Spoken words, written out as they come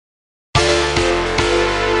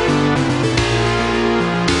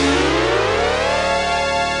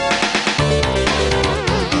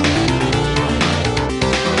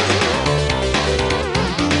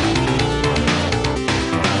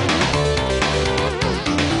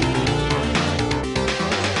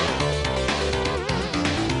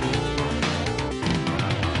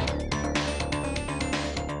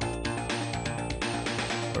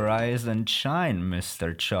Rise and shine,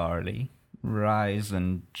 Mr. Charlie. Rise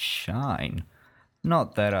and shine.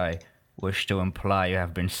 Not that I wish to imply you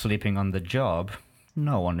have been sleeping on the job.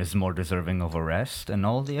 No one is more deserving of a rest, and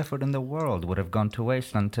all the effort in the world would have gone to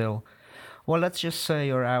waste until, well, let's just say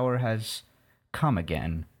your hour has come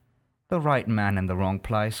again. The right man in the wrong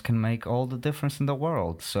place can make all the difference in the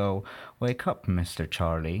world, so wake up, Mr.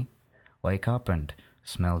 Charlie. Wake up and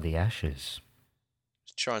smell the ashes.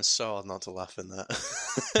 Trying so hard not to laugh in that.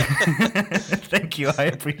 Thank you, I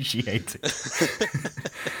appreciate it.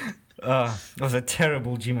 That was a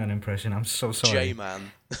terrible G-Man impression, I'm so sorry.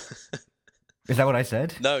 J-Man. Is that what I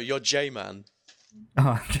said? No, you're J-Man.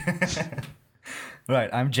 Oh. Right,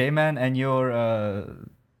 I'm J-Man and you're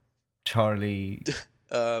Charlie...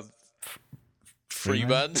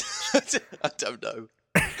 Freeman? I don't know.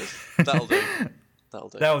 That'll do.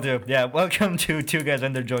 That'll do. Yeah, welcome to Two Guys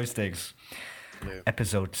Under Joysticks. Yeah.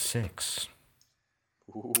 Episode 6.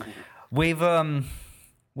 Ooh. We've been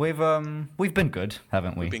good,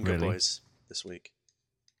 haven't we? We've been good boys this week.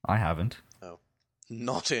 I haven't. Oh.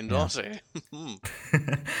 Naughty.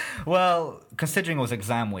 Well, considering it was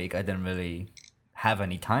exam week, I didn't really have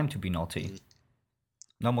any time to be naughty.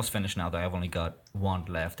 I'm almost finished now, though. I've only got one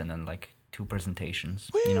left and then, 2 presentations.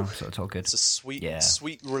 Woo! You know, so it's all good. It's a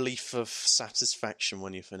sweet relief of satisfaction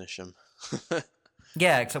when you finish them.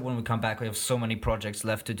 Yeah, except when we come back, we have so many projects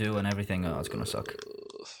left to do and everything. Oh, it's gonna suck.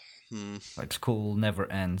 School never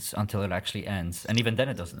ends until it actually ends. And even then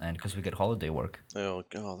it doesn't end because we get holiday work. Oh,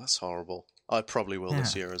 God, that's horrible. I probably will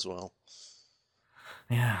this year as well.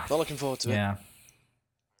 Yeah. Not looking forward to it. Yeah.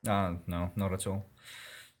 No, not at all.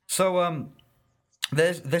 So,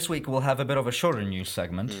 this week we'll have a bit of a shorter news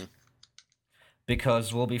segment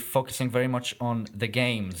because we'll be focusing very much on the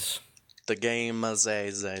games. The game,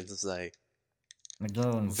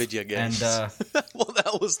 Video games. And, what the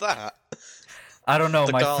hell was that? I don't know,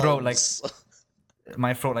 The my goals.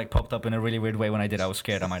 throat popped up in a really weird way when I did. I was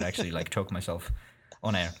scared I might actually choke myself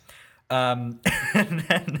on air. And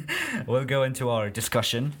then we'll go into our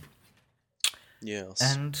discussion. Yes.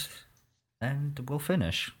 And we'll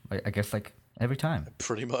finish. I guess every time.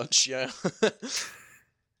 Pretty much, yeah.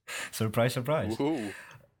 Surprise, surprise. Woohoo.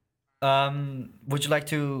 Would you like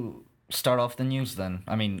to start off the news then?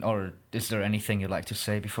 I mean, or is there anything you'd like to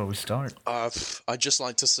say before we start? I'd just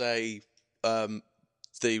like to say the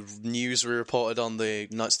news we reported on the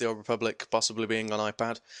Knights of the Old Republic possibly being on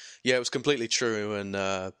iPad. Yeah, it was completely true,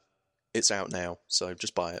 and it's out now, so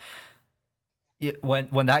just buy it. Yeah,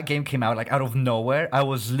 when that game came out, out of nowhere, I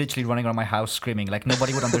was literally running around my house screaming.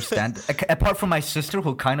 Nobody would understand. Apart from my sister,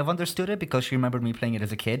 who kind of understood it because she remembered me playing it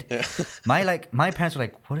as a kid. Yeah. My parents were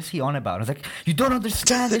like, "What is he on about?" I was like, "You don't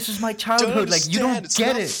understand. This is my childhood. You don't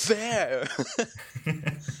get it." It's not fair.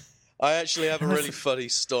 I actually have a really funny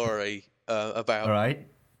story about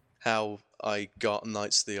how I got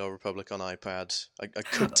Knights of the Old Republic on iPad. I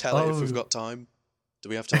could tell it if we've got time. Do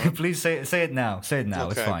we have time? Please say it now. Say it now.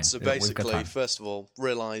 Okay, it's fine. so basically, first of all,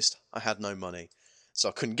 realised I had no money, so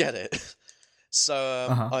I couldn't get it.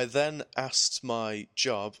 So I then asked my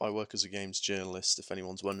job, I work as a games journalist, if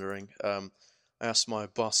anyone's wondering, I asked my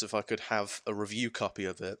boss if I could have a review copy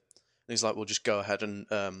of it. And he's like, well, just go ahead and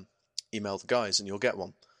email the guys and you'll get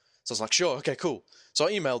one. So I was like, sure, okay, cool. So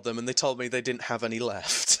I emailed them and they told me they didn't have any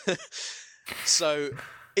left. So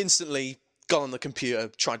instantly got on the computer,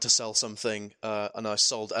 tried to sell something, and I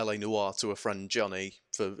sold LA Noire to a friend, Johnny,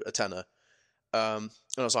 for a tenner. And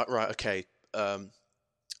I was like, right, okay, I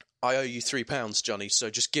owe you £3, Johnny, so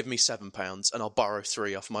just give me £7 and I'll borrow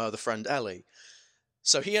 3 off my other friend, Ellie.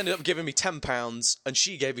 So he ended up giving me £10 and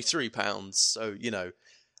she gave me £3, so, And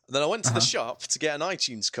then I went to the shop to get an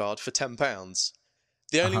iTunes card for £10.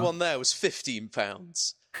 The only one there was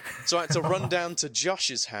 £15. So I had to run down to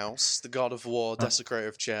Josh's house, the God of War, Desecrator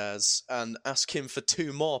of Chairs, and ask him for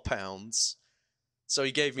 £2 more. So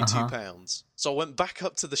he gave me £2. So I went back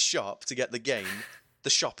up to the shop to get the game. The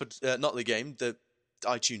shop had, not the game, the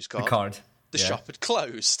iTunes card. The card. The shop had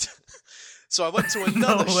closed. So I went to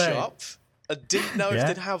another shop. I didn't know if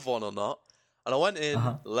they'd have one or not. And I went in,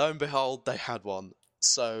 lo and behold, they had one.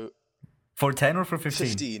 So for 10 or for 15?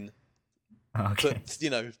 15. Okay.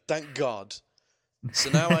 But, thank God.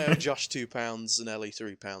 So now I owe Josh £2 and Ellie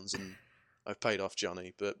 £3, and I've paid off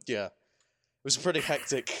Johnny. But yeah, it was a pretty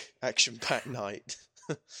hectic, action-packed night.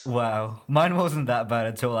 Wow, mine wasn't that bad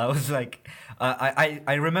at all. I was like,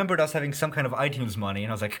 I remembered us having some kind of iTunes money,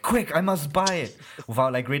 and I was like, quick, I must buy it,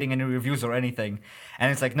 without reading any reviews or anything.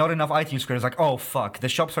 And it's not enough iTunes credits. Oh fuck, the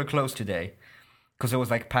shops are closed today, because it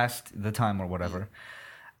was past the time or whatever.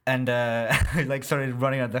 and like started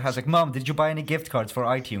running out the house like, Mom, did you buy any gift cards for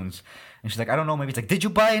iTunes? And she's like, I don't know, maybe it's like, did you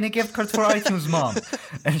buy any gift cards for iTunes, Mom?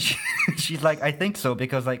 And she's like, I think so,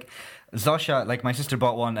 because like Zosha, like my sister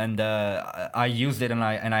bought one, and I used it, and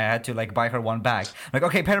I had to like buy her one back. I'm like,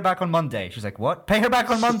 okay, pay her back on Monday. She's like, what? Pay her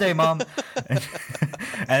back on Monday, Mom. And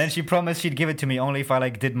then she promised she'd give it to me only if I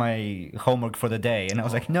like did my homework for the day. And I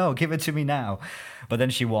was like, no, give it to me now. But then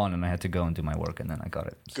she won, and I had to go and do my work, and then I got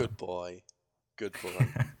it. So. Good boy. Good boy.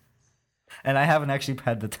 And I haven't actually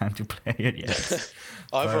had the time to play it yet.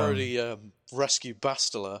 I've already rescued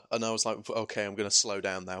Bastila, and I was like, okay, I'm going to slow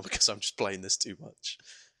down now because I'm just playing this too much.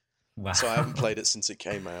 Wow. So I haven't played it since it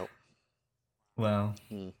came out. Well,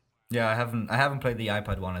 yeah, I haven't played the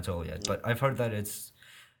iPad one at all yet, but I've heard that it's...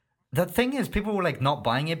 The thing is, people were like not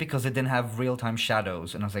buying it because it didn't have real-time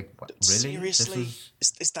shadows, and I was like, what, really? Seriously?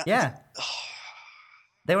 Is that... Yeah.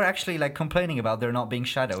 They were actually like complaining about there not being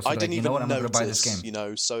shadows. So I didn't even I'm notice, going to buy this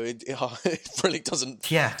game. So it really doesn't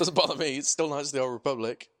bother me. It's still Knights of the Old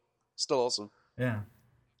Republic. Still awesome. Yeah.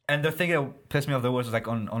 And the thing that pissed me off the worst was like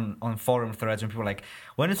on forum threads when people were like,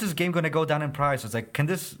 when is this game going to go down in price? It's like, can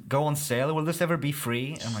this go on sale? Will this ever be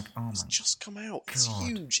free? And I'm like, oh my... It's just come out. It's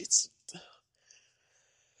huge. It's...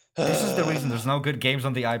 This is the reason there's no good games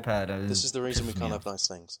on the iPad. This is the reason we can't have nice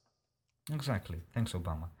things. Exactly. Thanks,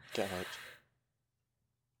 Obama. Get hyped.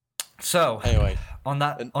 So, anyway, on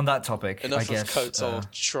that topic, enough I guess, of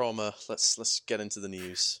KOTOR trauma. Let's get into the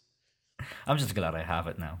news. I'm just glad I have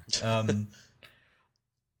it now. Do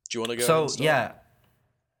you want to go? So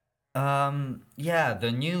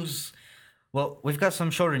the news. Well, we've got some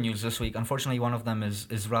shorter news this week. Unfortunately, one of them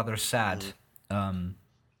is rather sad.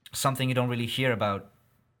 Something you don't really hear about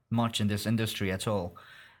much in this industry at all.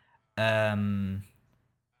 One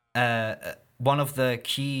of the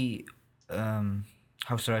key.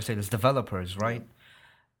 How should I say this? Developers, right,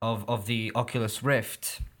 of the Oculus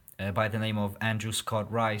Rift, by the name of Andrew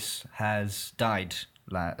Scott Rice, has died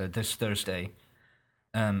this Thursday,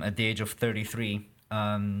 at the age of 33.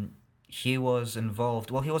 He was involved.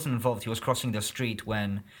 Well, he wasn't involved. He was crossing the street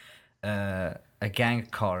when a gang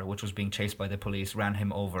car, which was being chased by the police, ran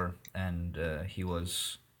him over, and he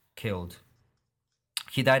was killed.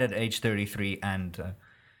 He died at age 33, and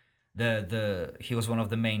he was one of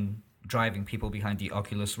the main driving people behind the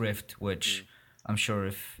Oculus Rift, which I'm sure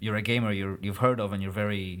if you're a gamer, you've heard of and you're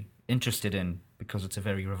very interested in, because it's a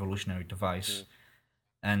very revolutionary device.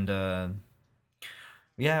 And the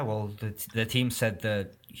team said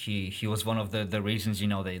that he was one of the reasons,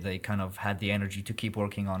 they kind of had the energy to keep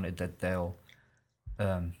working on it, that they'll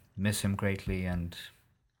miss him greatly, and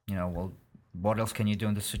what else can you do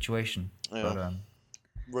in this situation? Yeah. But,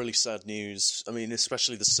 really sad news. I mean,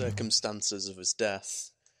 especially the circumstances of his death.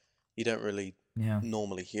 You don't really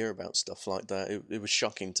normally hear about stuff like that. It was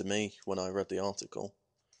shocking to me when I read the article.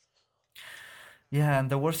 Yeah, and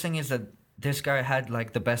the worst thing is that this guy had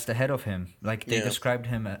like the best ahead of him. Like they described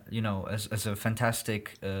him, as a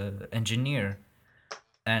fantastic engineer.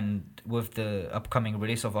 And with the upcoming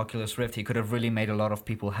release of Oculus Rift, he could have really made a lot of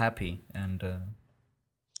people happy and,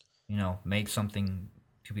 made something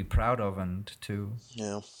to be proud of and to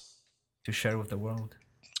share with the world.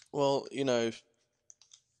 Well,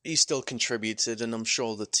 he still contributed, and I'm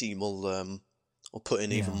sure the team will put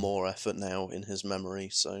in even more effort now in his memory.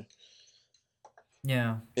 So,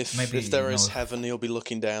 if there is heaven, he'll be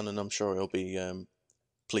looking down, and I'm sure he'll be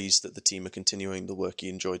pleased that the team are continuing the work he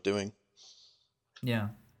enjoyed doing. Yeah.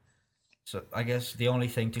 So I guess the only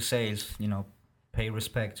thing to say is, pay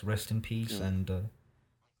respect, rest in peace, and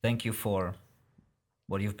thank you for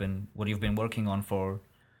what you've been working on for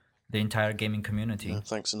the entire gaming community. Yeah,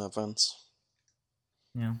 thanks in advance.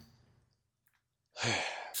 Yeah.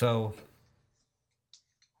 So.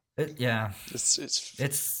 It's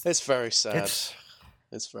very sad.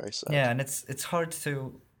 It's very sad. Yeah, and it's hard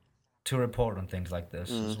to report on things like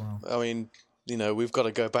this as well. I mean, we've got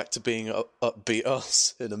to go back to being upbeat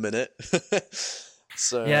us in a minute.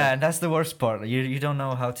 So yeah, and that's the worst part. You don't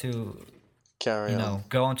know how to carry on.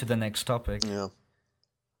 Go on to the next topic. Yeah.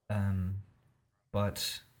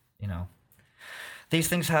 But these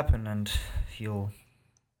things happen, and he'll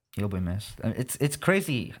be missed. It's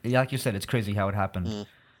crazy. Like you said, it's crazy how it happened.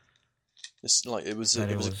 It's like it was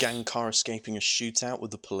a gang car escaping a shootout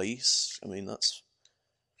with the police. I mean, that's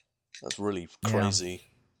really crazy.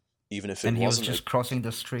 Even if it wasn't. And he was just crossing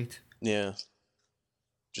the street. Yeah.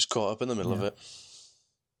 Just caught up in the middle of it.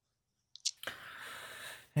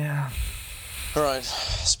 Yeah. All right. I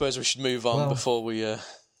suppose we should move on before we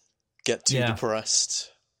get too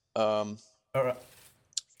depressed. All right.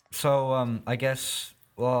 So I guess.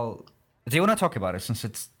 Well, do you want to talk about it since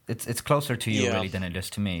it's it's closer to you really than it is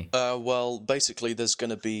to me. Well, basically, there's going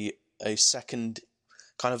to be a second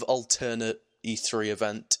kind of alternate E3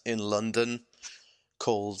 event in London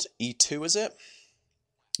called E2, is it?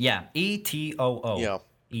 Yeah, ETOO. Yeah.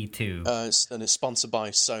 E2. And it's sponsored by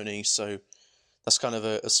Sony, so that's kind of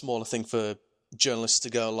a smaller thing for journalists to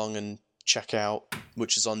go along and check out,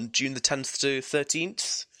 which is on June the 10th to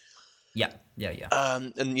 13th. Yeah.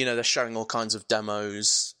 And, they're showing all kinds of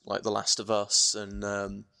demos, like The Last of Us,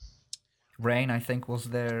 and... Rain, I think, was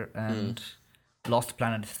there, and Lost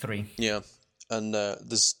Planet 3. Yeah, and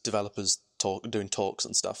there's developers doing talks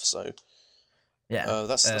and stuff, so... Yeah,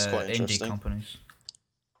 that's quite interesting. Indie companies.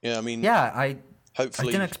 Yeah, I mean... Yeah, I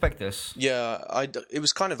hopefully... didn't expect this. Yeah, it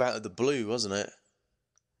was kind of out of the blue, wasn't it?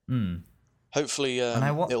 Hopefully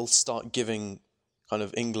it'll start giving kind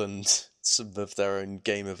of England some of their own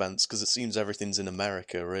game events, because it seems everything's in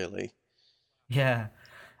America, really. Yeah.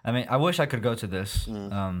 I mean, I wish I could go to this.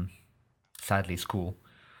 Sadly, it's cool.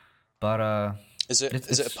 But is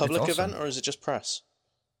it a public awesome. event, or is it just press?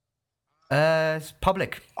 It's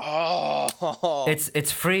public. Oh,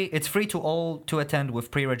 it's free. It's free to all to attend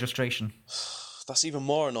with pre-registration. That's even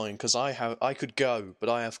more annoying, because I could go, but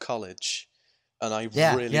I have college, and I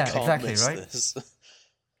really can't miss this.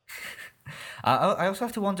 I also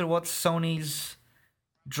have to wonder what Sony's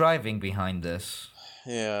driving behind this.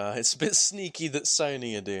 Yeah, it's a bit sneaky that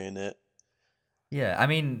Sony are doing it. Yeah, I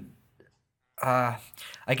mean, I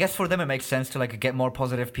guess for them it makes sense to like get more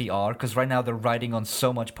positive PR, because right now they're riding on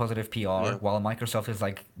so much positive PR, while Microsoft is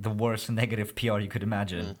like the worst negative PR you could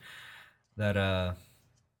imagine. That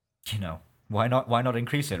why not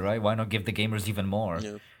increase it, right? Why not give the gamers even more?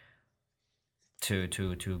 Yeah.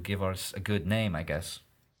 To give us a good name, I guess.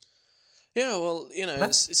 Yeah, well,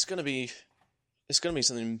 it's gonna be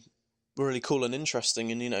something really cool and interesting,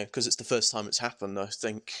 and because it's the first time it's happened, I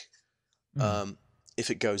think if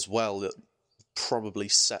it goes well, it'll probably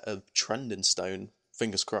set a trend in stone.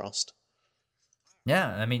 Fingers crossed.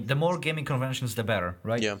 Yeah, I mean, the more gaming conventions, the better,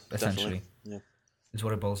 right? Yeah, essentially. Definitely. Yeah, is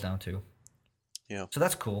what it boils down to. Yeah. So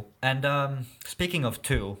that's cool. And speaking of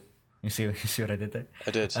two, you see what I did there?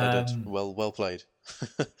 I did. Well played.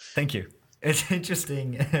 Thank you. It's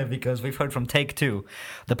interesting because we've heard from Take-Two,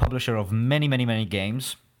 the publisher of many, many, many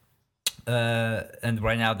games. And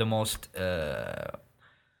right now the most...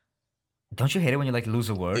 don't you hate it when you like lose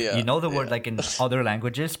a word? Yeah, you know the word like in other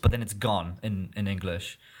languages, but then it's gone in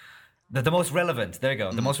English. The most relevant, there you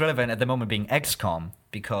go. The most relevant at the moment being XCOM,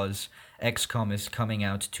 because XCOM is coming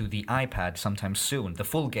out to the iPad sometime soon. The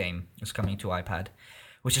full game is coming to iPad,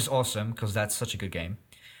 which is awesome because that's such a good game.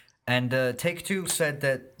 And Take-Two said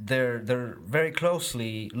that they're very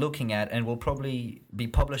closely looking at and will probably be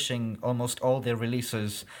publishing almost all their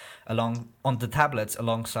releases on the tablets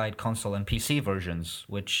alongside console and PC versions,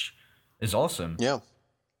 which is awesome. Yeah.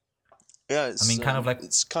 Yeah, it's, I mean, kind of like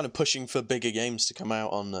it's kind of pushing for bigger games to come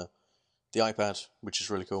out on the iPad, which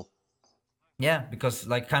is really cool. Yeah, because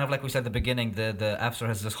kind of like we said at the beginning, the App Store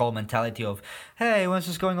has this whole mentality of, hey, when's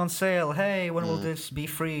this going on sale? Hey, when will this be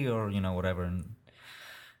free? Or, whatever.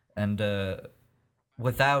 And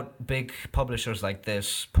without big publishers like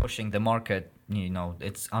this pushing the market,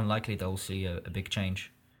 it's unlikely that we'll see a big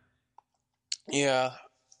change. Yeah,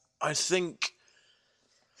 I think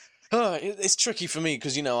it's tricky for me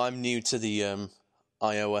because, I'm new to the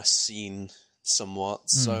iOS scene somewhat.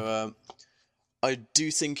 So I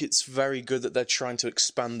do think it's very good that they're trying to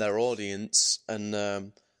expand their audience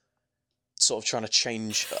and sort of trying to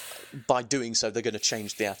change. By doing so, they're going to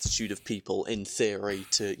change the attitude of people, in theory,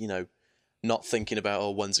 to, not thinking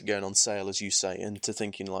about, when's it going on sale, as you say, and to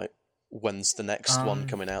thinking, like, when's the next one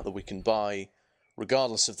coming out that we can buy,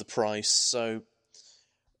 regardless of the price. So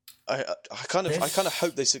I kind of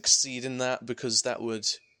hope they succeed in that, because that would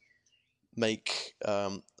make a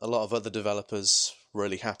lot of other developers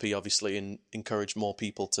really happy, obviously, and encourage more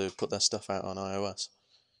people to put their stuff out on iOS.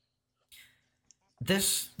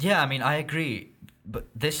 I agree, but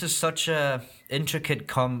this is such a intricate,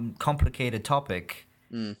 complicated topic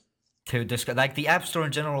to discuss. Like, the App Store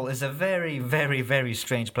in general is a very, very, very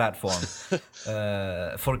strange platform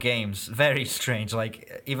for games. Very strange.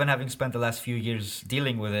 Like, even having spent the last few years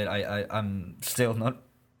dealing with it, I'm still not,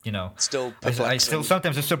 Still perplexing.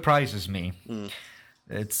 Sometimes it surprises me.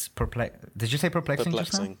 It's Did you say perplexing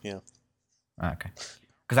just now? Perplexing, yeah. Okay.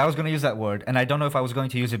 Because I was going to use that word, and I don't know if I was going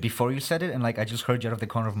to use it before you said it, and I just heard you out of the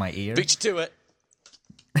corner of my ear. Beat you to it.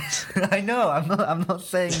 I know. I'm not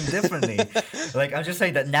saying differently. I'm just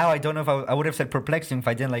saying that now I don't know if I would have said perplexing if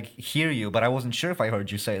I didn't hear you, but I wasn't sure if I heard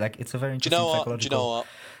you say it. It's a very interesting psychological. Do you know what?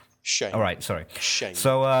 Shame. All right, sorry. Shame.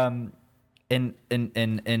 So in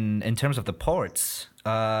terms of the ports,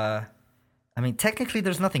 I mean, technically,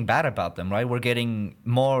 there's nothing bad about them, right? We're getting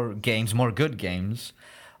more games, more good games,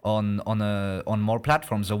 on more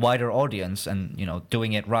platforms, a wider audience, and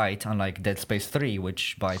doing it right. Unlike Dead Space 3,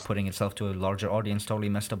 which by putting itself to a larger audience totally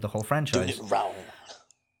messed up the whole franchise. Doing it wrong.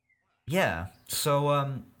 Yeah. So,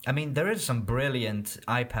 I mean, there is some brilliant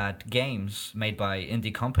iPad games made by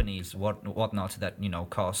indie companies, whatnot, that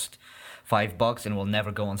cost $5 and will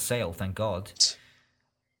never go on sale. Thank God.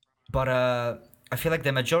 But I feel like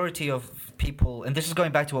the majority of people, and this is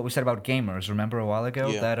going back to what we said about gamers, remember a while ago?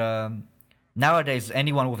 Yeah. That nowadays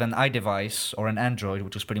anyone with an iDevice or an Android,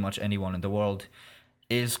 which is pretty much anyone in the world,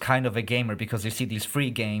 is kind of a gamer because they see these free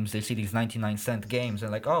games, they see these 99-cent games,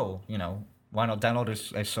 and like, oh, why not download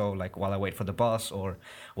this? So like while I wait for the bus or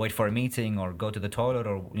wait for a meeting or go to the toilet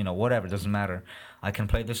or whatever, doesn't matter. I can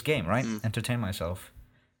play this game, right? Entertain myself.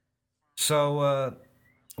 So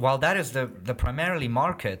while that is the primarily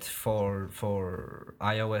market for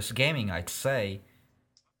iOS gaming, I'd say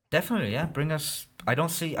definitely, yeah, bring us. I don't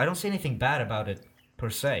see anything bad about it per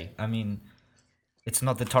se. I mean, it's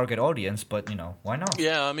not the target audience, but why not?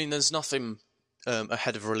 Yeah, I mean, there's nothing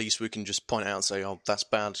ahead of release we can just point out and say, oh, that's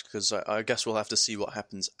bad, because I guess we'll have to see what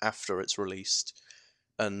happens after it's released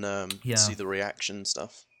and see the reaction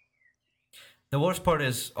stuff. The worst part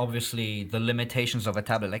is obviously the limitations of a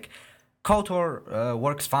tablet. Like KOTOR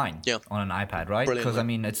works fine on an iPad, right? Because I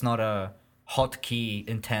mean, it's not a hotkey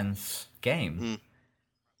intense game.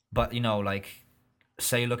 But like,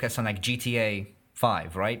 say you look at something like GTA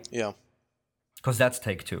 5, right? Yeah. Because that's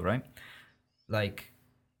Take-Two, right? Like,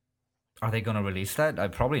 are they gonna release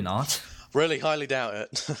that? Probably not. Really highly doubt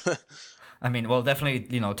it. I mean, well,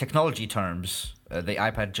 definitely, technology terms, the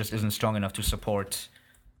iPad just isn't strong enough to support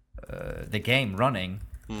the game running.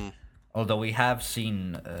 Although we have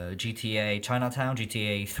seen GTA Chinatown,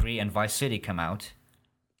 GTA 3, and Vice City come out.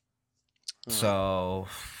 So,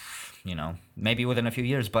 maybe within a few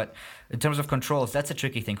years. But in terms of controls, that's a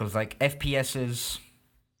tricky thing because, like, FPSs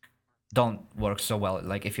don't work so well.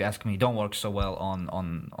 Like, if you ask me, don't work so well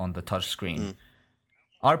on the touch screen.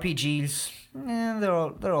 RPGs,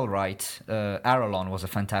 they're all right. Aralon was a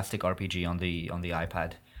fantastic RPG on the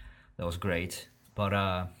iPad. That was great. But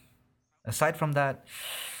aside from that,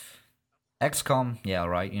 XCOM, yeah,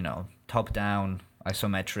 right, top down,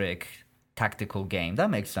 isometric, tactical game. That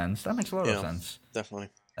makes sense. That makes a lot of sense. Definitely.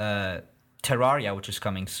 Terraria, which is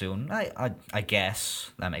coming soon, I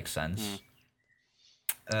guess that makes sense.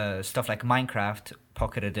 Stuff like Minecraft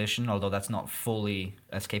Pocket Edition, although that's not fully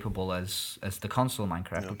as capable as the console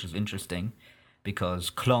Minecraft, which is interesting because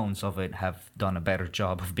clones of it have done a better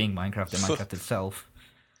job of being Minecraft than Minecraft itself.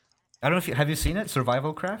 I don't know if have you seen it,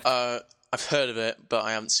 Survival Craft? I've heard of it, but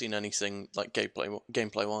I haven't seen anything like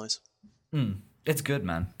gameplay wise. It's good,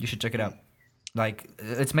 man. You should check it out. Like,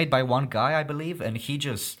 it's made by one guy, I believe, and he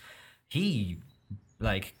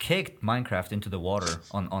like kicked Minecraft into the water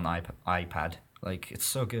on iPad. Like, it's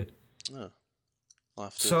so good. Oh,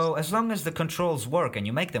 so as long as the controls work and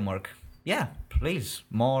you make them work, yeah, please,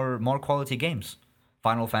 more quality games.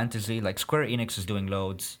 Final Fantasy, like Square Enix is doing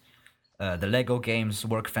loads. The Lego games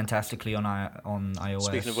work fantastically on iOS.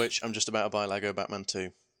 Speaking of which, I'm just about to buy Lego Batman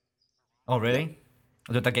 2. Oh, really?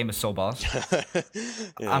 That game is so boss.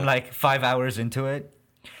 I'm like 5 hours into it.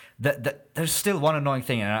 There's still one annoying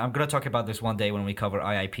thing, and I'm gonna talk about this one day when we cover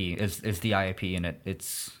IIP. Is the IIP in it?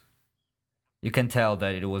 You can tell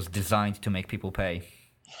that it was designed to make people pay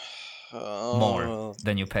more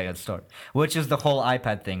than you pay at start, which is the whole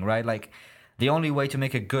iPad thing, right? Like, the only way to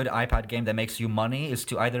make a good iPad game that makes you money is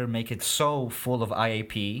to either make it so full of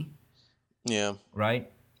IAP,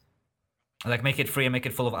 right? Like, make it free and make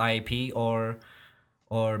it full of IAP,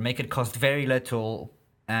 or make it cost very little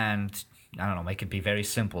and, I don't know, make it be very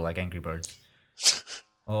simple like Angry Birds.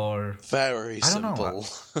 Or very simple.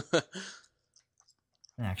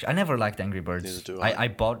 Actually, I never liked Angry Birds. Neither do I. I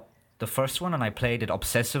bought the first one and I played it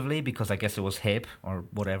obsessively because I guess it was hip or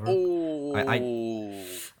whatever. Oh,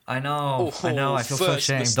 I know. I feel so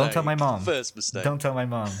ashamed. Mistake. Don't tell my mom. First mistake. Don't tell my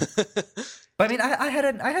mom. But I mean, I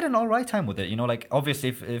had an all right time with it. Like, obviously,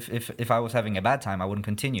 if I was having a bad time, I wouldn't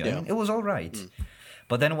continue. I mean, it was all right.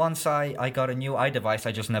 But then once I got a new iDevice,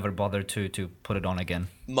 I just never bothered to put it on again.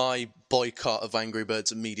 My boycott of Angry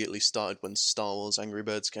Birds immediately started when Star Wars Angry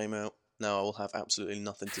Birds came out. Now I will have absolutely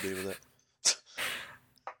nothing to do with it.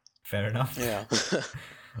 Fair enough. Yeah.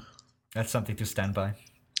 That's something to stand by.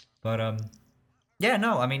 But yeah,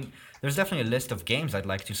 no, I mean, there's definitely a list of games I'd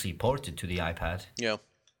like to see ported to the iPad. Yeah.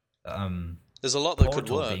 There's a lot that could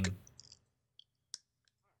Portal work.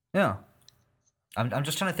 Yeah. I'm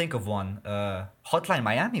just trying to think of one. Hotline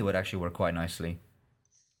Miami would actually work quite nicely.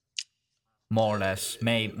 More or less.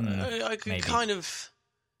 Maybe. I could kind of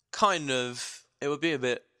kind of. It would be a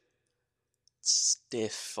bit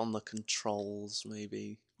stiff on the controls,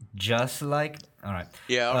 maybe. Just like, all right.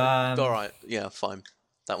 Yeah, all right. Yeah, fine.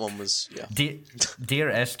 That one was, yeah. Dear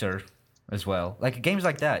Esther as well. Like games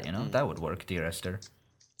like that, you know, that would work, Dear Esther.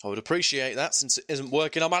 I would appreciate that since it isn't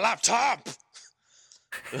working on my laptop!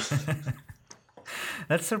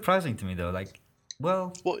 That's surprising to me, though. Like,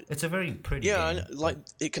 well, it's a very pretty game. Like,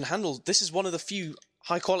 it can handle... This is one of the few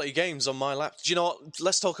high-quality games on my laptop. Do you know what?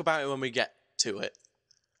 Let's talk about it when we get to it.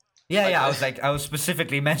 Yeah, I was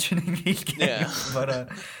specifically mentioning these games, but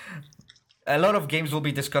a lot of games we'll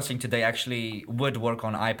be discussing today actually would work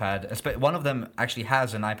on iPad. One of them actually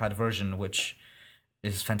has an iPad version, which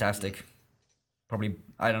is fantastic. Probably,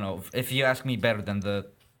 I don't know, if you ask me, better than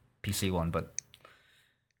the PC one, but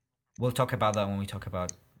we'll talk about that when we talk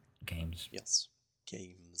about games. Yes,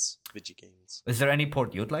 games, video games. Is there any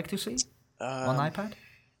port you'd like to see on iPad?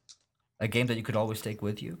 A game that you could always take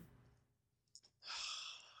with you?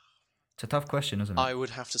 It's a tough question, isn't it? I would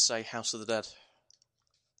have to say House of the Dead.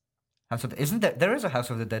 There is a House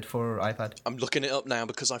of the Dead for iPad. I'm looking it up now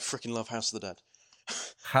because I freaking love House of the Dead.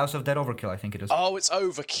 House of Dead Overkill, I think it is. Oh, it's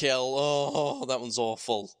Overkill. Oh, that one's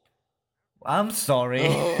awful. I'm sorry.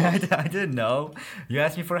 I didn't know. You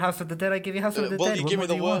asked me for House of the Dead, I give you House of the Dead. Well, you give me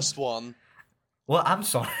the worst one. Well, I'm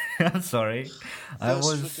sorry. I'm sorry.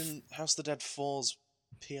 House of the Dead 4's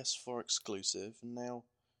PS4 exclusive, and now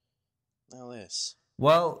this.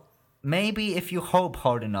 Well, maybe if you hope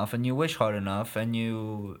hard enough and you wish hard enough and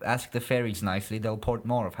you ask the fairies nicely, they'll port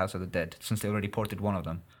more of House of the Dead, since they already ported one of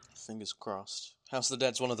them. Fingers crossed. House of the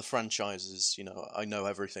Dead's one of the franchises, I know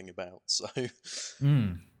everything about, so...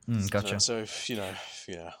 Gotcha. So,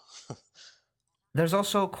 yeah. There's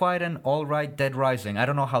also quite an alright Dead Rising. I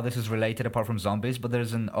don't know how this is related apart from zombies, but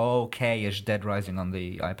there's an okay-ish Dead Rising on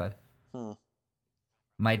the iPad.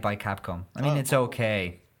 Made by Capcom. I mean, it's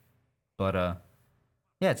okay, but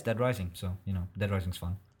yeah, it's Dead Rising, so, Dead Rising's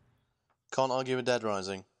fun. Can't argue with Dead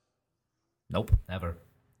Rising. Nope, never.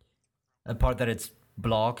 Apart that it's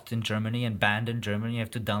blocked in Germany and banned in Germany, you have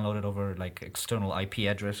to download it over, like, external IP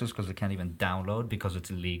addresses because they can't even download because it's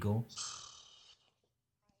illegal.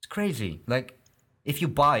 It's crazy. Like, if you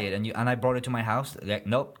buy it and I brought it to my house, like,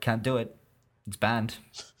 nope, can't do it. It's banned.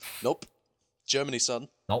 Nope. Germany, son.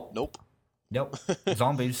 Nope.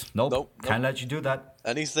 Zombies. Nope. Can't let you do that.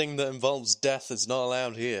 Anything that involves death is not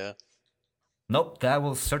allowed here. Nope. That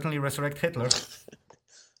will certainly resurrect Hitler.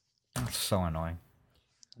 That's so annoying.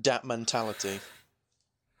 Dat mentality.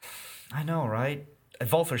 I know, right?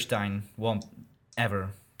 Wolfenstein won't ever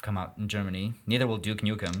come out in Germany. Neither will Duke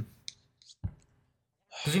Nukem.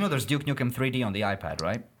 Because there's Duke Nukem 3D on the iPad,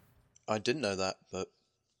 right? I didn't know that, but...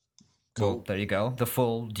 Cool. Well, there you go. The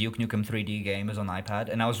full Duke Nukem 3D game is on iPad,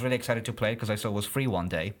 and I was really excited to play it because I saw it was free one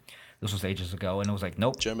day. This was ages ago, and I was like,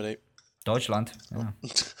 nope. Germany. Deutschland. Yeah.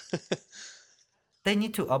 They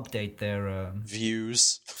need to update their...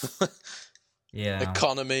 views. Yeah.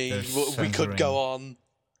 Economy. We could go on.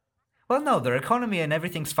 Well, no, their economy and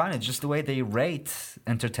everything's fine. It's just the way they rate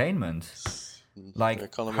entertainment.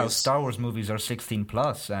 Like how Star Wars movies are 16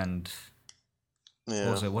 plus, and...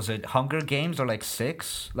 Yeah. Was it Hunger Games or like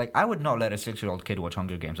 6? Like, I would not let a 6-year-old kid watch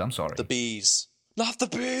Hunger Games. I'm sorry. The bees. Not the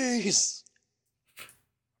bees!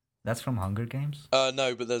 That's from Hunger Games?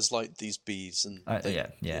 No, but there's like these bees and...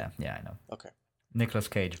 Yeah, I know. Okay. Nicolas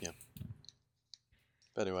Cage. Yeah.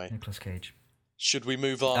 But anyway. Nicolas Cage. Should we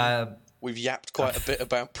move on? We've yapped quite a bit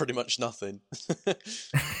about pretty much nothing.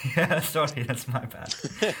 Yeah, sorry, that's my bad.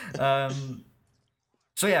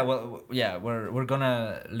 So we're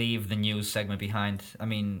gonna leave the news segment behind. I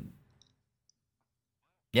mean,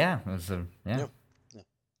 yeah, yeah.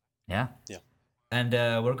 And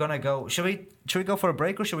we're gonna go. Should we go for a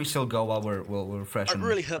break, or should we still go while we're fresh? I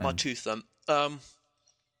really hurt my tooth then.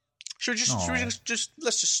 Should we just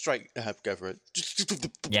let's just straight ahead go for it?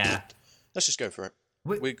 Yeah. Let's just go for it.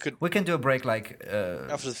 We can do a break like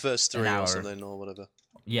after the first 3 or something or whatever.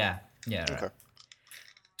 Yeah. Right. Okay.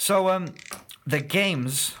 So the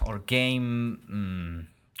games or game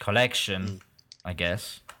collection, I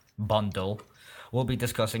guess, bundle we'll be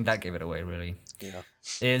discussing, that gave it away really. Yeah.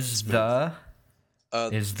 Is the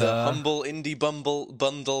humble indie bundle.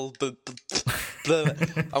 I'm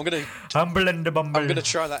gonna humble and the bumble. I'm gonna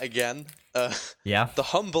try that again. Yeah. The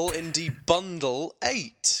Humble Indie Bundle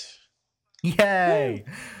 8. Yay!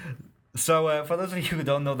 Woo! So for those of you who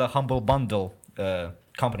don't know the Humble Bundle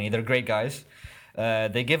company, they're great guys.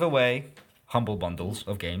 They give away Humble Bundles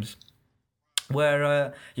of games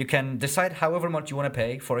where you can decide however much you want to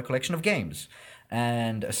pay for a collection of games.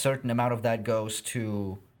 And a certain amount of that goes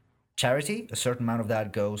to charity, a certain amount of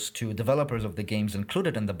that goes to developers of the games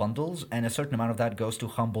included in the bundles, and a certain amount of that goes to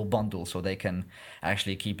Humble Bundle so they can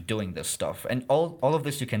actually keep doing this stuff. And all of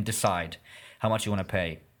this you can decide how much you want to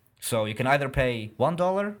pay. So you can either pay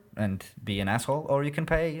 $1 and be an asshole, or you can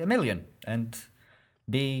pay $1 million and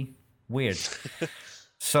be weird.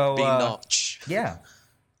 So Be Notch. Yeah.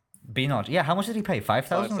 Be Notch. Yeah, how much did he pay?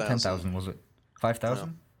 5,000 or 10,000 was it?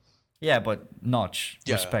 5,000? Yeah, but Notch.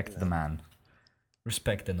 Respect the man.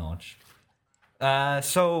 Respect the Notch.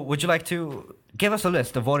 So, would you like to give us a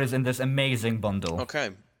list of what is in this amazing bundle?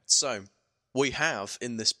 Okay, so we have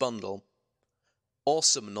in this bundle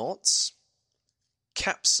Awesome Noughts,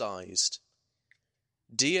 Capsized,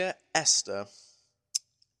 Dear Esther,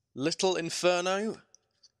 Little Inferno,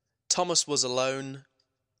 Thomas Was Alone,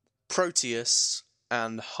 Proteus,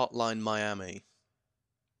 and Hotline Miami.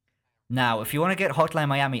 Now, if you want to get Hotline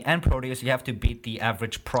Miami and Proteus, you have to beat the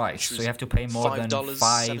average price. So you have to pay more than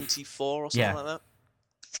 $5.74 or something like that.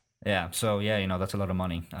 Yeah, so that's a lot of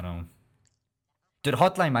money. Dude,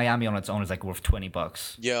 Hotline Miami on its own is like worth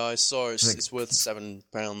 $20. Yeah, I saw it's worth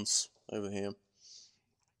 £7 over here.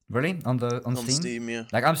 Really? On Steam? Steam, yeah.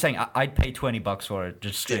 Like I'm saying, I'd pay $20 for it,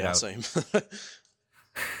 just straight out. Same.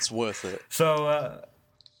 It's worth it. So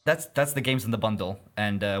that's the games in the bundle,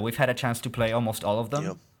 and we've had a chance to play almost all of them.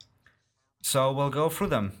 Yep. So we'll go through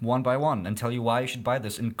them one by one and tell you why you should buy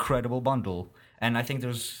this incredible bundle. And I think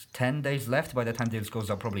there's 10 days left. By the time this goes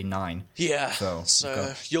up, probably 9. Yeah, so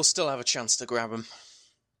you'll still have a chance to grab them.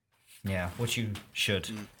 Yeah, which you should.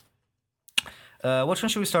 Which one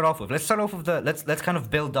should we start off with? Let's start off with let's kind of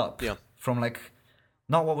build up from like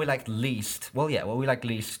not what we like least. Well, yeah, what we like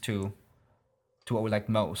least to what we like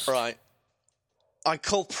most. Right. I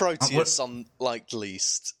call Proteus unlike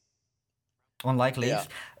least. Unlike least. Yeah.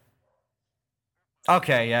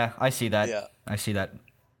 Okay, yeah, I see that. Yeah. I see that.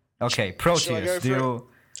 Okay, Proteus,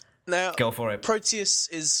 go for it. Proteus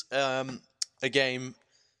is a game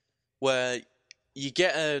where you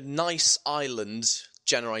get a nice island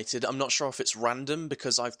generated. I'm not sure if it's random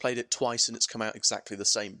because I've played it twice and it's come out exactly the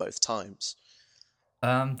same both times.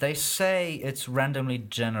 They say it's randomly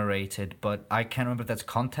generated, but I can't remember if that's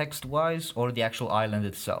context-wise or the actual island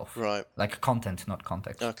itself. Right. Like content, not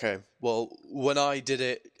context. Okay. Well, when I did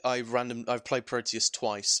it, I've played Proteus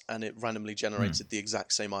twice, and it randomly generated the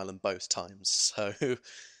exact same island both times. So,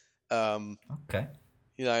 okay.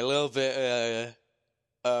 A little bit.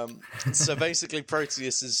 So basically,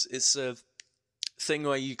 Proteus it's a thing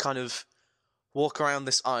where you kind of walk around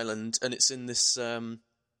this island, and it's in this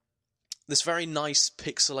this very nice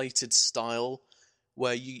pixelated style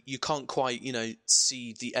where you can't quite,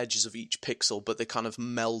 see the edges of each pixel, but they kind of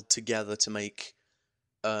meld together to make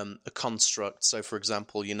a construct. So, for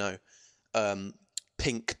example,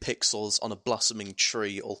 pink pixels on a blossoming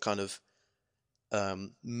tree all kind of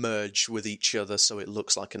merge with each other so it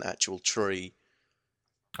looks like an actual tree.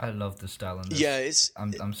 I love the style in this. Yeah,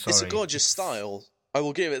 I'm sorry. It's a gorgeous style. I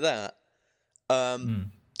will give it that.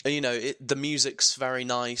 The music's very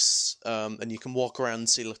nice, and you can walk around and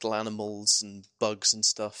see little animals and bugs and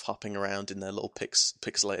stuff hopping around in their little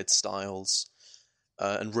pixelated styles,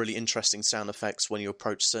 and really interesting sound effects when you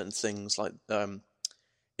approach certain things, like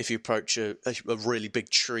if you approach a really big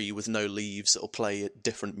tree with no leaves, it'll play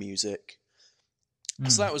different music.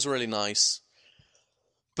 So that was really nice.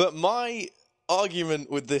 But my argument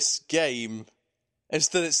with this game is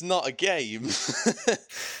that it's not a game.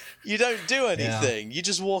 You don't do anything. Yeah. You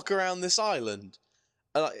just walk around this island.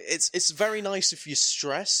 It's very nice if you're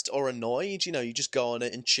stressed or annoyed. You just go on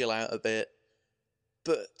it and chill out a bit.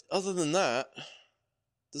 But other than that,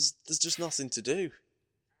 there's just nothing to do.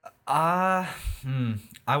 I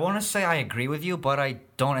want to say I agree with you, but I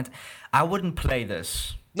don't. I wouldn't play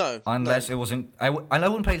this. No. Unless it wasn't. I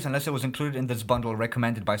wouldn't play this unless it was included in this bundle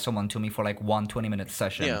recommended by someone to me for like 1 20-minute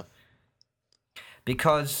session. Yeah.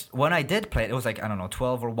 Because when I did play it, it was like,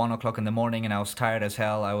 12 or 1 o'clock in the morning, and I was tired as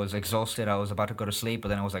hell. I was exhausted. I was about to go to sleep, but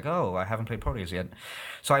then I was like, oh, I haven't played Proteus yet.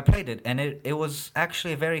 So I played it, and it was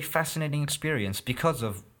actually a very fascinating experience because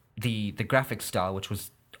of the graphic style, which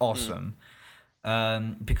was awesome.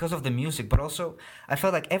 Because of the music, but also I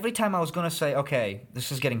felt like every time I was going to say, okay,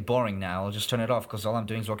 this is getting boring now, I'll just turn it off because all I'm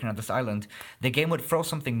doing is walking around this island, the game would throw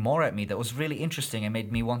something more at me that was really interesting and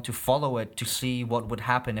made me want to follow it to see what would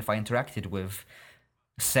happen if I interacted with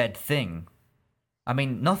said thing. I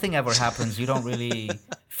mean, nothing ever happens. You don't really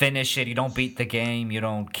finish it. You don't beat the game. You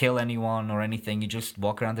don't kill anyone or anything. You just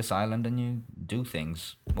walk around this island and you do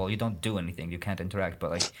things. Well, you don't do anything. You can't interact,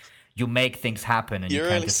 but like you make things happen and you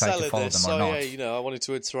can't decide to follow them or not. Yeah, I wanted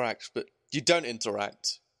to interact, but you don't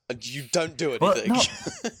interact and you don't do anything. Well,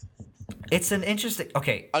 no. It's an interesting.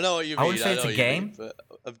 Okay, I know what you mean. I would say it's a game.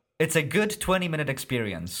 it's a good 20-minute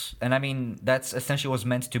experience. And I mean, that's essentially what it was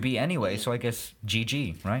meant to be anyway. So I guess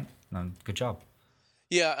GG, right? Good job.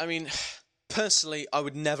 Yeah, I mean, personally, I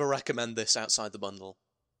would never recommend this outside the bundle.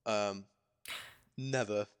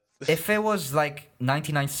 Never. If it was like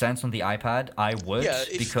 99 cents on the iPad, I would. Yeah,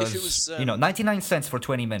 because, if it was, 99 cents for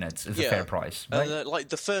 20 minutes is a fair price, right? And, like,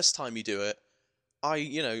 the first time you do it,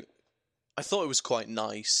 I thought it was quite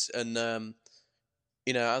nice. And,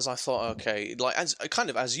 as I thought, okay, like,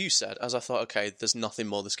 as you said, as I thought, okay, there's nothing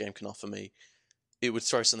more this game can offer me, it would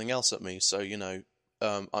throw something else at me. So,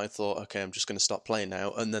 I thought, okay, I'm just going to stop playing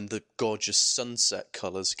now. And then the gorgeous sunset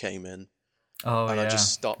colours came in. Oh, and I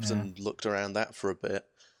just stopped and looked around that for a bit.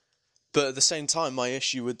 But at the same time, my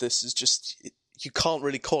issue with this is just, you can't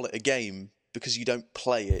really call it a game because you don't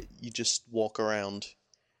play it. You just walk around.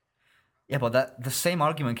 Yeah, but the same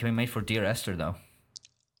argument can be made for Dear Esther, though.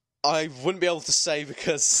 I wouldn't be able to say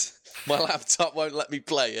because my laptop won't let me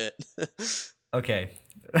play it. Okay.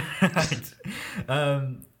 Right.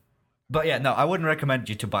 But yeah, no, I wouldn't recommend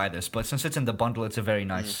you to buy this. But since it's in the bundle, it's a very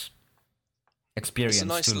nice experience it's a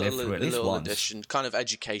nice to live through at least little once. Addition, kind of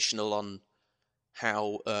educational on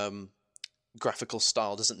how graphical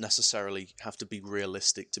style doesn't necessarily have to be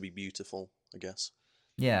realistic to be beautiful, I guess.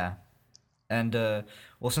 Yeah. And,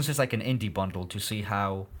 since it's like an indie bundle, to see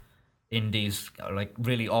how indies like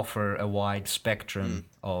really offer a wide spectrum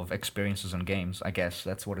of experiences and games, I guess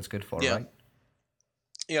that's what it's good for, right?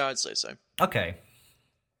 Yeah, I'd say so. Okay.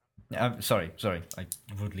 Sorry, I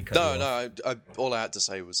rudely cut you off. No, all I had to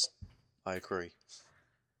say was, I agree.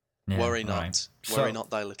 Yeah, worry not. Right. Worry not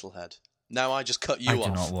thy little head. Now I just cut you off.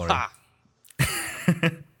 Do not worry. Ha!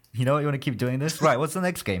 You know what? You want to keep doing this? Right, what's the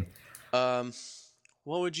next game?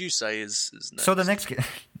 What would you say is next? So the next game...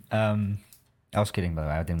 I was kidding, by the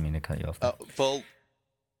way. I didn't mean to cut you off. Well...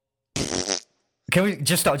 Can we...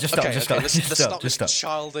 Just stop. Let's stop this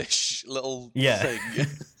childish little thing.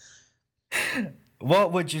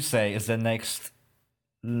 What would you say is the next...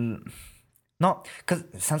 Not... Because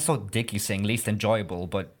it sounds so dicky saying least enjoyable,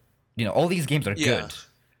 but, all these games are good.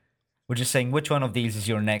 We're just saying which one of these is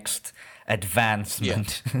your next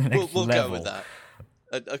advancement. Yeah. We'll level. go with that.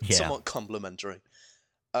 Somewhat complimentary.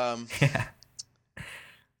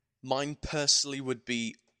 Mine personally would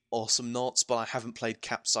be Awesome Noughts, but I haven't played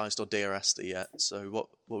Capsized or Dear Esther yet. So what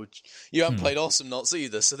would you haven't played Awesome Noughts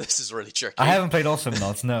either? So this is really tricky. I haven't played Awesome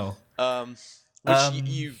Noughts, no.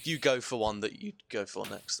 You go for one that you'd go for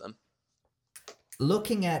next then.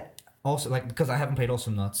 Looking at also because I haven't played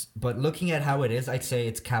Awesome Noughts, but looking at how it is, I'd say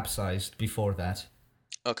it's Capsized before that.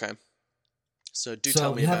 Okay. So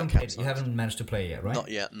tell me about Capsized. You haven't managed to play it yet, right? Not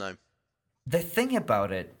yet, no. The thing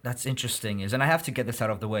about it that's interesting is, and I have to get this out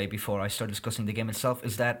of the way before I start discussing the game itself,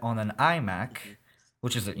 is that on an iMac,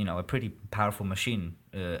 which is a pretty powerful machine,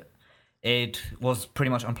 it was pretty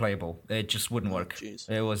much unplayable. It just wouldn't work.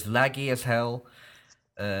 It was laggy as hell.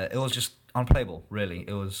 It was just unplayable, really.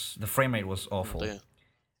 The frame rate was awful. Oh,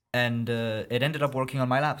 and it ended up working on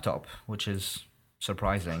my laptop, which is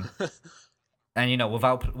surprising. And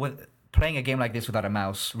with playing a game like this without a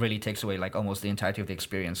mouse really takes away like almost the entirety of the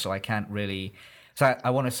experience. So I can't really. So I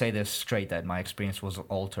want to say this straight, that my experience was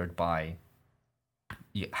altered by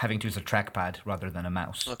having to use a trackpad rather than a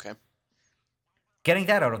mouse. Okay. Getting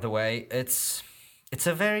that out of the way, it's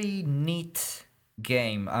a very neat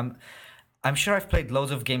game. I'm sure I've played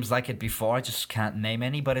loads of games like it before. I just can't name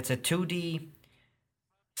any, but it's a 2D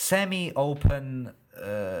semi-open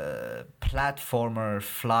platformer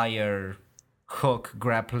flyer hook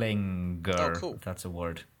grappling cool. if that's a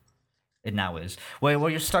word. It now is. Where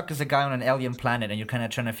you're stuck as a guy on an alien planet and you're kind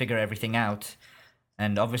of trying to figure everything out.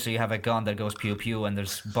 And obviously you have a gun that goes pew pew and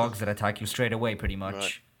there's bugs that attack you straight away pretty much.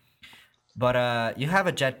 Right. But you have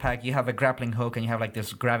a jetpack, you have a grappling hook, and you have like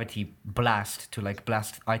this gravity blast to like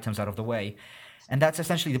blast items out of the way. And that's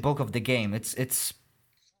essentially the bulk of the game. It's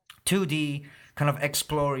 2D, kind of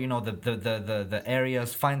explore, the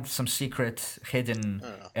areas, find some secret hidden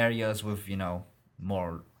areas with,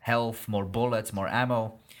 more health, more bullets, more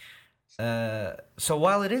ammo. So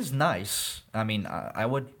while it is nice, I mean, I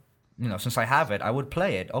would, since I have it, I would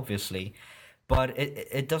play it, obviously. But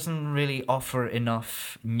it doesn't really offer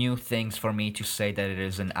enough new things for me to say that it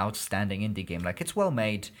is an outstanding indie game. Like, it's well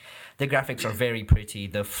made. The graphics are very pretty.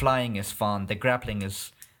 The flying is fun. The grappling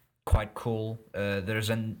is quite cool. There's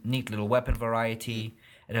a neat little weapon variety.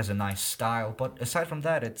 It has a nice style. But aside from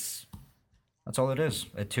that, that's all it is.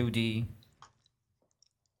 A 2D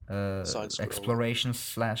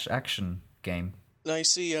exploration/action game. Now, you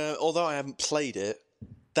see, although I haven't played it,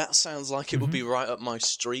 that sounds like it would be right up my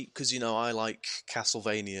street, because, I like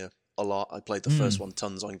Castlevania a lot. I played the first one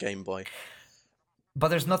tons on Game Boy. But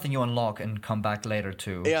there's nothing you unlock and come back later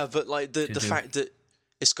to. Yeah, but like the fact that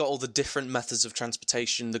it's got all the different methods of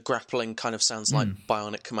transportation, the grappling kind of sounds like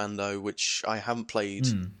Bionic Commando, which I haven't played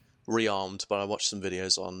Rearmed, but I watched some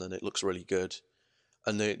videos on and it looks really good.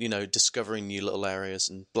 And discovering new little areas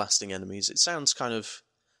and blasting enemies, it sounds kind of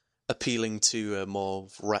appealing to a more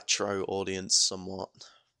retro audience somewhat.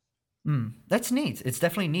 That's neat. It's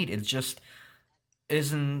definitely neat. It just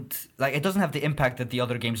isn't like it doesn't have the impact that the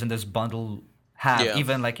other games in this bundle have. Yeah.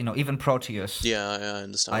 Even even Proteus. Yeah, I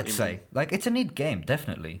understand. I'd say like it's a neat game,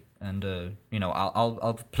 definitely, and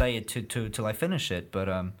I'll play it till I finish it.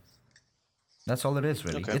 But that's all it is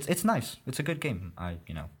really. Okay. It's nice. It's a good game.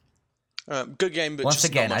 Good game, but once just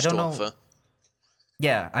again, not much I don't to know. offer.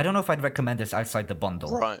 Yeah, I don't know if I'd recommend this outside the bundle.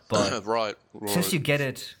 Right, But right. since you get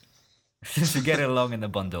it along in the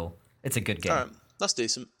bundle, it's a good game. All right, that's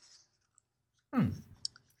decent.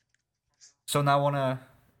 So now wanna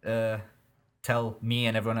tell me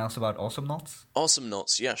and everyone else about Awesome Knots? Awesome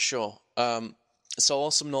Knots, yeah, sure. So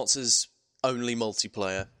Awesome Knots is only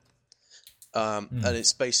multiplayer, and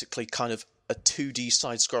it's basically kind of a 2D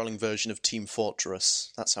side-scrolling version of Team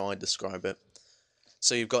Fortress. That's how I describe it.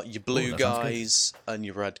 So you've got your blue guys and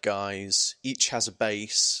your red guys. Each has a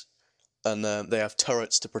base, and they have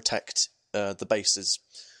turrets to protect the bases.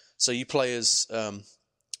 So you play as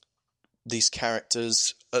these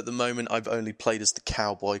characters. At the moment, I've only played as the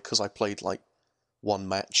cowboy because I played like one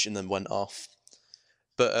match and then went off.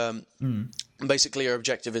 But basically, your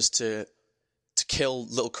objective is to kill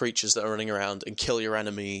little creatures that are running around and kill your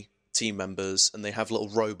enemy team members, and they have little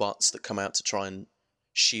robots that come out to try and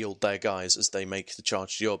shield their guys as they make the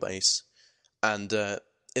charge to your base, and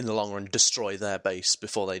in the long run destroy their base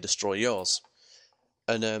before they destroy yours.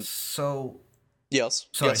 And so yes,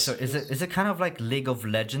 sorry. yes. So is it kind of like League of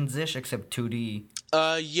Legends ish, except 2D?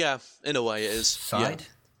 Yeah, in a way it is. Side.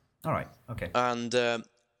 Yeah. All right. Okay. And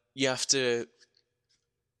you have to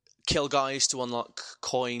kill guys to unlock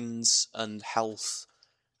coins and health.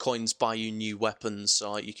 Coins buy you new weapons,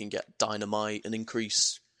 so you can get dynamite and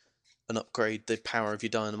increase and upgrade the power of your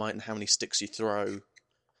dynamite and how many sticks you throw.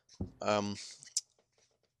 And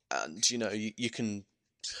you can.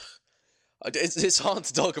 It's hard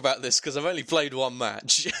to talk about this because I've only played one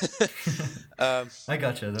match. I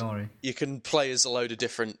gotcha. Don't worry. You can play as a load of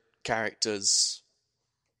different characters,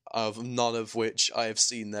 of none of which I have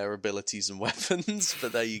seen their abilities and weapons.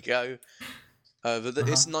 But there you go.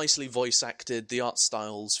 It's nicely voice acted. The art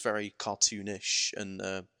style's very cartoonish and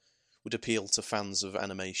would appeal to fans of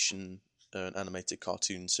animation, animated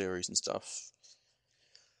cartoon series and stuff.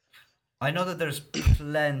 I know that there's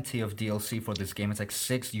plenty of DLC for this game. It's like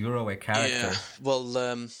 €6 a character. Yeah,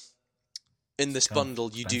 well, in this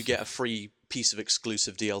bundle, you do get a free piece of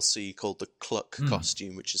exclusive DLC called the Cluck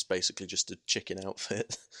costume, which is basically just a chicken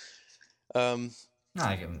outfit. It's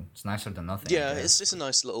nicer than nothing. Yeah, it's a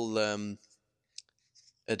nice little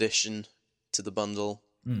addition to the bundle.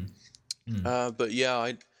 But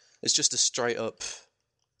yeah, it's just a straight-up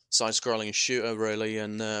side-scrolling shooter, really,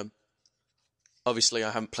 and obviously I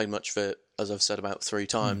haven't played much of it, as I've said about 3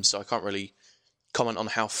 times, so I can't really comment on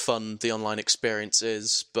how fun the online experience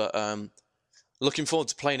is, but looking forward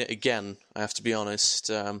to playing it again, I have to be honest.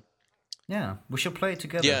 Yeah, we should play it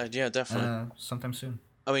together. Yeah, definitely. Sometime soon.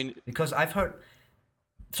 I mean... Because I've heard...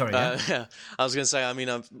 Sorry, yeah, I was going to say, I mean,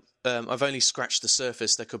 I've only scratched the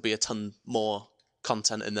surface. There could be a ton more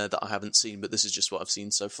content in there that I haven't seen, but this is just what I've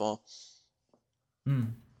seen so far.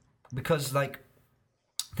 Because,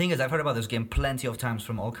 thing is, I've heard about this game plenty of times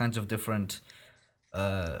from all kinds of different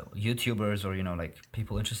YouTubers or,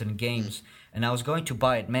 people interested in games. And I was going to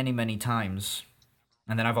buy it many, many times.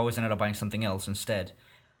 And then I've always ended up buying something else instead.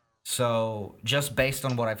 So, just based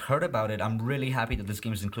on what I've heard about it, I'm really happy that this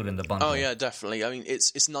game is included in the bundle. Oh, yeah, definitely. I mean,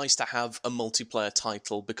 it's nice to have a multiplayer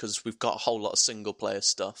title because we've got a whole lot of single-player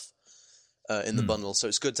stuff in the bundle. So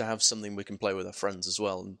it's good to have something we can play with our friends as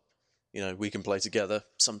well. And, we can play together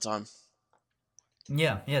sometime.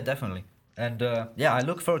 Yeah, definitely. And, I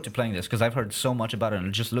look forward to playing this because I've heard so much about it and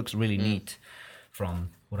it just looks really neat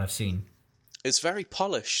from what I've seen. It's very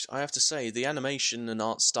polished, I have to say. The animation and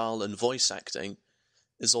art style and voice acting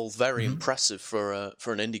is all very impressive for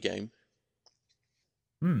an indie game.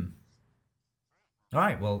 All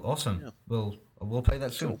right, well, awesome. Yeah. We'll play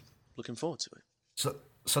that soon. Cool. Looking forward to it.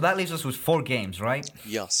 So that leaves us with 4 games, right?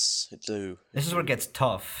 Yes, it do. This is where it gets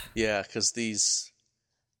tough. Yeah, because these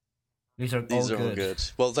are all good.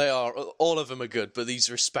 Well, they are. All of them are good, but these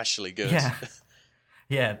are especially good. Yeah.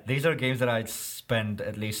 Yeah, these are games that I'd spend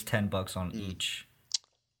at least $10 on each.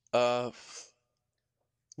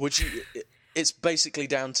 Would you? It's basically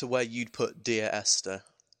down to where you'd put Dear Esther,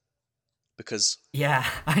 because Yeah,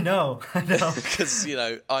 I know. because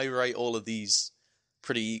I rate all of these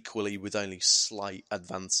pretty equally with only slight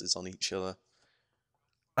advances on each other.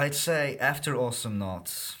 I'd say after Awesome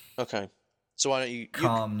Knots. Okay, so why don't you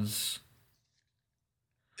comes.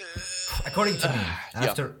 According to me,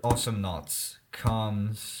 after Awesome Knots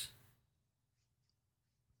comes.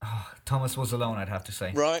 Thomas Was Alone, I'd have to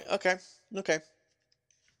say. Right. Okay.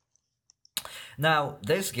 Now,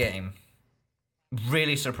 this game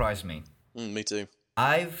really surprised me. Me too.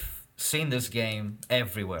 I've seen this game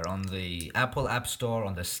everywhere, on the Apple App Store,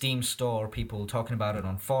 on the Steam Store, people talking about it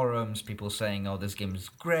on forums, people saying, oh, this game is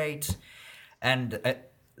great. And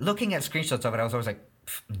looking at screenshots of it, I was always like,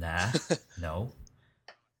 nah, no.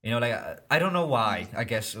 I don't know why. I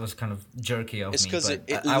guess it was kind of jerky of me. It's because it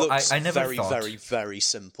looks very, very, very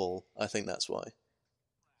simple. I think that's why.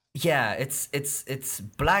 Yeah, it's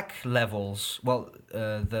black levels. Well,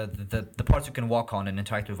 the parts you can walk on and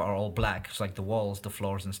interact with are all black. It's like the walls, the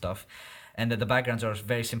floors, and stuff. And the backgrounds are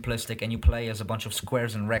very simplistic, and you play as a bunch of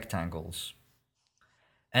squares and rectangles.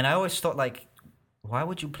 And I always thought, like, why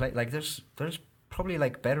would you play? Like, there's probably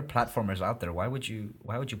like better platformers out there. Why would you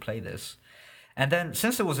play this? And then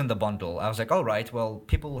since it was in the bundle, I was like, all right, well,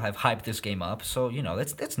 people have hyped this game up, so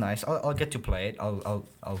it's nice. I'll get to play it.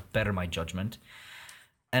 I'll better my judgment.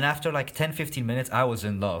 And after like 10-15 minutes, I was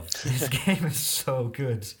in love. This game is so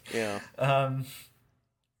good. Yeah.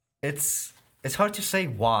 It's hard to say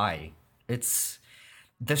why. It's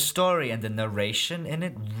the story and the narration in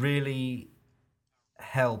it really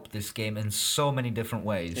help this game in so many different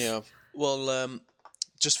ways. Yeah. Well,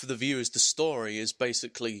 just for the viewers, the story is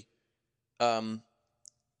basically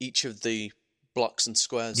each of the blocks and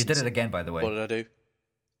squares. You did it again, by the way. What did I do?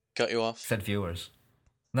 Cut you off? Said viewers.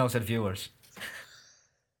 No, said viewers.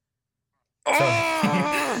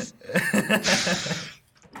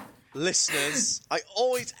 Listeners,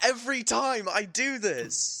 every time I do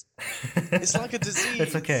this, it's like a disease.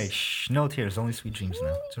 It's okay. Shh, no tears, only sweet dreams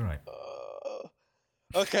now. It's all right.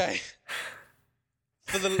 Okay.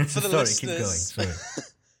 For the Sorry, listeners, keep going. Sorry.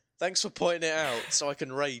 Thanks for pointing it out so I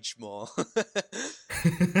can rage more.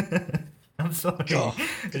 I'm sorry. God,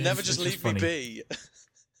 never just leave me be.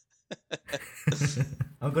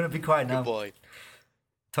 I'm gonna be quiet now. Good boy.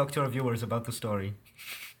 Talk to our viewers about the story.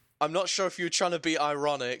 I'm not sure if you were trying to be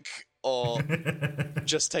ironic or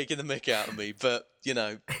just taking the mick out of me, but,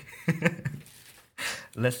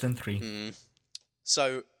 Less than 3.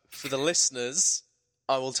 So, for the listeners,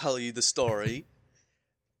 I will tell you the story.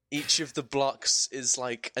 Each of the blocks is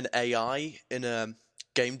like an AI in a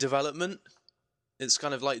game development. It's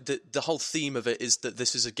kind of like the whole theme of it is that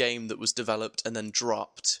this is a game that was developed and then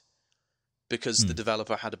dropped because the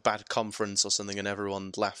developer had a bad conference or something and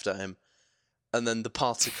everyone laughed at him. And then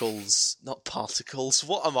not particles,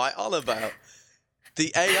 what am I on about?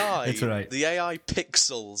 The AI, it's all right. The AI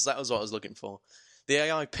pixels, that was what I was looking for. The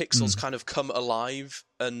AI pixels kind of come alive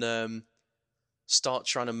and start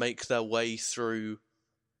trying to make their way through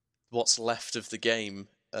what's left of the game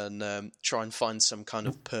and try and find some kind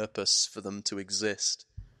of purpose for them to exist.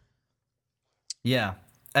 Yeah,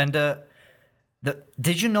 and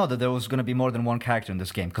did you know that there was going to be more than one character in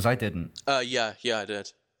this game? Because I didn't. Yeah, I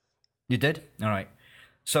did. You did? All right.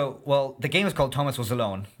 So, well, the game is called Thomas Was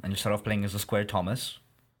Alone, and you start off playing as a square Thomas,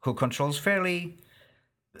 who controls fairly,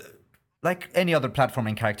 like any other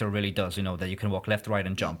platforming character really does, that you can walk left, right,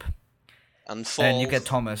 and jump. And fall. And you get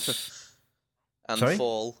Thomas... Sorry?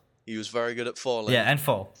 Fall. He was very good at falling. Yeah, and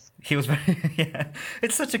fall. He was very... yeah.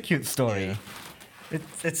 It's such a cute story. Yeah.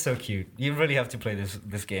 It's so cute. You really have to play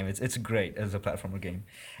this game. It's great as a platformer game.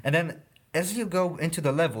 And then as you go into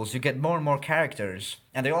the levels, you get more and more characters,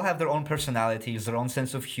 and they all have their own personalities, their own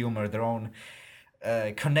sense of humor, their own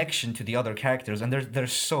connection to the other characters, and they're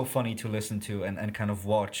so funny to listen to and kind of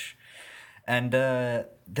watch. And the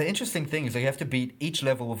interesting thing is that you have to beat each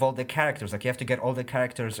level with all the characters. Like, you have to get all the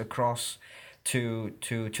characters across to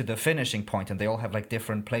the finishing point, and they all have like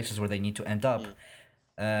different places where they need to end up.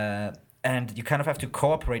 And you kind of have to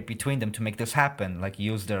cooperate between them to make this happen. Like,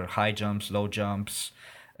 use their high jumps, low jumps,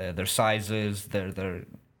 their sizes, their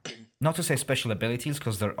not to say special abilities,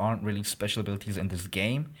 because there aren't really special abilities in this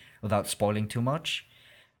game without spoiling too much.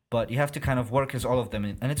 But you have to kind of work as all of them,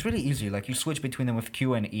 and it's really easy. Like, you switch between them with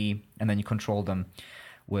Q and E, and then you control them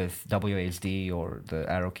with WASD or the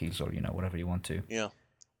arrow keys, or whatever you want to. Yeah.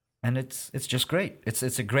 And it's just great.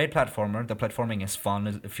 It's a great platformer. The platforming is fun.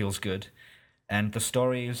 It feels good, and the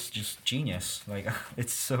story is just genius. Like,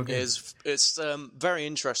 it's so good. It's very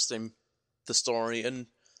interesting, the story, and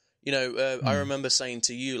I remember saying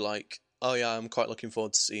to you, like, oh yeah, I'm quite looking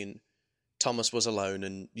forward to seeing Thomas Was Alone,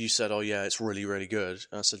 and you said, oh yeah, it's really, really good.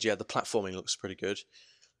 And I said, yeah, the platforming looks pretty good.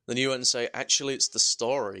 Then you went and say, actually, it's the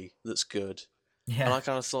story that's good. Yeah. And I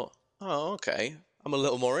kind of thought, oh, okay, I'm a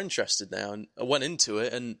little more interested now. And I went into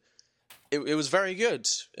it, and it was very good.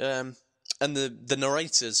 And the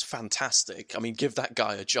narrator's fantastic. I mean, give that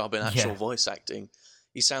guy a job in actual voice acting.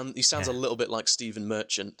 He sounds a little bit like Stephen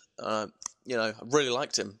Merchant. I really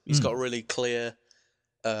liked him. He's got a really clear,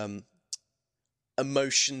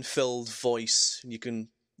 emotion-filled voice. You can,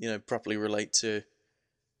 properly relate to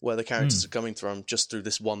where the characters are coming from just through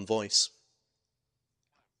this one voice.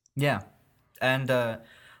 Yeah, and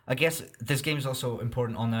I guess this game is also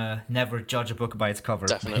important on never judge a book by its cover.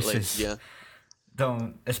 Definitely, yeah.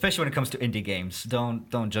 Don't, especially when it comes to indie games, don't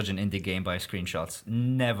judge an indie game by screenshots.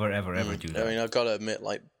 Never, ever, ever do that. I mean, I've got to admit,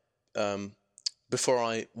 before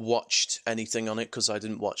I watched anything on it, because I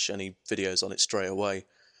didn't watch any videos on it straight away,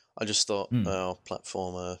 I just thought,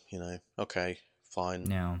 platformer, okay,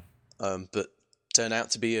 fine. Yeah. But turned out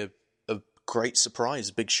to be a great surprise,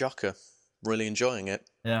 a big shocker. Really enjoying it.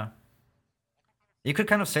 Yeah. You could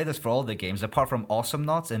kind of say this for all the games, apart from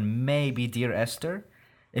Awesomenauts and maybe Dear Esther.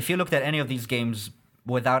 If you looked at any of these games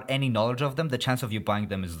without any knowledge of them, the chance of you buying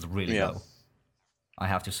them is really low. I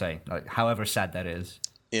have to say, however sad that is.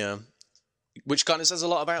 Yeah. Which kind of says a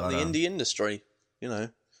lot about the indie industry,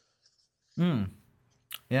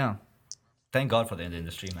 Yeah. Thank God for the indie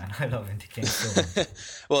industry, man. I love indie games so much.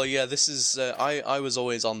 Well, yeah, this is... I was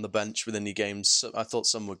always on the bench with indie games. I thought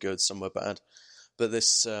some were good, some were bad. But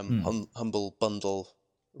this Humble Bundle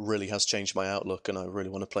really has changed my outlook, and I really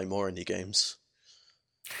want to play more indie games.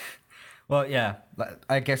 Well, yeah.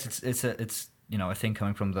 I guess it's a thing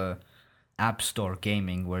coming from the App Store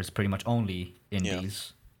gaming, where it's pretty much only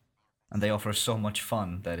indies. Yeah. And they offer so much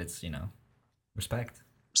fun that it's, respect.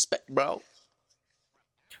 Respect, bro.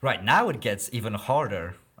 Right, now it gets even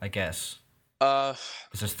harder, I guess. Because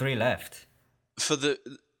there's 3 left.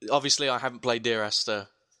 Obviously, I haven't played Dear Esther.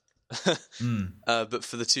 But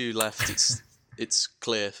for the 2 left, it's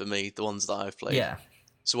clear for me, the ones that I've played. Yeah.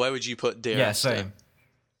 So where would you put Dear Esther? Yeah, same.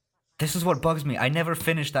 This is what bugs me. I never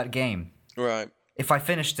finished that game. Right. If I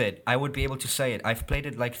finished it, I would be able to say it. I've played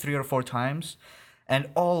it like 3 or 4 times, and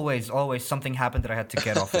always something happened that I had to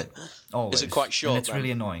get off it. Always. Is it quite short? And it's really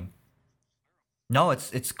annoying. No,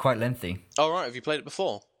 it's quite lengthy. Oh, right. Have you played it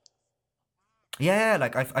before? Yeah,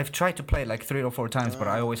 like I've tried to play it like 3 or 4 times, but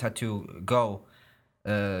I always had to go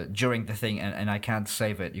during the thing, and I can't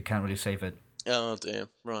save it. You can't really save it. Oh dear.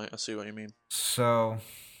 Right, I see what you mean. So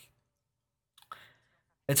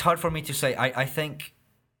it's hard for me to say. I think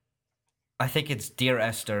it's Dear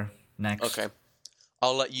Esther next. Okay.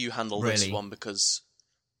 I'll let you handle this one, because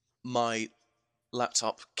my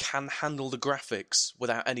laptop can handle the graphics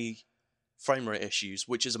without any frame rate issues,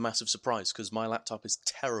 which is a massive surprise, because my laptop is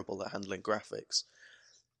terrible at handling graphics.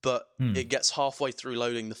 But it gets halfway through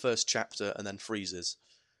loading the first chapter and then freezes.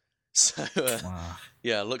 So,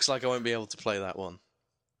 yeah, looks like I won't be able to play that one.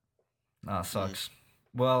 Ah, sucks.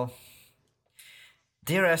 Well,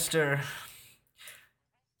 Dear Esther,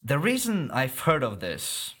 the reason I've heard of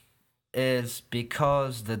this is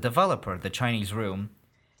because the developer, the Chinese Room,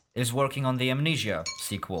 is working on the Amnesia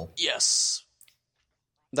sequel. Yes.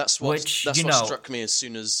 That's what struck me as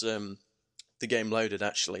soon as the game loaded,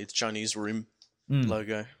 actually. The Chinese Room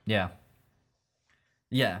logo. Yeah.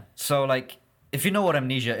 Yeah. So, if you know what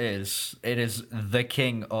Amnesia is, it is the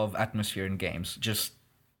king of atmosphere in games. Just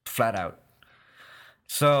flat out.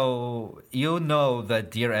 So, you know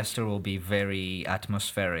that Dear Esther will be very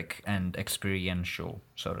atmospheric and experiential,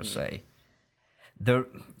 so to say. The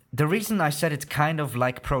reason I said it's kind of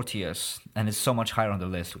like Proteus, and it's so much higher on the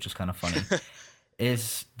list, which is kind of funny,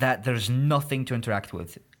 is that there's nothing to interact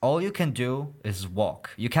with. All you can do is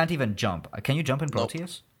walk. You can't even jump. Can you jump in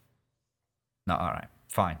Proteus? Nope. No, all right.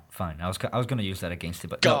 Fine. I was going to use that against it.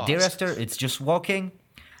 But no, Dear Esther, it's just walking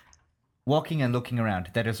and looking around.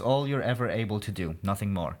 That is all you're ever able to do.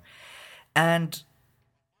 Nothing more. And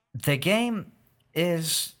the game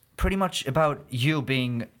is pretty much about you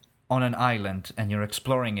being on an island, and you're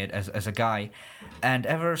exploring it as a guy. And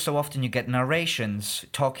ever so often you get narrations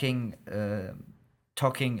talking, the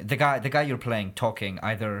guy you're playing talking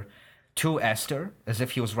either to Esther, as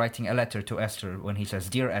if he was writing a letter to Esther when he says,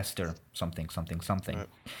 Dear Esther, something. Right.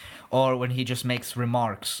 Or when he just makes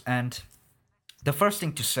remarks. And the first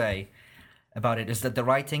thing to say about it is that the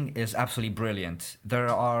writing is absolutely brilliant.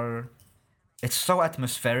 It's so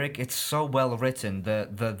atmospheric, it's so well written.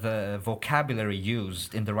 The vocabulary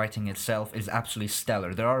used in the writing itself is absolutely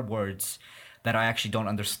stellar. There are words that I actually don't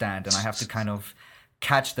understand, and I have to kind of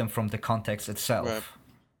catch them from the context itself. Right.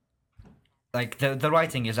 Like, the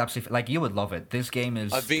writing is absolutely... you would love it. This game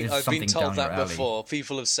is I've been something told down that your alley. Before.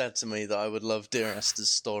 People have said to me that I would love Dear Esther's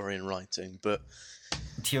story and writing, but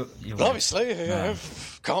But obviously,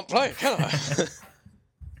 can't play, can I?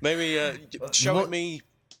 Maybe show it me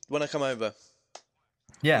when I come over.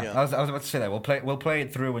 Yeah, I was about to say that. We'll play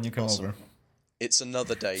it through when you come over. It's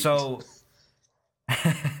another day. So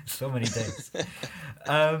many days.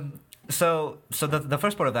 So the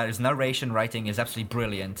first part of that is narration writing is absolutely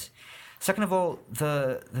brilliant. Second of all,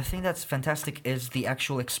 the thing that's fantastic is the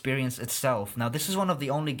actual experience itself. Now, this is one of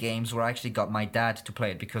the only games where I actually got my dad to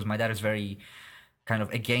play it, because my dad is very kind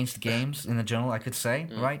of against games in the general, I could say,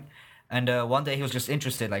 right? And one day he was just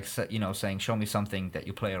interested, like, saying, show me something that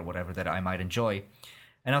you play or whatever that I might enjoy.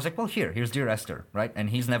 And I was like, well, here's Dear Esther, right?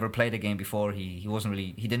 And he's never played a game before. He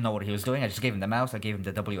didn't know what he was doing. I just gave him the mouse. I gave him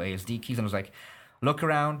the WASD keys and was like, look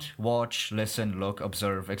around, watch, listen, look,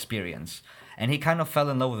 observe, experience. And he kind of fell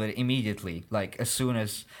in love with it immediately. Like, as soon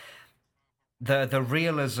as the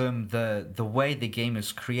realism, the way the game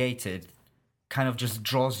is created kind of just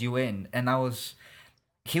draws you in. And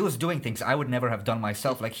he was doing things I would never have done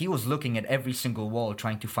myself. Like, he was looking at every single wall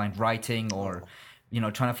trying to find writing or,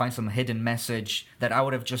 trying to find some hidden message that I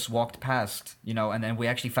would have just walked past, and then we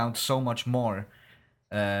actually found so much more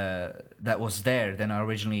that was there than I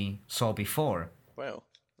originally saw before. Wow,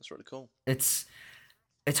 that's really cool.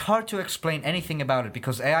 It's hard to explain anything about it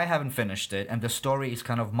because I haven't finished it, and the story is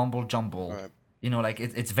kind of mumble jumble. Right.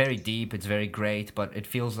 It's very deep, it's very great, but it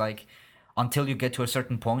feels like until you get to a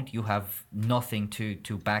certain point, you have nothing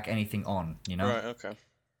to back anything on. Right. Okay.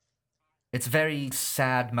 It's very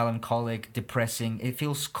sad, melancholic, depressing. It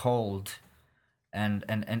feels cold, and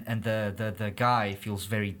the guy feels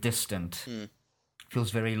very distant,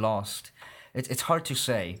 feels very lost. It's hard to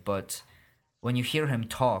say, but when you hear him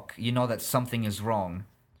talk, you know that something is wrong.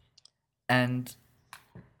 And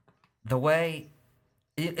the way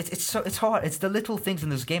it's hard. It's the little things in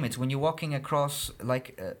this game. It's when you're walking across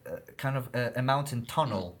like a mountain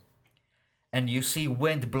tunnel, and you see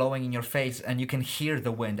wind blowing in your face, and you can hear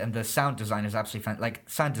the wind, and the sound design is absolutely like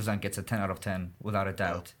sound design gets a 10 out of 10 without a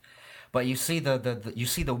doubt. But you see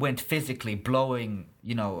the wind physically blowing,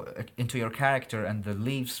 into your character, and the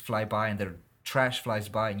leaves fly by, and the trash flies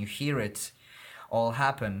by, and you hear it all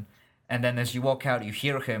happen. And then as you walk out, you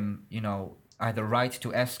hear him, either write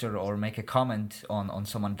to Esther or make a comment on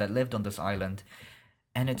someone that lived on this island.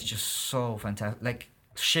 And it's just so fantastic. Like,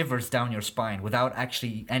 shivers down your spine without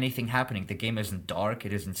actually anything happening. The game isn't dark.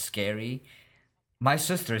 It isn't scary. My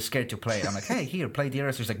sister is scared to play it. I'm like, hey, here, play Dear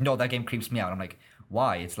Esther. She's like, no, that game creeps me out. I'm like,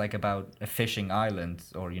 why? It's like about a fishing island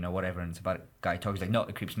or, whatever. And it's about a guy talking. He's like, no,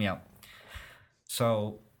 it creeps me out.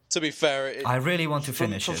 So... To be fair, I really want to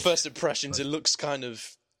finish it. From first impressions, it looks kind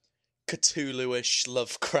of Cthulhu-ish,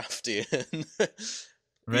 Lovecraftian.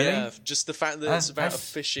 Really? Yeah, just the fact that it's about a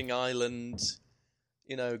fishing island,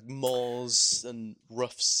 moors and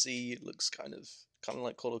rough sea. It looks kind of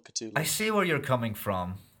like Call of Cthulhu. I see where you're coming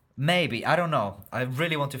from. Maybe, I don't know. I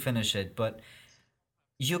really want to finish it, but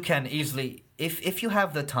you can easily, if you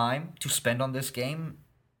have the time to spend on this game,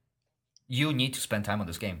 you need to spend time on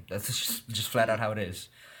this game. That's just flat out how it is.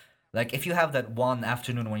 Like, if you have that one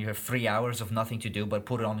afternoon when you have 3 hours of nothing to do but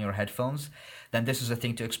put it on your headphones, then this is a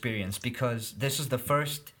thing to experience, because this is the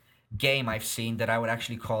first game I've seen that I would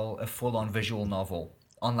actually call a full-on visual novel,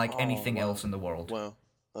 unlike anything else in the world. Wow,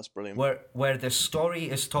 that's brilliant. Where the story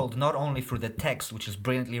is told not only through the text, which is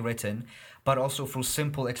brilliantly written, but also through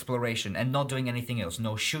simple exploration and not doing anything else.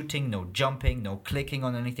 No shooting, no jumping, no clicking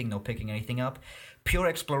on anything, no picking anything up. Pure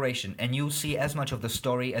exploration, and you see as much of the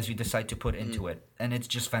story as you decide to put into it, and it's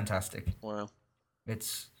just fantastic. Wow.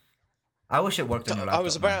 I wish it worked on your laptop. I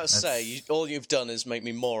was about to say, all you've done is make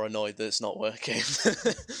me more annoyed that it's not working.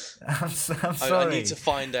 I'm sorry. I need to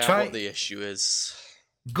find out what the issue is.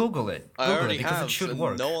 Google it. I already because have, it should and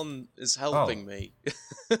work. no one is helping me.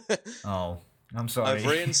 Oh, I'm sorry. I've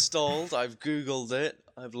reinstalled, I've Googled it,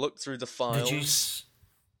 I've looked through the files.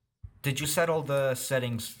 Did you set all the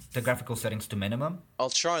settings, the graphical settings, to minimum? I'll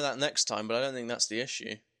try that next time, but I don't think that's the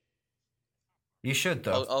issue. You should,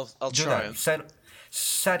 though. I'll try it.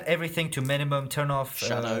 Set everything to minimum. Turn off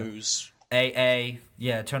shadows. AA.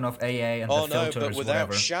 Yeah, turn off AA and the filters. But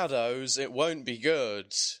without shadows, it won't be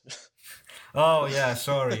good. Oh yeah,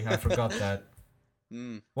 sorry, I forgot that.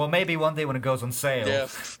 Well, maybe one day when it goes on sale. Yeah,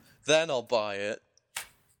 then I'll buy it.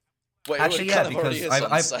 Wait, actually, yeah, because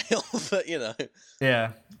on sale, but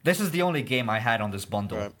Yeah, this is the only game I had on this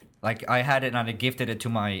bundle. Right. Like, I had it and I gifted it to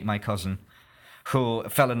my cousin, who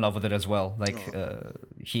fell in love with it as well. Like,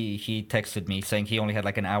 he texted me saying he only had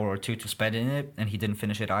like an hour or two to spend in it, and he didn't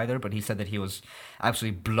finish it either. But he said that he was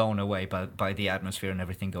absolutely blown away by the atmosphere and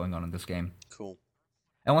everything going on in this game. Cool.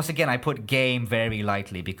 And once again, I put game very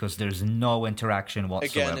lightly because there's no interaction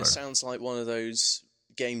whatsoever. Again, it sounds like one of those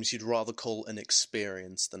games you'd rather call an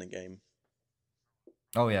experience than a game.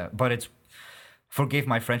 Oh yeah, but it's, forgive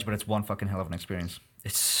my French, but it's one fucking hell of an experience.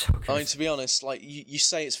 It's so good. I mean, to be honest, like you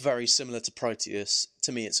say it's very similar to Proteus.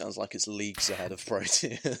 To me, it sounds like it's leagues ahead of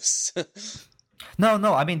Proteus. No,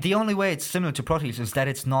 I mean, the only way it's similar to Proteus is that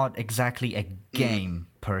it's not exactly a game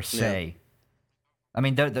per se. Yeah. I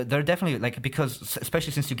mean, they're definitely, like, because,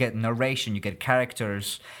 especially since you get narration, you get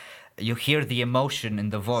characters, you hear the emotion in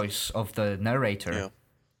the voice of the narrator. Yeah.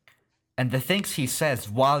 And the things he says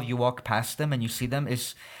while you walk past them and you see them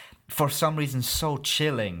is, for some reason, so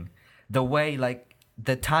chilling. The way, like,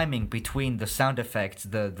 the timing between the sound effects,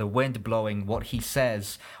 the wind blowing, what he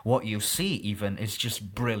says, what you see even, is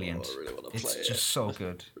just brilliant. I really want to play it. It's just so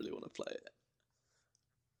good. I really want to play it.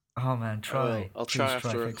 Oh man, try. I'll try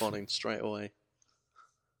after recording straight away.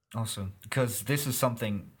 Awesome. Because this is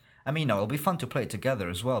something, I mean, no, it'll be fun to play it together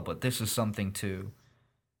as well, but this is something to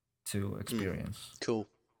experience. Cool.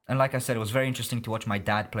 And like I said, it was very interesting to watch my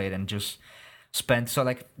dad play it and just spend, so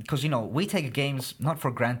like, because, you know, we take games not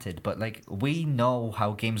for granted, but like, we know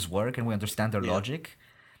how games work and we understand their logic.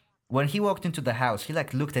 When he walked into the house, he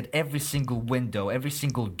like looked at every single window, every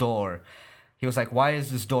single door. He was like, why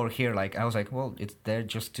is this door here? Like, I was like, well, it's there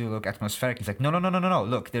just to look atmospheric. He's like, no.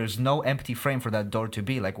 Look, there's no empty frame for that door to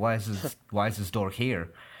be. Like, why is this door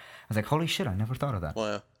here? I was like, holy shit, I never thought of that.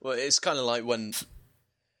 Wow. Well, it's kind of like when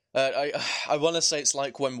I want to say it's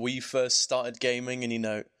like when we first started gaming, and, you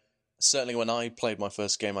know, certainly when I played my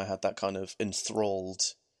first game, I had that kind of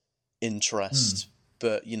enthralled interest.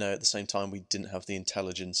 But, you know, at the same time, we didn't have the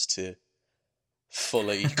intelligence to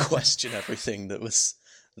fully question everything that was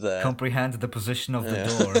there. Comprehend the position of the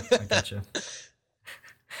door. I gotcha.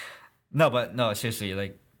 No, seriously,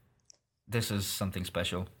 like, this is something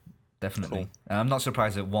special. Definitely. Cool. I'm not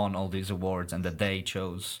surprised it won all these awards and that they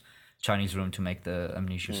chose Chinese Room to make the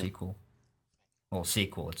Amnesia sequel. Well,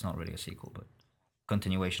 sequel, it's not really a sequel, but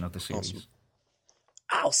continuation of the series.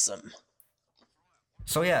 Awesome.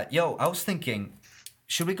 So yeah, I was thinking,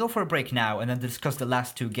 should we go for a break now and then discuss the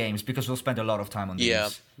last two games, because we'll spend a lot of time on these. Yeah,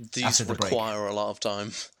 these require a lot of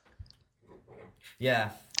time. Yeah.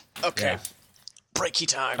 Okay. Yeah. Breaky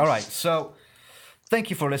time. All right, so thank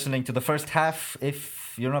you for listening to the first half.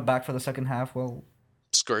 If you're not back for the second half, well,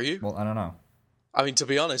 screw you. Well, I don't know. I mean, to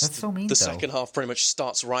be honest, that's so mean, the second half pretty much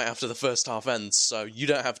starts right after the first half ends, so you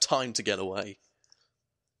don't have time to get away.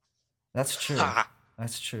 That's true.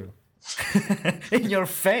 That's true. In your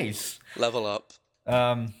face. Level up.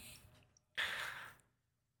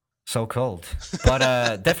 So cold. But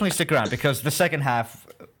definitely stick around, because the second half,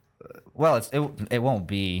 well, it won't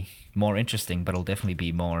be more interesting, but it'll definitely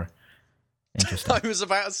be more interesting. I was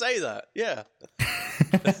about to say that, yeah.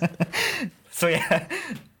 So yeah,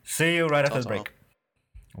 see you right after the break.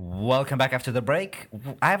 Welcome back after the break.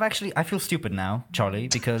 I feel stupid now, Charlie,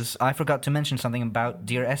 because I forgot to mention something about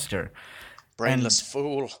Dear Esther. Brainless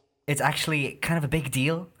fool. It's actually kind of a big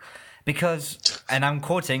deal because, and I'm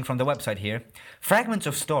quoting from the website here, fragments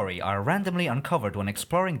of story are randomly uncovered when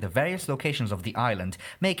exploring the various locations of the island,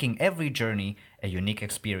 making every journey a unique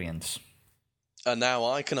experience. And now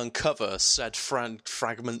I can uncover said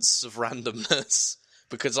fragments of randomness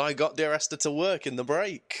because I got Dear Esther to work in the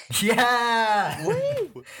break. Yeah!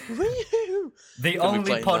 Woo! Woo! The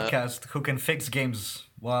only podcast who can fix games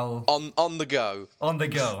while... On the go. On the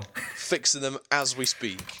go. Fixing them as we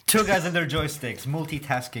speak. Two guys and their joysticks.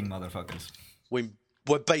 Multitasking motherfuckers. We're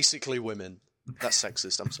basically women. That's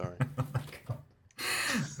sexist, I'm sorry. Oh my God.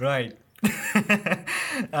 Right.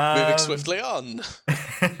 Moving swiftly on.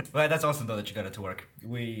 Well, that's awesome though that you got it to work.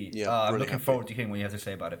 I'm looking forward to hearing what you have to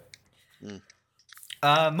say about it.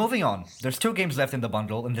 Moving on. There's 2 games left in the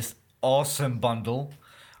bundle, in this awesome bundle,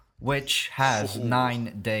 which has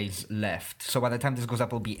 9 days left. So by the time this goes up,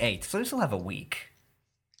 it'll be 8. So you still have a week.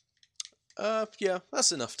 Yeah,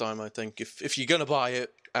 that's enough time, I think. If you're gonna buy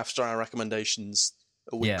it after our recommendations,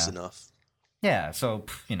 a week's enough. Yeah, so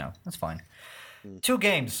that's fine. 2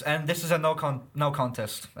 games, and this is a no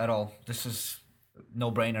contest at all. This is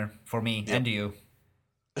no-brainer for me and you.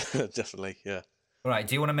 Definitely, yeah. All right,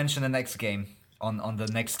 do you want to mention the next game on the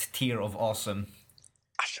next tier of awesome?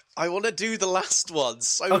 I want to do the last one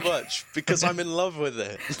so much because I'm in love with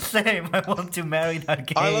it. Same, I want to marry that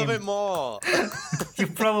game. I love it more. You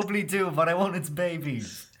probably do, but I want its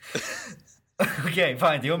babies. Okay,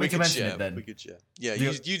 fine. Do you want me to mention it then? We could share. Yeah,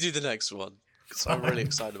 you do the next one. Because I'm really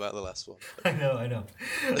excited about the last one. I know.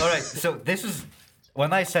 All right, so this is...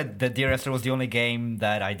 When I said that Dear Esther was the only game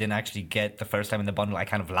that I didn't actually get the first time in the bundle, I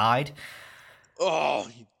kind of lied. Oh,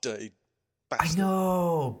 you dirty bastard. I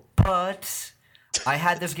know, but I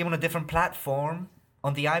had this game on a different platform,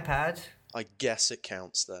 on the iPad. I guess it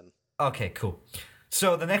counts then. Okay, cool.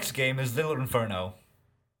 So the next game is Little Inferno.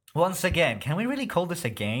 Once again, can we really call this a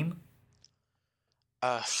game?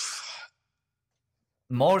 Uh,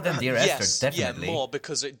 More than Dear yes, Esther, definitely. Yeah, more,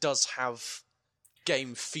 because it does have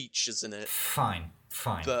game features in it. Fine.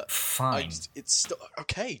 But fine. It's still...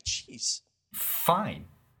 Okay, jeez. Fine.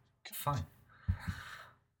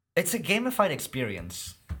 It's a gamified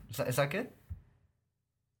experience. Is that good?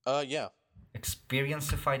 Yeah.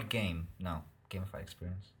 Experience-ified game. No, gamified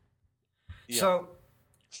experience. Yeah. So,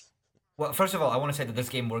 well, first of all, I want to say that this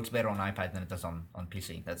game works better on iPad than it does on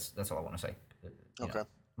PC. That's all I want to say. Okay. Know.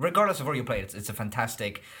 Regardless of where you play it, it's a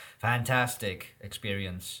fantastic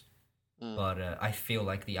experience. But I feel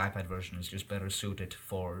like the iPad version is just better suited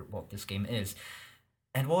for what this game is.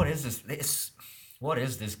 And what is this? What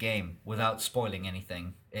is this game? Without spoiling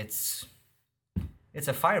anything, it's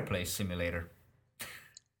a fireplace simulator.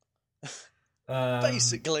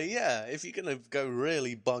 Basically, yeah. If you're gonna go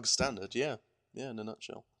really bog standard, yeah, in a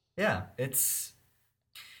nutshell. Yeah, it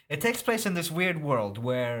takes place in this weird world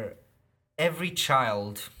where every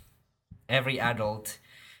child, every adult,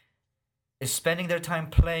 is spending their time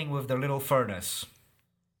playing with their little furnace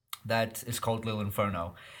that is called Little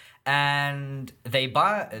Inferno. And they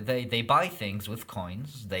buy things with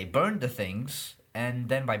coins, they burn the things, and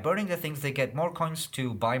then by burning the things they get more coins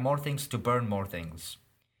to buy more things to burn more things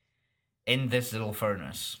in this little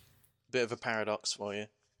furnace. Bit of a paradox for you.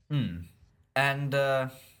 And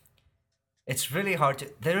it's really hard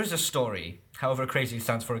to... There is a story, however crazy it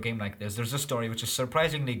sounds for a game like this, there's a story which is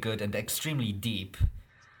surprisingly good and extremely deep.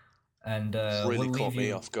 And really caught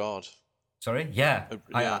me off guard. Sorry? Yeah.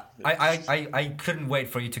 I couldn't wait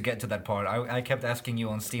for you to get to that part. I kept asking you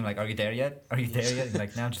on Steam, like, are you there yet? And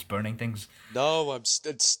like, now I'm just burning things. No, it's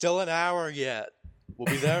still an hour yet. We'll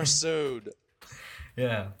be there soon.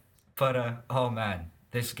 Yeah. But, oh man,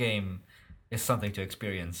 this game is something to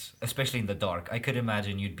experience, especially in the dark. I could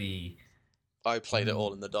imagine you'd be... I played it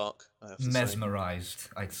all in the dark, I have to mesmerized,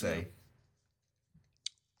 I'd say.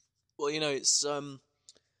 Yeah. Well,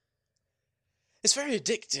 it's very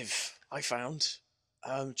addictive, I found.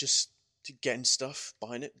 Just getting stuff,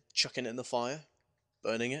 buying it, chucking it in the fire,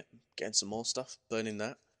 burning it, getting some more stuff, burning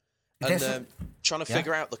that. And trying to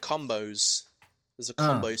figure out the combos. There's a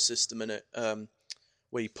combo system in it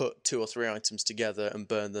where you put 2 or 3 items together and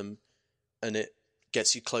burn them, and it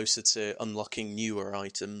gets you closer to unlocking newer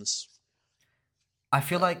items. I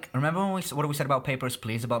feel like... Remember what we said about Papers,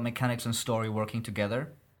 Please, about mechanics and story working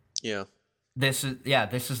together? Yeah. This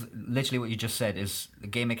is literally what you just said. Is the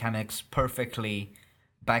game mechanics perfectly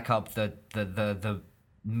back up the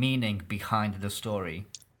meaning behind the story?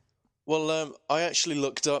 Well, I actually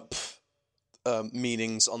looked up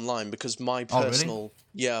meanings online because my personal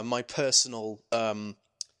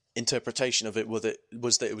interpretation of it was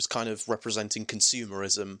that it was kind of representing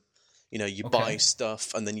consumerism. You buy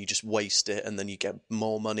stuff and then you just waste it, and then you get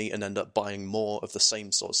more money and end up buying more of the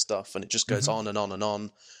same sort of stuff, and it just goes on and on and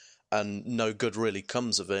on. And no good really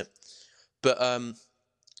comes of it. But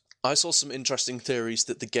I saw some interesting theories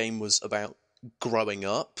that the game was about growing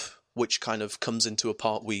up, which kind of comes into a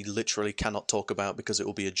part we literally cannot talk about because it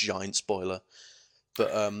will be a giant spoiler.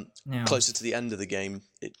 But closer to the end of the game,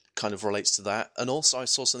 it kind of relates to that. And also I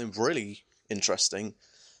saw something really interesting.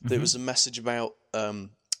 There was a message about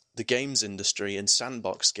the games industry and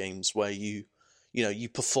sandbox games where you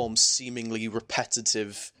perform seemingly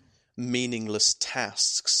repetitive, meaningless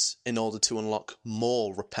tasks in order to unlock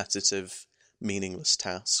more repetitive, meaningless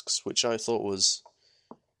tasks, which I thought was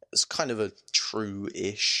kind of a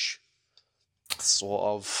true-ish sort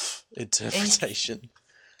of interpretation.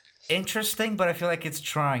 Interesting, but I feel like it's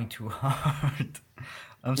trying too hard.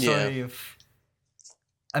 I'm sorry if...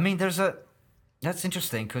 I mean, that's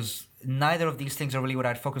interesting, because neither of these things are really what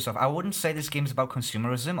I'd focus on. I wouldn't say this game's about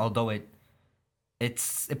consumerism, although it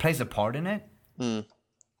plays a part in it.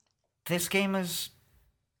 This game is...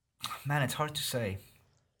 Man, it's hard to say.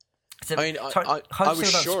 I was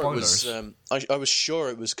sure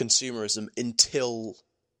it was consumerism until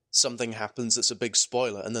something happens that's a big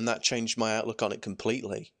spoiler, and then that changed my outlook on it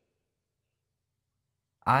completely.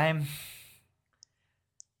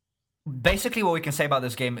 Basically, what we can say about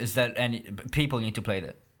this game is that people need to play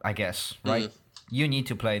it, I guess, right? You need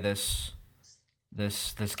to play this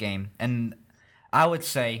game, and I would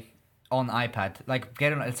say on iPad, like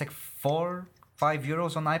it's like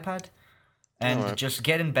 €4-5 on iPad, and just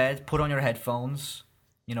get in bed, put on your headphones,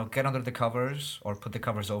 get under the covers or put the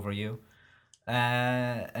covers over you,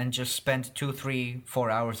 and just spend 2, 3, 4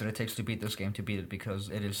 hours that it takes to beat this game, because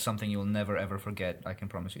it is something you'll never ever forget. I can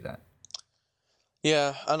promise you that.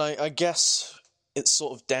 Yeah, and I guess it's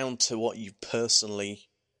sort of down to what you personally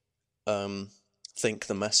think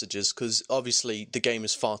the messages, because obviously the game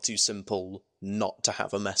is far too simple not to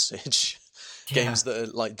have a message. Yeah. Games that are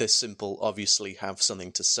like this simple obviously have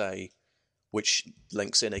something to say, which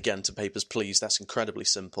links in again to Papers, Please. That's incredibly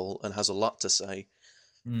simple and has a lot to say.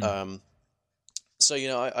 So,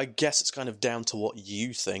 I guess it's kind of down to what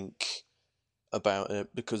you think about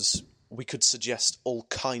it, because we could suggest all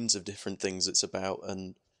kinds of different things it's about,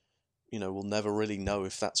 and, we'll never really know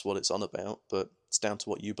if that's what it's on about, but it's down to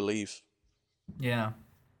what you believe. Yeah.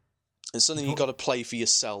 It's something you got to play for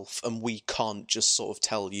yourself, and we can't just sort of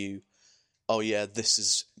tell you, oh yeah, this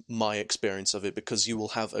is my experience of it, because you will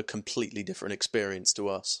have a completely different experience to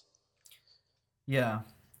us. Yeah.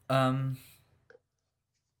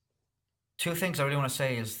 Two things I really want to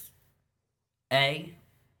say is, A,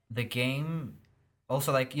 the game,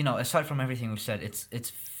 also, like, aside from everything we've said,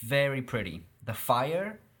 it's very pretty. The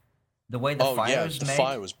fire, the way the fire is made. Oh yeah, the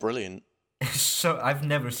fire was brilliant. So I've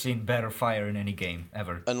never seen better fire in any game,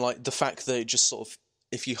 ever. And, like, the fact that it just sort of,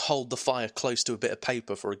 if you hold the fire close to a bit of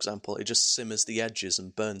paper, for example, it just simmers the edges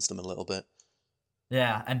and burns them a little bit.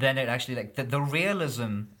 Yeah, and then it actually, like, the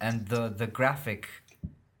realism and the graphic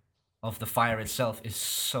of the fire itself is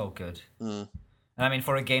so good. And I mean,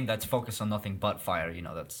 for a game that's focused on nothing but fire,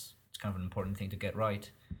 it's kind of an important thing to get right.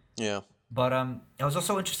 Yeah. But I was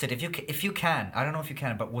also interested, if you can, I don't know if you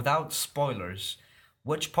can, but without spoilers,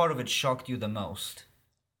 which part of it shocked you the most?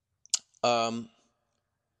 Or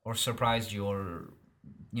surprised you, or,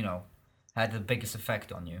 had the biggest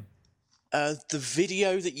effect on you? The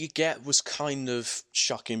video that you get was kind of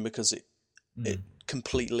shocking, because it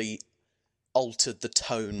completely altered the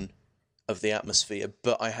tone of the atmosphere.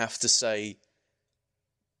 But I have to say,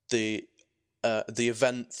 the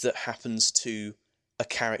event that happens to a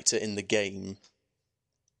character in the game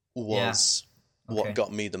was what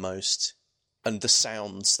got me the most, and the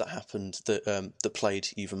sounds that happened that played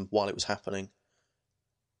even while it was happening.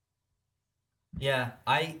 Yeah,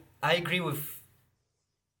 I agree with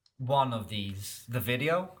one of these. The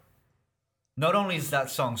video. Not only is that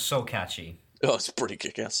song so catchy. Oh, it's a pretty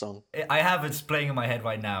kick-ass song. I have it playing in my head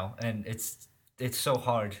right now, and it's so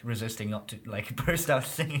hard resisting not to, like, burst out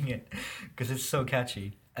singing it, because it's so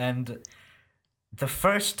catchy. And the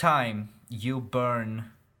first time you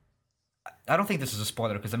burn, I don't think this is a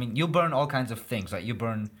spoiler, because I mean, you burn all kinds of things. Like, you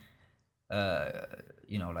burn,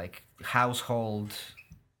 like, household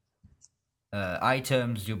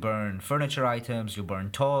items, you burn furniture items, you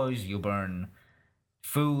burn toys, you burn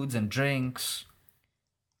foods and drinks.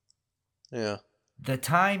 Yeah. The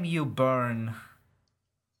time you burn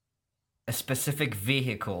a specific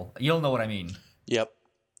vehicle, you'll know what I mean. Yep.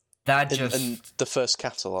 That in the first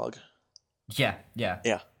catalogue. Yeah.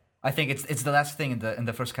 I think it's the last thing in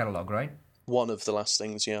the first catalog, right? One of the last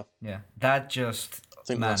things, yeah. Yeah. That just,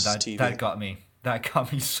 man, that got me. That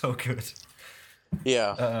got me so good.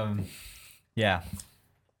 Yeah. Yeah.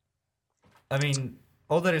 I mean,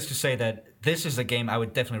 all that is to say that this is a game I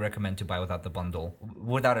would definitely recommend to buy without the bundle.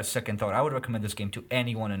 Without a second thought, I would recommend this game to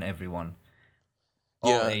anyone and everyone.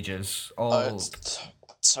 All ages, all...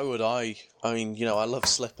 so would I. I mean, I love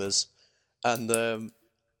slippers. And,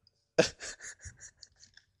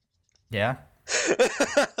 Yeah?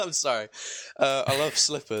 I'm sorry. I love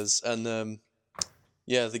slippers, and,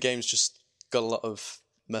 the game's just got a lot of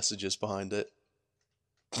messages behind it.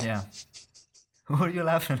 Yeah. What are you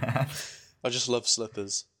laughing at? I just love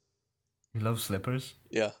slippers. You love slippers?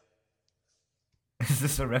 Yeah. Is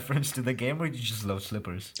this a reference to the game, or do you just love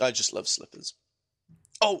slippers? I just love slippers.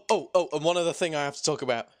 Oh, and one other thing I have to talk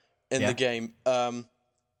about in the game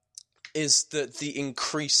is that the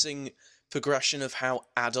increasing progression of how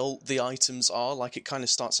adult the items are. Like, it kind of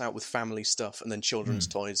starts out with family stuff and then children's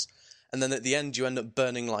toys. And then at the end, you end up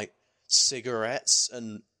burning, like, cigarettes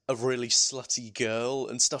and a really slutty girl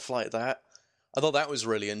and stuff like that. I thought that was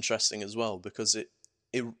really interesting as well, because it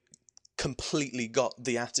completely got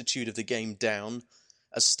the attitude of the game down,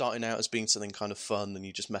 as starting out as being something kind of fun and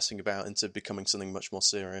you just messing about, into becoming something much more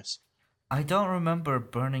serious. I don't remember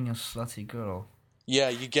burning a slutty girl. Yeah,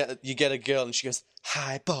 you get a girl and she goes,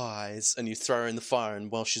 "Hi, boys," and you throw her in the fire,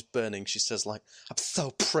 and while she's burning, she says, like, "I'm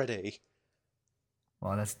so pretty."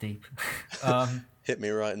 Wow, that's deep. Hit me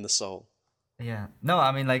right in the soul. Yeah. No,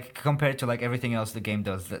 I mean, like, compared to, like, everything else the game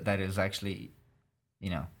does, that is actually,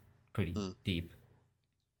 pretty deep.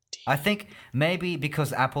 I think maybe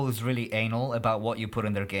because Apple is really anal about what you put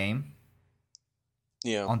in their game.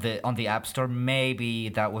 Yeah. On the App Store, maybe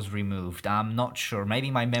that was removed. I'm not sure. Maybe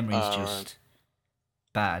my memory is just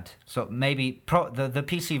bad. So maybe the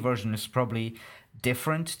PC version is probably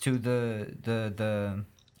different to the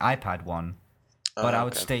iPad one. But I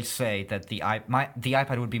would say that the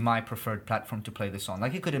iPad would be my preferred platform to play this on.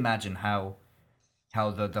 Like, you could imagine how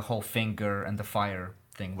how the whole finger and the fire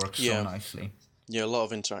thing works so nicely. Yeah, a lot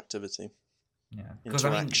of interactivity. Yeah, because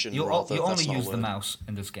interaction. You only use the mouse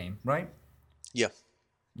in this game, right? Yeah.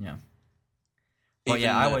 Yeah. But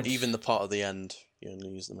even, even the part of the end, you only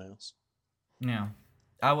use the mouse. Yeah,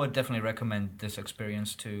 I would definitely recommend this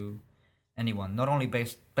experience to anyone. Not only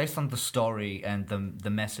based on the story and the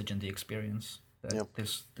message and the experience that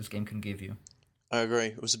this game can give you. I agree.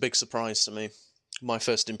 It was a big surprise to me. My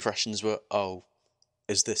first impressions were, "Oh,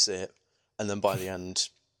 is this it?" And then by the end,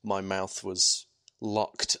 my mouth was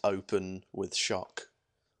locked open with shock.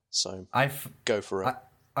 So go for it.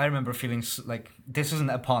 I remember feeling like, this isn't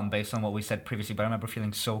a pun based on what we said previously, but I remember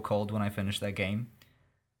feeling so cold when I finished that game.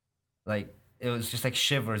 Like, it was just like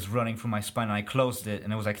shivers running through my spine, and I closed it,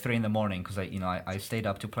 and it was like 3 a.m. because I stayed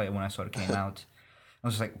up to play it when I saw it came out. I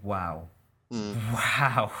was just like, wow,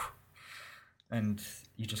 wow, and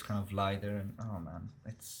you just kind of lie there, and oh man,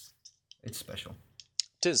 it's special.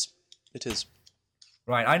 It is.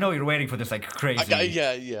 Right, I know you're waiting for this like crazy.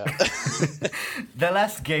 Yeah. The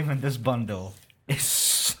last game in this bundle is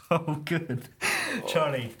so good.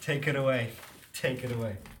 Charlie, take it away.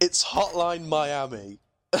 It's Hotline Miami.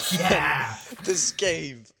 Yeah! This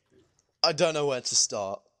game, I don't know where to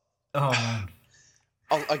start. Oh, man.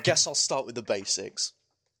 I guess I'll start with the basics.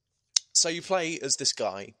 So you play as this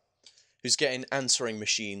guy who's getting answering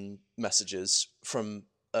machine messages from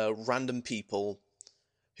random people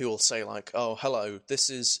who will say like, "Oh, hello, this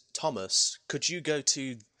is Thomas. Could you go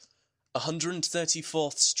to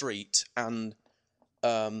 134th Street and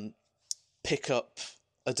pick up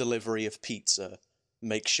a delivery of pizza?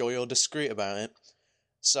 Make sure you're discreet about it."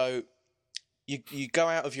 So you go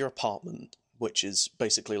out of your apartment, which is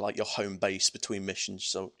basically like your home base between missions,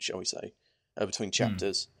 so shall we say, between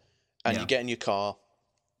chapters, and you get in your car,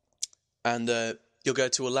 and you'll go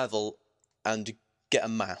to a level and get a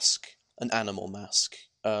mask, an animal mask.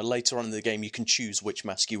 Later on in the game, you can choose which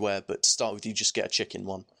mask you wear, but to start with, you just get a chicken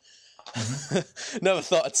one. Mm-hmm. Never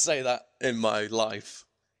thought I'd say that in my life.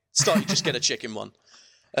 You just get a chicken one.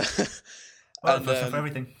 Well, and, for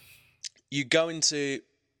everything. You go into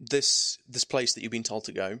this place that you've been told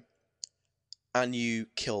to go, and you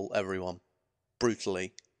kill everyone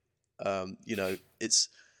brutally. It's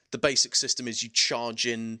the basic system is you charge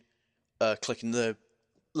in, clicking the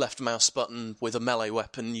left mouse button with a melee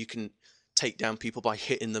weapon. You can take down people by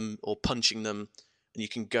hitting them or punching them, and you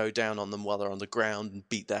can go down on them while they're on the ground and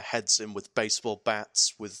beat their heads in with baseball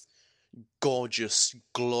bats with gorgeous,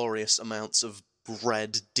 glorious amounts of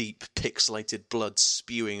red, deep, pixelated blood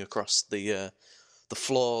spewing across the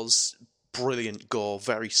floors. Brilliant gore,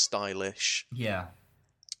 very stylish. Yeah.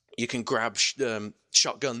 You can grab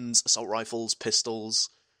shotguns, assault rifles, pistols,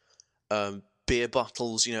 beer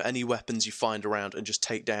bottles, any weapons you find around, and just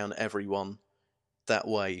take down everyone that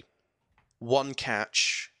way. One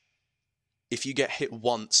catch: if you get hit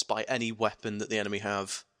once by any weapon that the enemy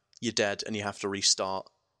have, you're dead, and you have to restart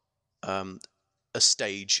a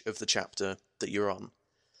stage of the chapter that you're on.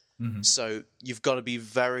 Mm-hmm. So you've got to be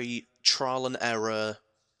very trial and error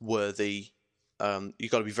worthy.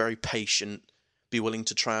 You've got to be very patient, be willing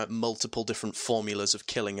to try out multiple different formulas of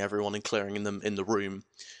killing everyone and clearing them in the room.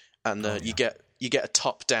 And you get a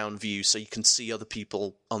top-down view, so you can see other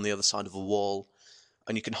people on the other side of a wall,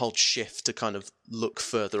 and you can hold shift to kind of look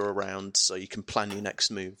further around so you can plan your next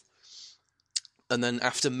move. And then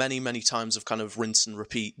after many, many times of kind of rinse and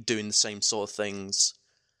repeat doing the same sort of things,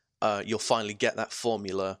 you'll finally get that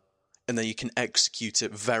formula, and then you can execute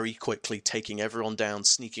it very quickly, taking everyone down,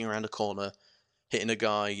 sneaking around a corner, hitting a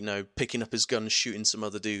guy, picking up his gun, shooting some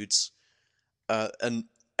other dudes. And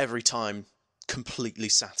every time, completely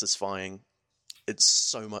satisfying. It's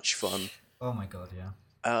so much fun. Oh my god, yeah.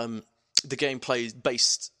 The gameplay is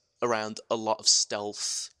based around a lot of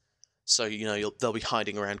stealth. So, they'll be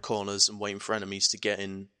hiding around corners and waiting for enemies to get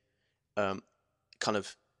in kind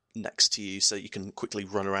of next to you so that you can quickly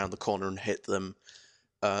run around the corner and hit them.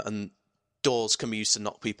 And doors can be used to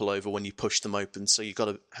knock people over when you push them open, so you've got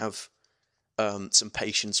to have some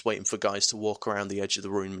patience waiting for guys to walk around the edge of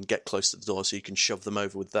the room and get close to the door so you can shove them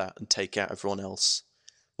over with that and take out everyone else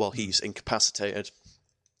while he's incapacitated.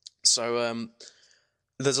 So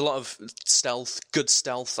there's a lot of stealth, good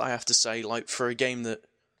stealth, I have to say. Like, for a game that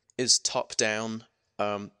is top-down,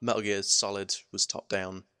 Metal Gear Solid was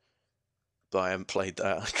top-down, but I haven't played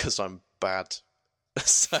that because I'm bad.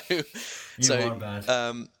 You are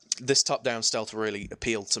bad. This top-down stealth really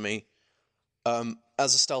appealed to me.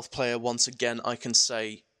 As a stealth player, once again, I can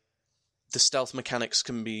say the stealth mechanics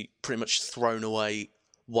can be pretty much thrown away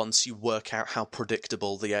once you work out how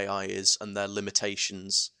predictable the AI is and their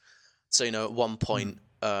limitations. So, at one point,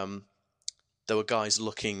 there were guys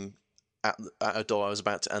looking at a door I was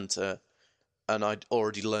about to enter, and I'd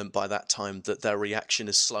already learned by that time that their reaction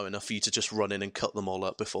is slow enough for you to just run in and cut them all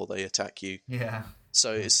up before they attack you. Yeah.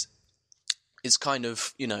 So it's kind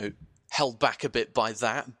of, held back a bit by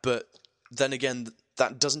that, but then again,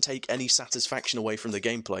 that doesn't take any satisfaction away from the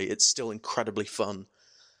gameplay. It's still incredibly fun.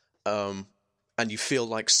 And you feel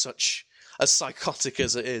like as psychotic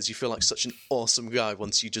as it is, you feel like such an awesome guy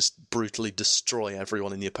once you just brutally destroy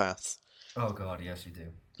everyone in your path. Oh god, yes you do.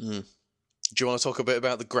 Do you want to talk a bit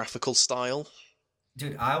about the graphical style?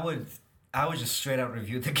 Dude, I would just straight out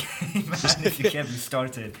review the game, man, if you get me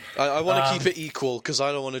started. I want to keep it equal, because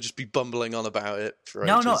I don't want to just be bumbling on about it for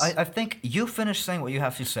ages. No, I think you finish saying what you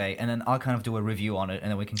have to say, and then I'll kind of do a review on it, and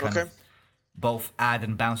then we can kind of both add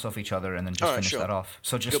and bounce off each other, and then just finish that off.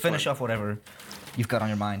 So just finish off whatever you've got on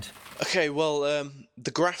your mind. Okay, well,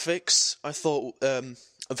 the graphics, I thought, are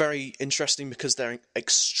very interesting because they're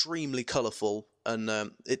extremely colourful, and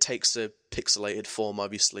it takes a pixelated form,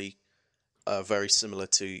 obviously, very similar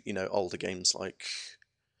to, older games like...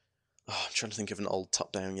 I'm trying to think of an old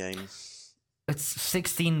top-down game. It's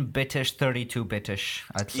 16-bitish, 32-bitish,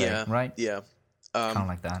 I'd say, right? Yeah. Kind of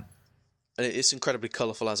like that. And it's incredibly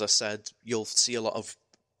colourful, as I said. You'll see a lot of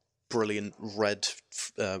brilliant red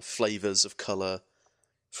flavours of colour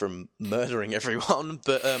from murdering everyone,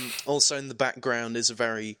 but also in the background is a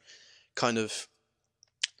very kind of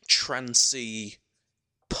trancey,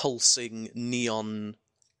 pulsing neon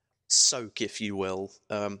soak, if you will.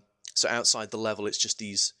 So outside the level, it's just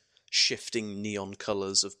these shifting neon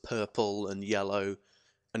colours of purple and yellow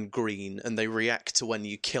and green, and they react to when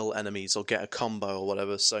you kill enemies or get a combo or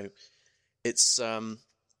whatever. So it's kind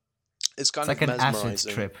of like an mesmerizing.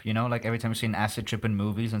 acid trip, like every time you see an acid trip in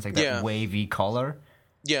movies, and it's like that wavy color.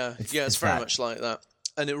 Yeah, it's very much like that.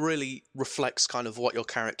 And it really reflects kind of what your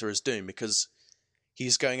character is doing, because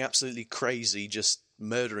he's going absolutely crazy, just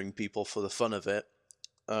murdering people for the fun of it.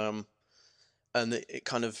 And it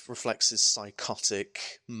kind of reflects his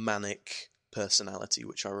psychotic, manic personality,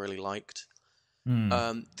 which I really liked.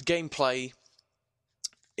 The gameplay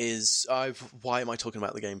is... Why am I talking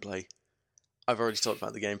about the gameplay? I've already talked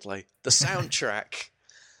about the gameplay. The soundtrack.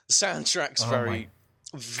 The soundtrack's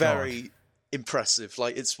very impressive.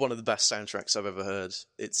 Like, it's one of the best soundtracks I've ever heard.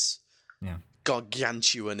 It's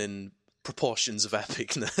gargantuan in proportions of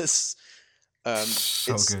epicness.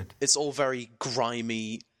 Good. It's all very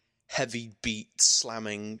grimy, heavy beat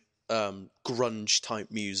slamming, grunge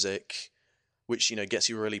type music, which gets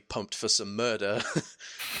you really pumped for some murder.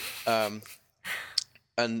 And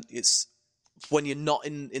it's when you're not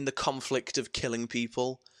in the conflict of killing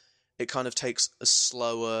people, it kind of takes a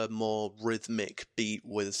slower, more rhythmic beat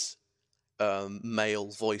with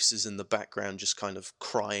male voices in the background just kind of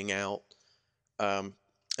crying out.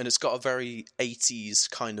 And it's got a very 80s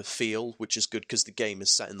kind of feel, which is good because the game is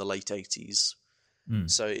set in the late 80s.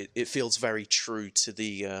 So it feels very true to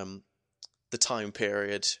the time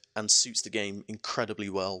period and suits the game incredibly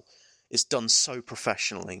well. It's done so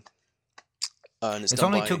professionally. And it's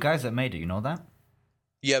only two guys that made it, you know that?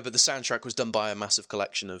 Yeah, but the soundtrack was done by a massive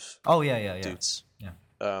collection of dudes. Yeah.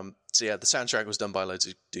 So the soundtrack was done by loads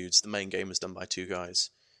of dudes. The main game was done by two guys.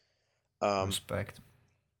 Respect.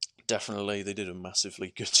 Definitely, they did a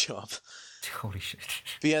massively good job. Holy shit.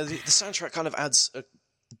 But yeah, the soundtrack kind of adds a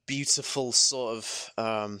beautiful sort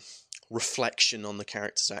of reflection on the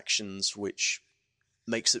character's actions, which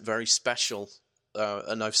makes it very special.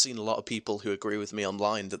 And I've seen a lot of people who agree with me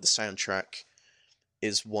online that the soundtrack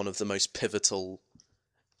is one of the most pivotal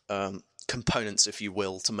components, if you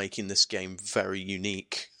will, to making this game very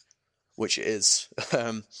unique, which it is.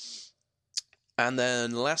 And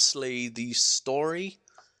then lastly, the story.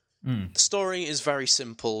 The story is very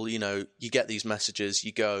simple. You get these messages,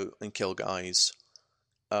 you go and kill guys.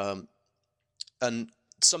 And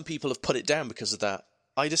some people have put it down because of that.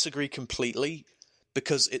 I disagree completely,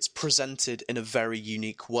 because it's presented in a very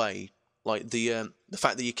unique way. Like the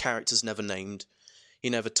fact that your character's never named,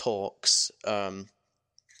 he never talks.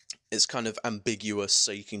 It's kind of ambiguous,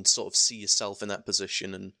 so you can sort of see yourself in that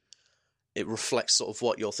position, and it reflects sort of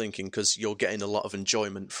what you're thinking, because you're getting a lot of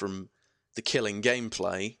enjoyment from the killing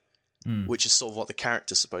gameplay, which is sort of what the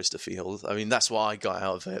character's supposed to feel. I mean, that's what I got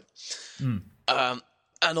out of it.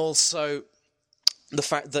 And also the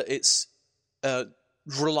fact that it's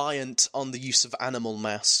reliant on the use of animal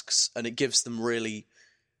masks, and it gives them really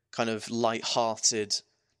kind of light-hearted,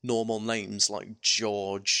 normal names like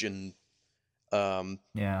George and Rami.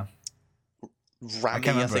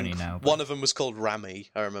 I think one of them was called Rami.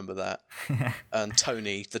 I remember that. And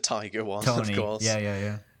Tony, the tiger one, of course.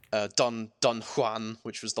 Yeah. Don Juan,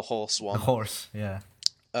 which was the horse one. The horse, yeah.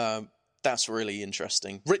 That's really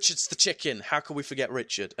interesting. Richard's the chicken. How can we forget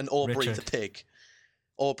Richard? And Aubrey the pig.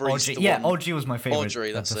 Aubrey's the one. Audrey was my favorite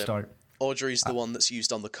Audrey, that's at the it. start. Audrey's the one that's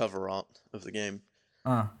used on the cover art of the game.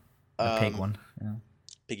 The pig one. Yeah.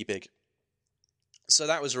 Piggy Pig. So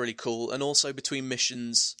that was really cool. And also between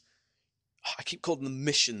missions, I keep calling them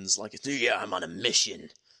missions, like, yeah, I'm on a mission.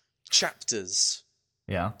 Chapters.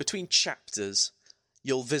 Yeah. Between chapters,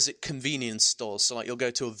 you'll visit convenience stores. So, like, you'll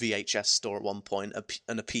go to a VHS store at one point,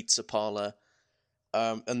 and a pizza parlor,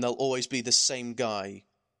 and there'll always be the same guy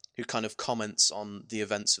who kind of comments on the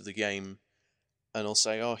events of the game, and he'll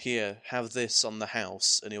say, oh, here, have this on the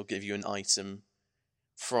house, and he'll give you an item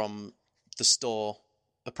from the store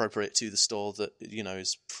appropriate to the store that, you know,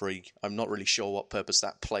 is free. I'm not really sure what purpose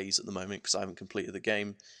that plays at the moment because I haven't completed the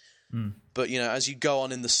game. But, you know, as you go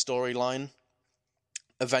on in the storyline,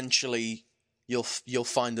 eventually you'll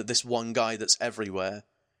find that this one guy that's everywhere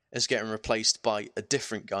is getting replaced by a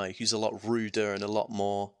different guy who's a lot ruder and a lot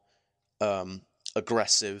more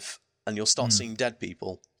aggressive, and you'll start seeing dead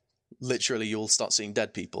people. Literally, you'll start seeing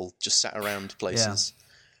dead people just sat around places,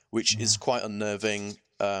 which is quite unnerving,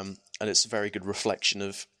 and it's a very good reflection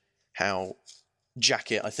of how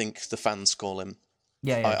Jacket, I think the fans call him.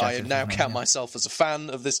 I now count myself as a fan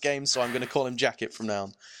of this game, so I'm going to call him Jacket from now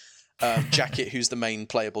on. Jacket, who's the main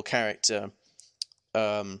playable character,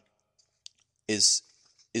 is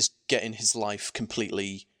getting his life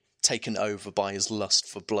completely taken over by his lust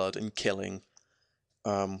for blood and killing.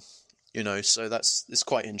 You know, so it's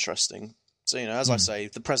quite interesting. So, you know, as I say,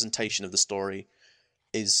 the presentation of the story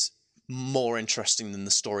is more interesting than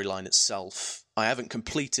the storyline itself. I haven't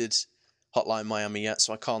completed Hotline Miami yet,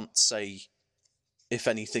 so I can't say if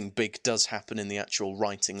anything big does happen in the actual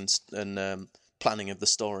writing and planning of the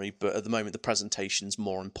story, but at the moment the presentation's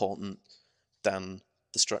more important than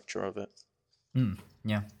the structure of it.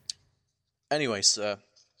 Yeah. Anyway, sir,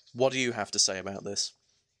 what do you have to say about this?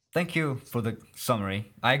 Thank you for the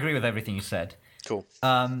summary. I agree with everything you said. Cool.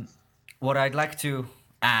 What I'd like to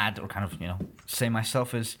add, or kind of, you know, say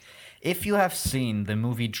myself, is if you have seen the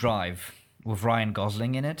movie Drive with Ryan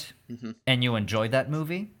Gosling in it, and you enjoyed that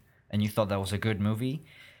movie, and you thought that was a good movie,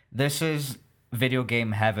 this is video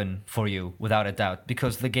game heaven for you, without a doubt,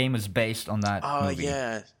 because the game is based on that movie. Oh,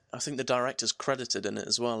 yeah. I think the director's credited in it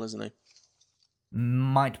as well, isn't he?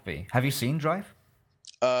 Might be. Have you seen Drive?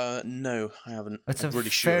 No, I haven't. It's I a really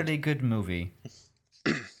fairly good movie.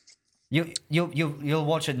 You'll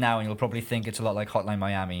watch it now and you'll probably think it's a lot like Hotline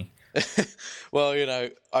Miami. Well, you know,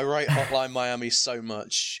 I rate Hotline Miami so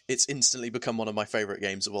much, it's instantly become one of my favourite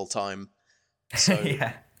games of all time. So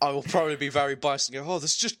Yeah. I will probably be very biased and go, oh,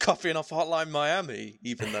 this is just copying off Hotline Miami,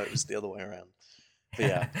 even though it was the other way around. But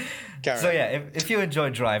yeah, carry on. Yeah, if you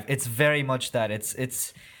enjoy Drive, it's very much that. It's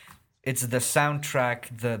the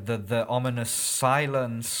soundtrack, the ominous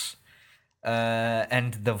silence,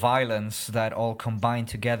 and the violence that all combine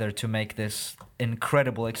together to make this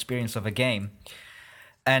incredible experience of a game.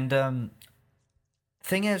 And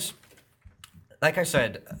thing is, like I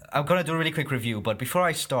said, I'm gonna do a really quick review. But before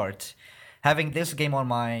I start, having this game on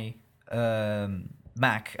my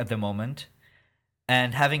Mac at the moment,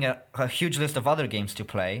 and having a huge list of other games to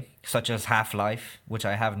play, such as Half-Life, which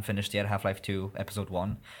I haven't finished yet, Half-Life 2, Episode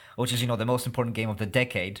 1, which is, you know, the most important game of the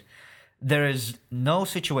decade, there is no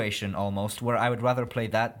situation, almost, where I would rather play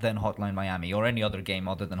that than Hotline Miami, or any other game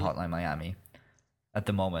other than Hotline Miami, at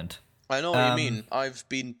the moment. I know what you mean. I've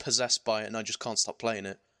been possessed by it, and I just can't stop playing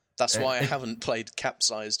it. That's why I haven't played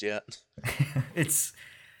Capsized yet. It's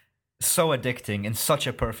so addicting in such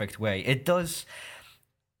a perfect way. It does...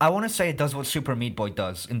 I want to say it does what Super Meat Boy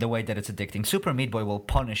does in the way that it's addicting. Super Meat Boy will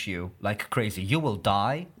punish you like crazy. You will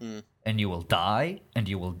die, and you will die, and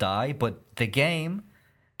you will die, but the game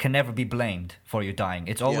can never be blamed for you dying.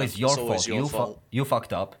 It's always your fault. You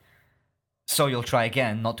fucked up, so you'll try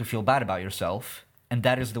again, not to feel bad about yourself, and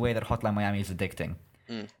that is the way that Hotline Miami is addicting.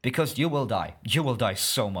 Because you will die. You will die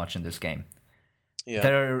so much in this game. Yeah.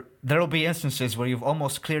 There will be instances where you've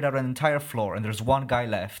almost cleared out an entire floor, and there's one guy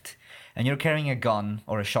left, and you're carrying a gun,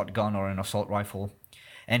 or a shotgun, or an assault rifle,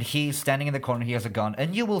 and he's standing in the corner, he has a gun,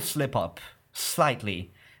 and you will slip up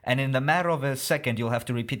slightly, and in the matter of a second, you'll have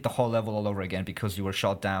to repeat the whole level all over again because you were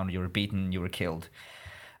shot down, you were beaten, you were killed.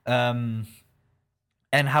 And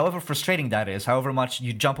however frustrating that is, however much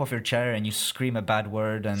you jump off your chair and you scream a bad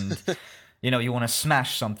word and... you know, you want to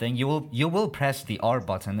smash something, you will press the R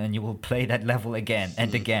button and you will play that level again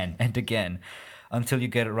and again and again until you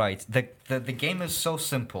get it right. The game is so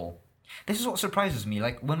simple. This is what surprises me.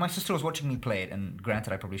 Like, when my sister was watching me play it, and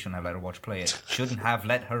granted, I probably shouldn't have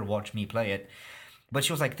let her watch me play it, but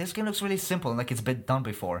she was like, this game looks really simple, and like it's been done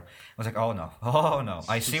before. I was like, oh no,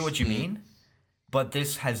 I see what you mean, but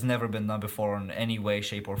this has never been done before in any way,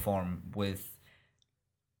 shape, or form with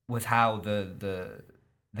how the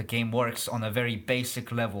game works on a very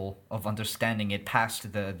basic level of understanding it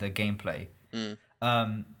past the gameplay.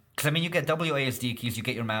 Because I mean, you get WASD keys, you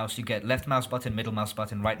get your mouse, you get left mouse button, middle mouse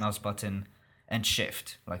button, right mouse button, and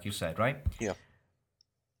shift, like you said, right? Yeah.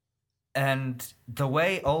 And the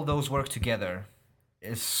way all those work together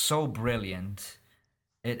is so brilliant.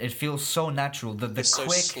 It feels so natural. It's so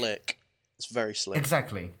slick. It's very slick.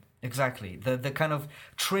 Exactly. The kind of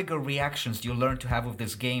trigger reactions you learn to have with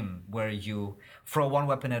this game, where you throw one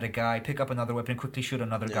weapon at a guy, pick up another weapon, quickly shoot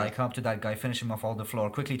another guy, come up to that guy, finish him off all the floor,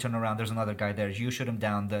 quickly turn around, there's another guy there, you shoot him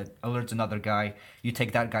down, that alerts another guy, you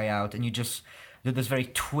take that guy out, and you just do this very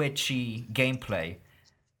twitchy gameplay.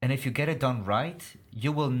 And if you get it done right,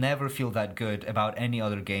 you will never feel that good about any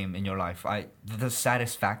other game in your life. The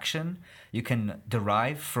satisfaction you can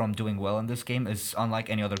derive from doing well in this game is unlike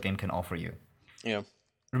any other game can offer you. Yeah.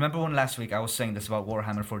 Remember when last week I was saying this about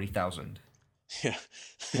Warhammer 40,000? Yeah.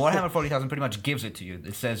 Warhammer 40,000 pretty much gives it to you.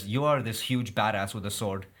 It says, you are this huge badass with a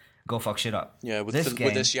sword. Go fuck shit up. Yeah, with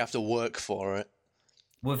this you have to work for it.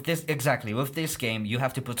 With this game, you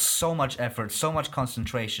have to put so much effort, so much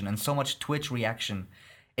concentration, and so much Twitch reaction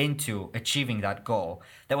into achieving that goal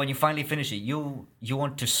that when you finally finish it, you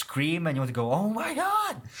want to scream and you want to go, oh my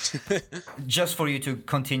god! Just for you to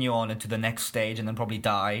continue on into the next stage and then probably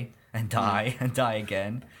die and die and die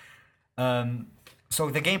again. So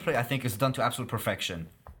the gameplay, I think, is done to absolute perfection.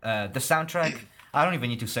 The soundtrack, I don't even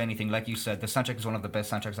need to say anything. Like you said, the soundtrack is one of the best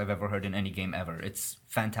soundtracks I've ever heard in any game ever. It's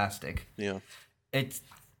fantastic. Yeah.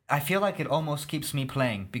 I feel like it almost keeps me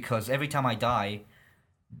playing because every time I die,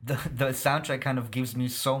 the soundtrack kind of gives me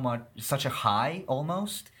such a high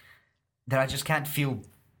almost, that I just can't feel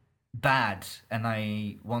bad, and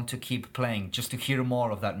I want to keep playing just to hear more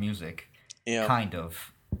of that music. Yeah. Kind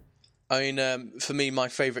of. I mean, for me, my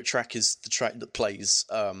favourite track is the track that plays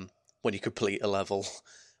when you complete a level.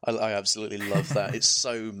 I absolutely love that. It's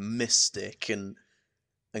so mystic and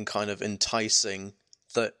kind of enticing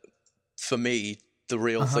that, for me, the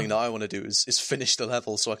real thing that I want to do is finish the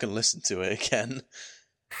level so I can listen to it again.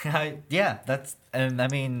 Yeah, that's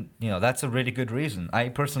a really good reason. I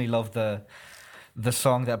personally love the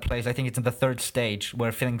song that plays. I think it's in the third stage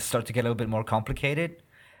where things start to get a little bit more complicated,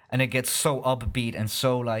 and it gets so upbeat and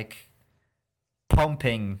so like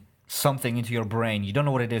pumping something into your brain. You don't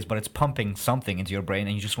know what it is, but it's pumping something into your brain,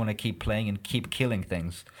 and you just want to keep playing and keep killing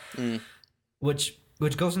things. Which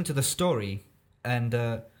goes into the story, and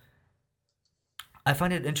I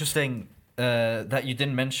find it interesting that you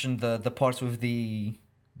didn't mention the parts with the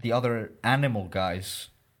other animal guys.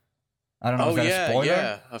 I don't know. Is that a spoiler?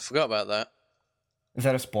 Yeah, I forgot about that. Is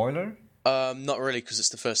that a spoiler? Not really, because it's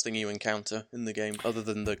the first thing you encounter in the game, other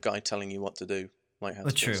than the guy telling you what to do, like how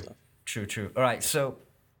to kill stuff. True. All right, so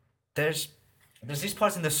there's these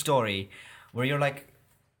parts in the story where you're like,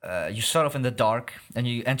 you start off in the dark and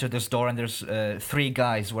you enter this door, and there's 3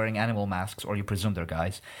 guys wearing animal masks, or you presume they're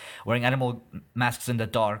guys wearing animal masks in the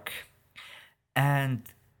dark, and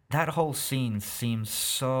that whole scene seems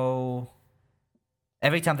so...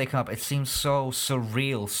 Every time they come up, it seems so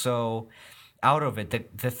surreal, so out of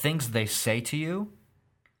it. The things they say to you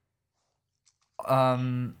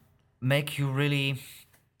make you really...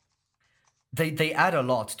 They add a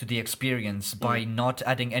lot to the experience by not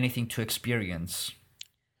adding anything to experience.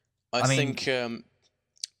 I think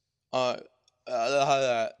I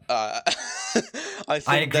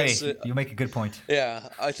agree. You make a good point. Yeah,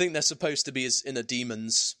 I think they're supposed to be his inner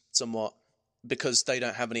demons somewhat, because they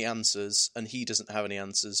don't have any answers and he doesn't have any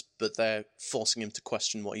answers, but they're forcing him to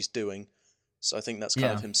question what he's doing. So I think that's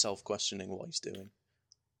kind of himself questioning what he's doing.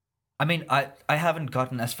 I mean, I haven't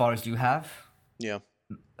gotten as far as you have. Yeah.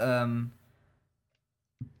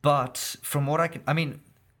 But from what I can... I mean,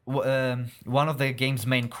 one of the game's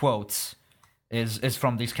main quotes is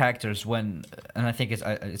from these characters when... And I think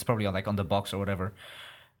it's probably on the box or whatever.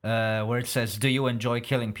 Where it says, "Do you enjoy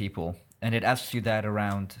killing people?" And it asks you that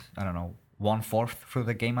around, I don't know, 1/4 through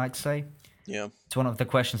the game, I'd say. Yeah. It's one of the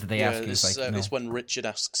questions that they ask you. It's when Richard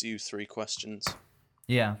asks you 3 questions.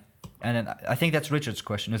 Yeah. And then I think that's Richard's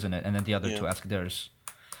question, isn't it? And then the other 2 ask theirs.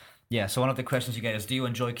 Yeah, so one of the questions you get is, "Do you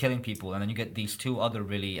enjoy killing people?" And then you get these 2 other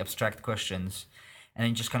really abstract questions. And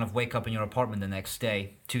then you just kind of wake up in your apartment the next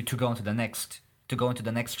day to go into the next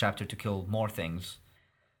chapter to kill more things.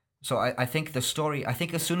 So I think the story, I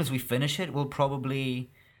think as soon as we finish it, we'll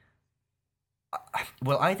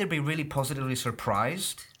either be really positively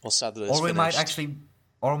surprised, or sad that it's finished.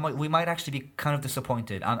 we might actually be kind of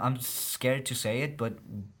disappointed. I'm scared to say it, but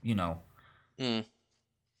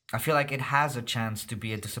I feel like it has a chance to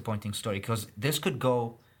be a disappointing story, because this could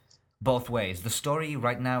go both ways. The story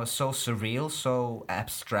right now is so surreal, so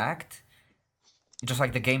abstract, just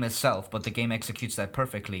like the game itself, but the game executes that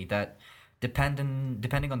perfectly. That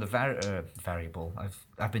depending on the variable,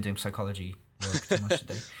 I've been doing psychology work too much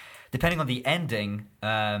today. Depending on the ending,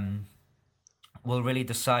 will really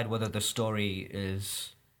decide whether the story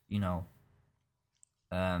is,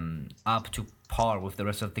 up to par with the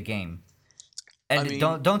rest of the game. And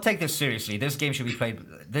don't take this seriously. This game should be played.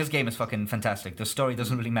 This game is fucking fantastic. The story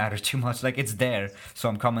doesn't really matter too much. Like, it's there, so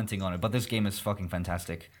I'm commenting on it. But this game is fucking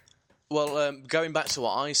fantastic. Well, going back to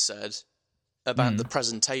what I said about the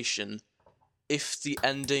presentation, if the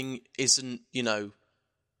ending isn't,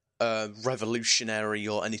 revolutionary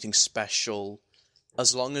or anything special,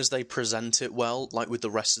 as long as they present it well, like with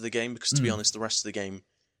the rest of the game, because to be honest, the rest of the game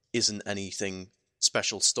isn't anything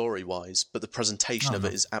special story-wise, but the presentation of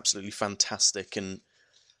it is absolutely fantastic and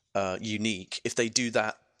unique. If they do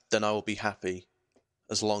that, then I will be happy,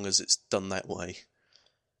 as long as it's done that way.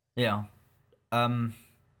 Yeah.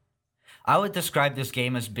 I would describe this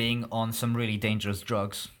game as being on some really dangerous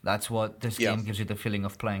drugs. That's what this game gives you the feeling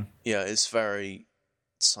of playing. Yeah, it's very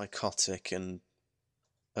psychotic and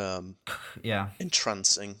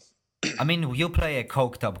entrancing. I mean, you play a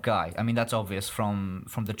coked up guy. I mean, that's obvious from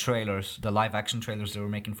the trailers, the live action trailers they were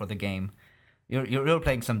making for the game. You're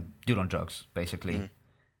playing some dude on drugs, basically.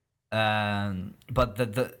 But I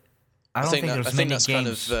think that's games... kind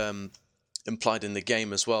of implied in the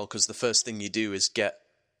game as well, because the first thing you do is get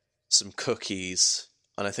some cookies,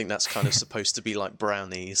 and I think that's kind of supposed to be like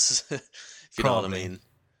brownies, if you know what I mean.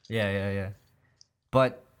 Yeah.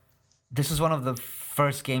 But this is one of the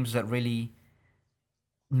first games that really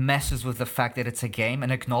messes with the fact that it's a game and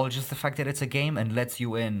acknowledges the fact that it's a game and lets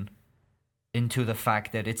you into the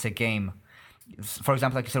fact that it's a game. For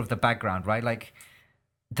example, like you said with the background, right? Like,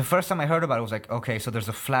 the first time I heard about it, I was like, okay, so there's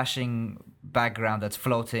a flashing background that's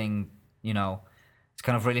floating, it's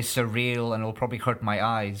kind of really surreal and it'll probably hurt my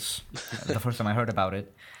eyes the first time I heard about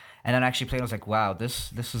it. And then actually playing, I was like, wow,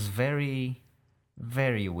 this is very,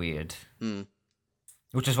 very weird.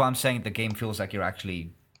 Which is why I'm saying the game feels like you're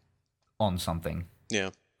actually on something.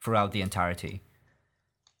 Yeah. Throughout the entirety.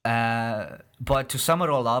 But to sum it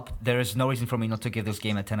all up, there is no reason for me not to give this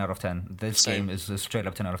game a 10 out of 10. This game is a straight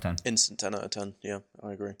up 10 out of 10. Instant 10 out of 10, yeah,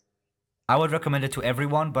 I agree. I would recommend it to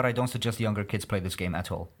everyone, but I don't suggest younger kids play this game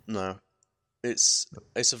at all. No. It's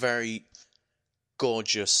a very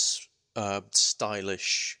gorgeous,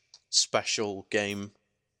 stylish, special game.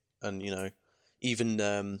 And, even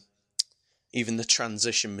the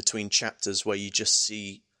transition between chapters where you just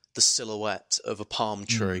see the silhouette of a palm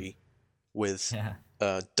tree with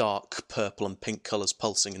dark purple and pink colours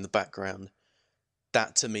pulsing in the background.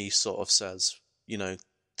 That to me sort of says,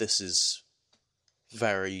 this is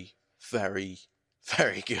very, very,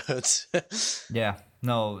 very good. Yeah,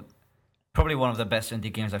 no, probably one of the best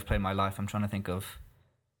indie games I've played in my life. I'm trying to think of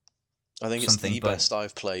I think it's the best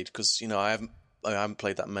I've played, because, I haven't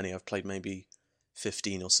played that many. I've played maybe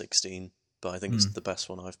 15 or 16, but I think it's the best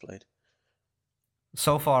one I've played.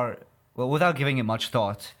 So far, well, without giving it much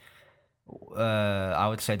thought, I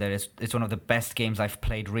would say that it's one of the best games I've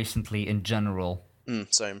played recently in general.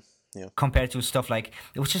 Same, yeah. Compared to stuff like,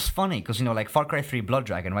 which is funny because like Far Cry 3 Blood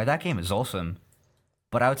Dragon, right? That game is awesome,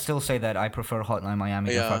 but I would still say that I prefer Hotline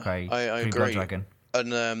Miami to Far Cry 3 Blood Dragon.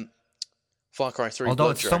 And Far Cry 3 although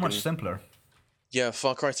Blood it's Dragon, so much simpler. Yeah,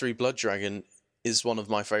 Far Cry 3 Blood Dragon is one of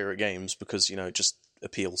my favourite games because it just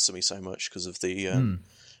appeals to me so much because of the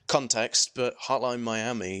context. But Hotline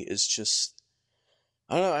Miami is just,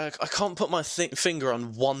 I don't know, I can't put my finger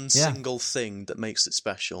on one single thing that makes it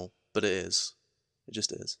special, but it is. It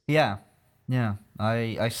just is. Yeah.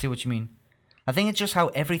 I see what you mean. I think it's just how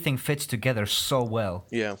everything fits together so well.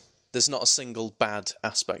 Yeah. There's not a single bad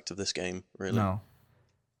aspect of this game, really. No.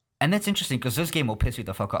 And that's interesting because this game will piss you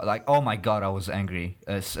the fuck off. Like, oh my god, I was angry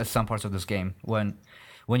at some parts of this game when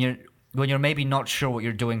you're maybe not sure what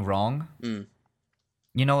you're doing wrong.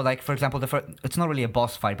 Like for example, it's not really a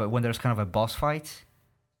boss fight, but when there's kind of a boss fight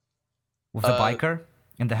with the biker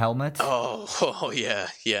in the helmet. Oh yeah.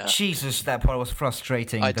 Jesus, that part was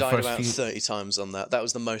frustrating. I died about 30 times on that. That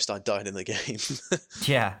was the most I died in the game.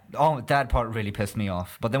 Yeah. Oh, that part really pissed me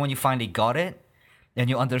off. But then when you finally got it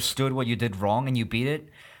and you understood what you did wrong and you beat it,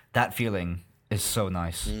 that feeling is so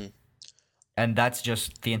nice. And that's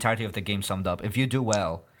just the entirety of the game summed up. If you do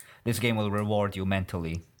well, this game will reward you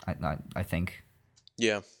mentally, I think.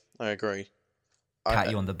 Yeah, I agree.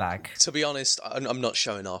 Pat you on the back. To be honest, I'm not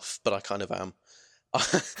showing off, but I kind of am.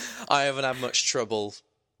 I haven't had much trouble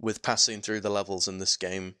with passing through the levels in this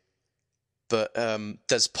game. But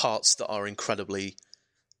there's parts that are incredibly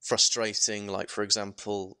frustrating, like, for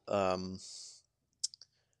example...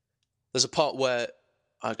 There's a part where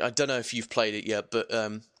I don't know if you've played it yet, but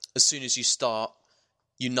as soon as you start,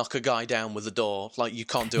 you knock a guy down with a door. Like, you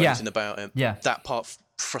can't do anything about him. Yeah. That part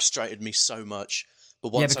frustrated me so much.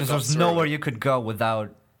 But once because there's nowhere you could go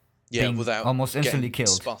without being almost instantly killed.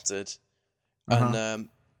 Spotted. And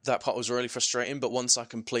that part was really frustrating. But once I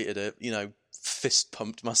completed it, fist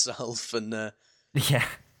pumped myself and yeah.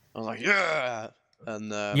 I was like, yeah!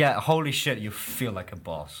 And holy shit, you feel like a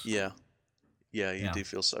boss. Yeah. Yeah, you do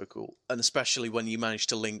feel so cool. And especially when you manage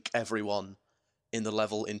to link everyone in the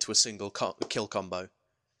level into a single kill combo.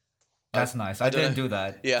 That's nice. I didn't do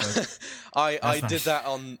that. Yeah. I did that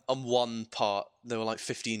on one part. There were like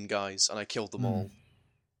 15 guys, and I killed them all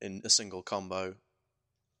in a single combo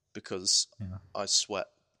because I sweat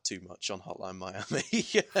too much on Hotline Miami.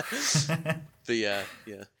 But yeah.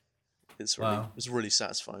 It's really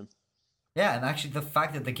satisfying. Yeah, and actually the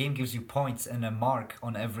fact that the game gives you points and a mark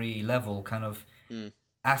on every level, kind of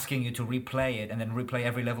asking you to replay it and then replay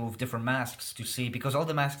every level with different masks to see, because all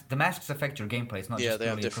the masks affect your gameplay. It's not just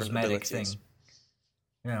purely a cosmetic thing.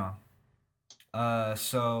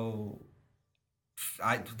 So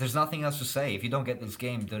there's nothing else to say. If you don't get this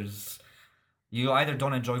game, you either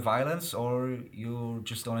don't enjoy violence or you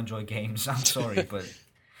just don't enjoy games. I'm sorry, but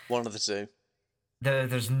one of the two.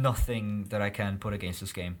 There's nothing that I can put against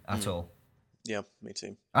this game at all. Yeah, me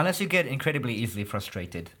too. Unless you get incredibly easily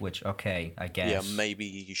frustrated, which, okay, I guess. Yeah, maybe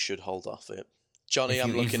you should hold off it. Johnny,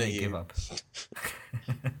 I'm looking at you. Give up.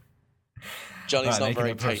 Johnny's not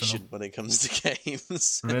very patient when it comes to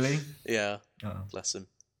games. Really? Yeah. Bless him.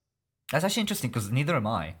 That's actually interesting, because neither am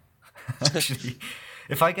I. Actually,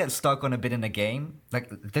 if I get stuck on a bit in a game, like,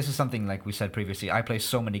 this is something like we said previously, I play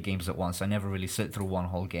so many games at once, I never really sit through one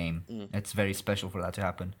whole game. It's very special for that to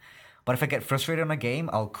happen. But if I get frustrated on a game,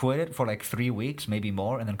 I'll quit it for like 3 weeks, maybe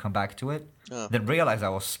more, and then come back to it. Then realize I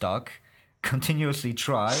was stuck, continuously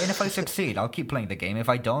try, and if I succeed, I'll keep playing the game. If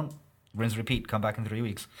I don't, rinse, repeat, come back in 3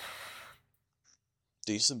 weeks.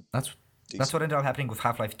 Decent. That's what ended up happening with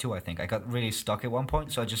Half-Life 2, I think. I got really stuck at one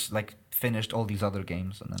point, so I just like finished all these other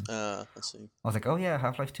games, and then I see. I was like, oh yeah,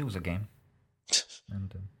 Half-Life 2 was a game.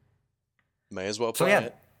 And may as well play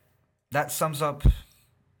it. That sums up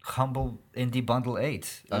Humble Indie Bundle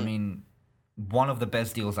 8. I mean, one of the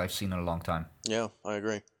best deals I've seen in a long time. Yeah, I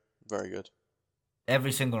agree. Very good.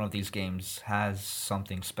 Every single one of these games has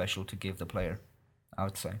something special to give the player, I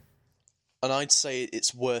would say. And I'd say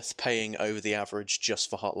it's worth paying over the average just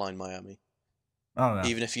for Hotline Miami. Oh, yeah.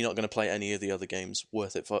 Even if you're not going to play any of the other games,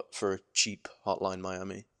 worth it for a cheap Hotline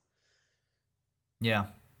Miami. Yeah,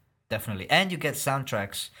 definitely. And you get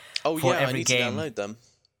soundtracks for every game. I need to download them.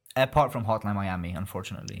 Apart from Hotline Miami,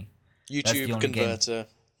 unfortunately. YouTube Converter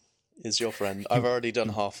is your friend. I've already done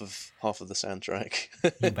half of the soundtrack.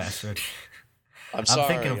 You bastard. I'm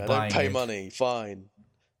sorry, I don't pay money. Fine.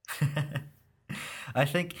 I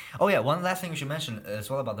think... Oh yeah, one last thing we should mention as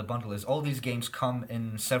well about the bundle is all these games come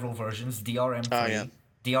in several versions.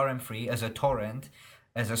 DRM-free as a torrent,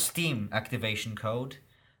 as a Steam activation code,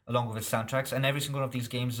 along with its soundtracks, and every single one of these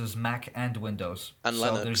games is Mac and Windows. And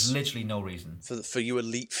so Linux. There's literally no reason. For you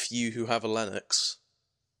elite few who have a Linux,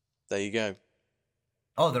 there you go.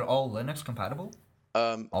 Oh, they're all Linux compatible?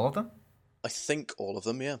 All of them? I think all of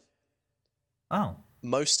them, yeah. Oh.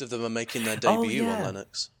 Most of them are making their debut on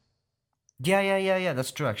Linux. Yeah,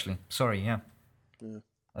 that's true, actually. Sorry, yeah.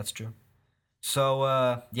 That's true.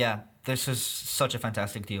 So, this is such a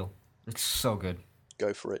fantastic deal. It's so good.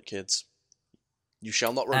 Go for it, kids. You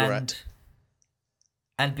shall not regret.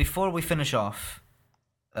 And before we finish off,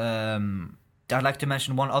 I'd like to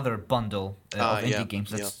mention one other bundle of indie games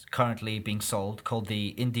that's currently being sold, called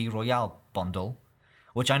the Indie Royale Bundle,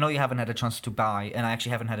 which I know you haven't had a chance to buy, and I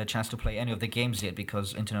actually haven't had a chance to play any of the games yet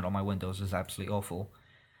because internet on my Windows is absolutely awful.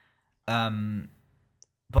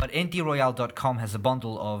 But IndieRoyale.com has a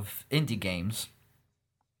bundle of indie games,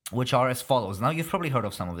 which are as follows. Now, you've probably heard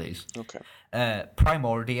of some of these. Okay.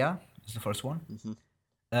 Primordia is the first one.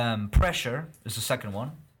 Mm-hmm. Pressure is the second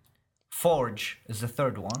one. Forge is the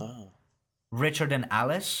third one. Oh. Richard and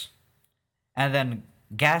Alice. And then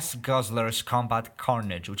Gas Guzzler's Combat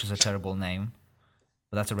Carnage, which is a terrible name.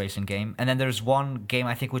 But that's a racing game. And then there's one game,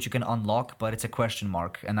 I think, which you can unlock, but it's a question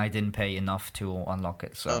mark, and I didn't pay enough to unlock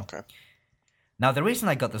it. So. Okay. Now, the reason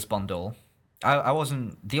I got this bundle, I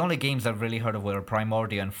wasn't... The only games I've really heard of were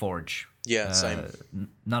Primordia and Forge. Yeah, same.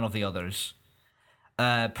 None of the others.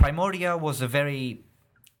 Primordia was a very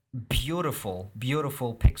beautiful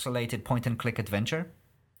pixelated point-and-click adventure.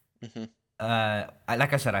 Mm-hmm.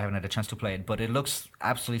 Like I said, I haven't had a chance to play it, but it looks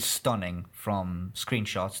absolutely stunning from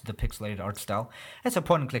screenshots, the pixelated art style. It's a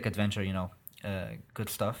point-and-click adventure, good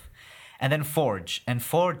stuff. And then Forge. And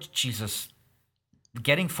Forge, Jesus,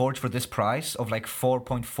 getting Forge for this price of like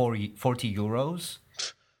 4.40 euros,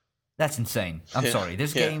 that's insane. I'm sorry.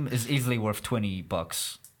 This game is easily worth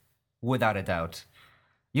 $20, without a doubt.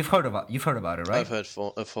 You've heard about it, right? I've heard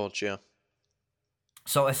of Forge, yeah.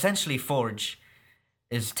 So essentially, Forge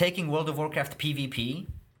is taking World of Warcraft PvP,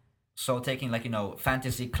 so taking like,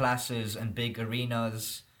 fantasy classes and big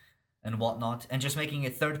arenas and whatnot, and just making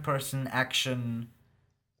it third-person action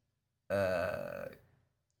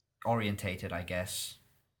orientated, I guess.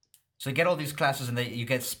 So you get all these classes, and you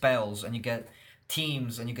get spells, and you get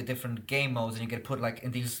teams, and you get different game modes, and you get put like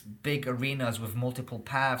in these big arenas with multiple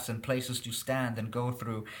paths and places to stand and go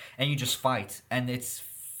through, and you just fight, and it's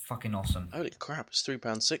fucking awesome. Holy crap! It's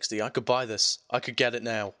 £3.60. I could buy this. I could get it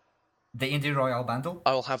now. The Indie Royale bundle?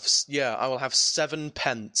 I will have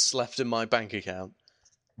 7p left in my bank account.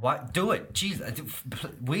 What? Do it. Jeez,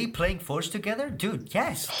 we playing Forge together? Dude,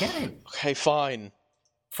 yes, get it. Okay, fine.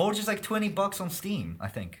 Forge is like $20 on Steam, I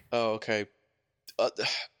think. Oh, okay.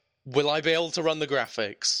 Will I be able to run the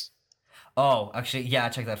graphics? Oh, actually, yeah,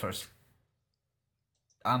 check that first.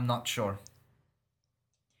 I'm not sure.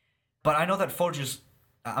 But I know that Forge is...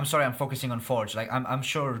 I'm sorry, I'm focusing on Forge. Like, I'm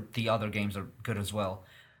sure the other games are good as well.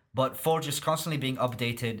 But Forge is constantly being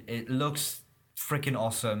updated. It looks freaking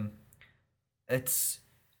awesome. It's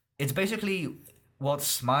basically what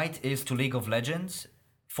Smite is to League of Legends.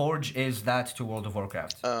 Forge is that to World of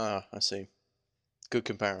Warcraft. I see. Good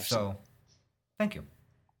comparison. So, thank you.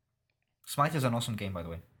 Smite is an awesome game, by the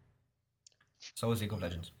way. So is League of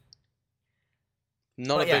Legends.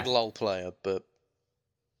 Not a big LoL player, but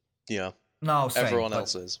yeah. No, same, everyone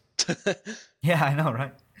else is. Yeah, I know,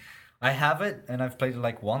 right? I have it, and I've played it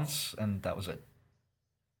like once, and that was it.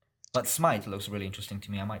 But Smite looks really interesting to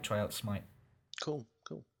me. I might try out Smite. Cool.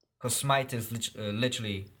 Because Smite is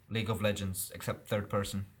literally League of Legends, except third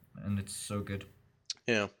person, and it's so good.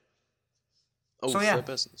 Yeah. Oh, so, third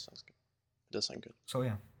person sounds good. It does sound good. So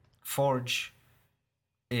yeah, Forge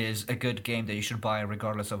is a good game that you should buy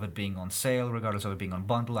regardless of it being on sale, regardless of it being on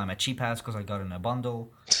bundle. I'm a cheap ass because I got it in a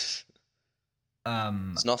bundle.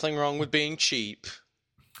 There's nothing wrong with being cheap.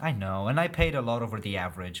 I know, and I paid a lot over the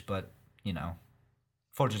average, but,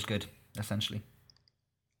 Forge is good, essentially.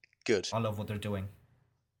 Good. I love what they're doing.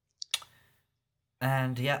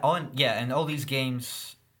 And and all these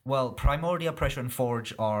games, well, Primordia, Pressure, and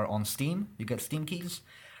Forge are on Steam. You get Steam keys.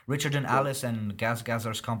 Richard and Alice and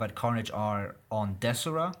Gazgazer's Combat Carnage are on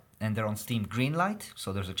Desura, and they're on Steam Greenlight,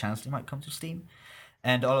 so there's a chance they might come to Steam.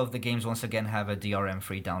 And all of the games, once again, have a DRM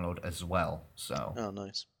free download as well. So. Oh,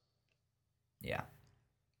 nice. Yeah.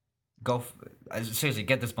 Seriously,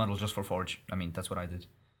 get this bundle just for Forge. I mean, that's what I did.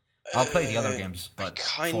 I'll play the other games, but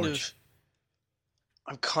Forge.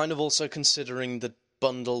 I'm kind of also considering the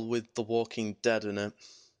bundle with The Walking Dead in it.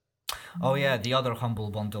 Oh yeah, the other Humble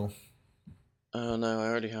bundle. Oh no, I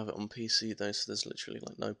already have it on PC though, so there's literally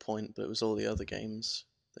like no point, but it was all the other games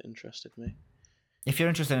that interested me. If you're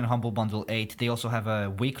interested in Humble Bundle 8, they also have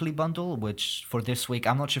a weekly bundle, which for this week,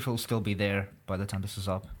 I'm not sure if it'll still be there by the time this is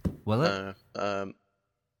up. Will it?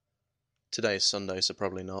 Today is Sunday, so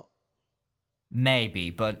probably not.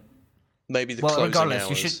 Maybe, but... Maybe the closing regardless,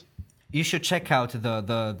 hours. You should check out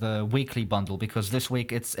the weekly bundle, because this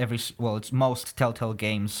week it's it's most Telltale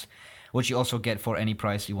games, which you also get for any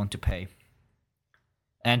price you want to pay.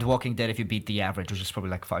 And Walking Dead, if you beat the average, which is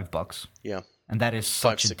probably like $5. Yeah. And that is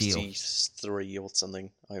such a deal. 563 or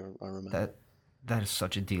something, I remember. That is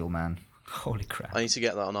such a deal, man. Holy crap. I need to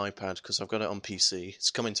get that on iPad, because I've got it on PC.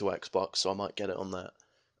 It's coming to Xbox, so I might get it on that.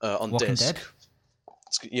 On Walking disc. Dead?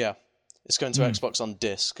 It's going to Xbox on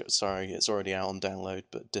disc. Sorry, it's already out on download,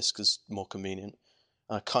 but disc is more convenient.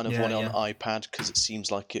 I kind of want it on iPad, because it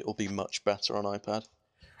seems like it will be much better on iPad.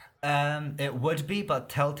 It would be, but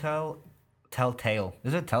Telltale...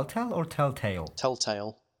 Is it Telltale or Telltale?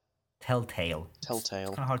 Telltale. It's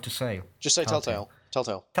kind of hard to say. Just say Telltale.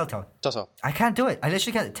 Telltale. I can't do it. I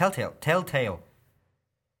literally can't. Telltale.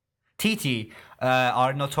 TT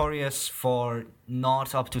are notorious for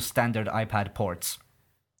not up to standard iPad ports.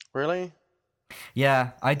 Really?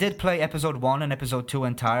 Yeah, I did play episode 1 and episode 2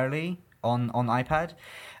 entirely on iPad,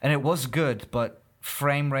 and it was good, but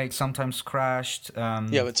frame rate sometimes crashed.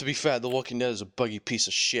 Yeah, but to be fair, The Walking Dead is a buggy piece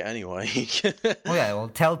of shit anyway. Oh yeah, well,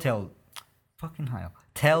 Telltale... Fucking hell.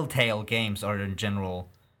 Telltale games are in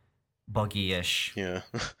general buggy-ish. Yeah.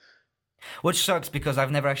 Which sucks because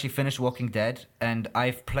I've never actually finished Walking Dead, and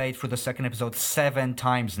I've played through the second episode 7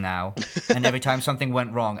 times now, and every time something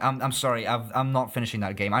went wrong. I'm sorry, I'm not finishing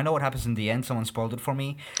that game. I know what happens in the end, someone spoiled it for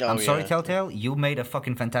me. I'm sorry, Telltale, you made a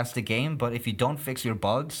fucking fantastic game, but if you don't fix your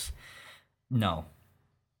bugs, no.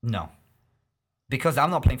 Because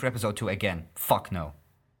I'm not playing for episode 2 again. Fuck no.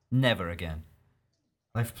 Never again.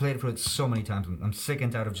 I've played through it so many times. I'm sick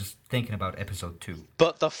and tired of just thinking about episode 2.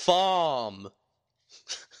 But the farm.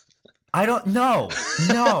 I don't know.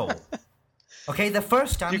 No. Okay, the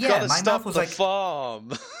first time, my mouth was like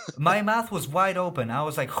farm. my mouth was wide open. I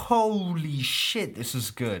was like, "Holy shit, this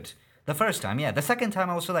is good." The first time, yeah. The second time,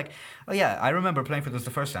 I was like, "Oh yeah, I remember playing for this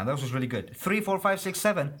the first time. That was really good." 3, 4, 5, 6,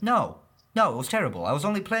 7. No, it was terrible. I was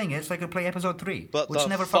only playing it so I could play episode 3, which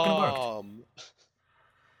never fucking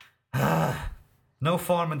worked. No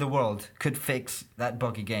farm in the world could fix that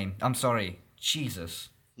buggy game. I'm sorry, Jesus.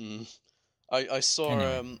 I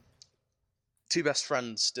saw two best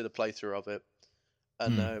friends did a playthrough of it,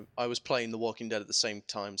 and I was playing The Walking Dead at the same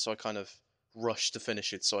time, so I kind of rushed to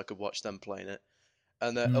finish it so I could watch them playing it.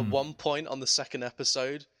 And at one point on the second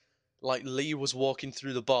episode, like Lee was walking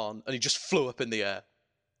through the barn and he just flew up in the air.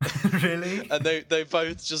 Really? And they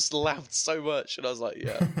both just laughed so much, and I was like,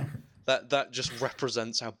 yeah, that just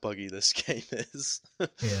represents how buggy this game is.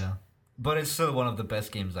 Yeah, but it's still one of the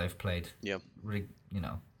best games I've played. Yeah,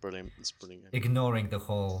 brilliant. It's brilliant. Ignoring the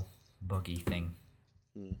whole buggy thing.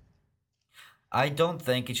 I don't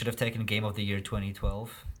think it should have taken Game of the Year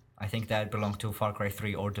 2012. I think that belonged to Far Cry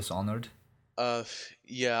 3 or Dishonored.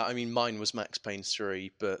 Yeah, I mean, mine was Max Payne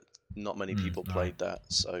 3, but not many people played that.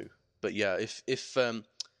 So, but yeah, if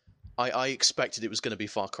I expected it was going to be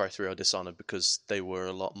Far Cry 3 or Dishonored because they were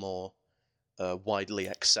a lot more widely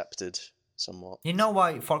accepted, somewhat. You know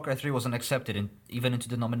why Far Cry 3 wasn't accepted even into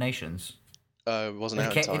the nominations? It wasn't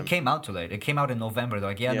out in time. It came out too late. It came out in November. They're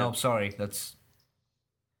like, no, sorry, that's.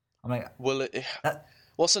 I'm like, well,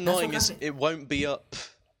 what's annoying is it won't be up.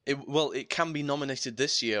 It can be nominated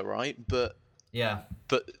this year, right? But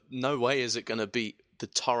no way is it going to beat the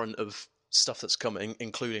torrent of stuff that's coming,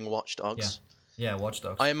 including Watch Dogs. Yeah, Watch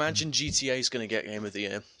Dogs. I imagine GTA is going to get Game of the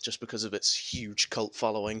Year just because of its huge cult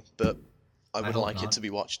following, but I would like it to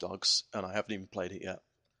be Watch Dogs, and I haven't even played it yet.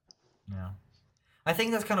 Yeah. I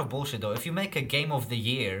think that's kind of bullshit, though. If you make a Game of the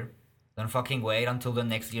Year, then fucking wait until the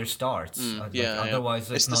next year starts.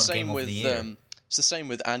 Otherwise, it's not Game of the Year. It's the same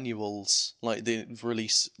with annuals. Like, they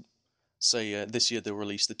release... Say, this year they'll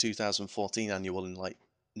release the 2014 annual in, like,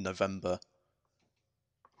 November.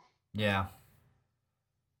 Yeah.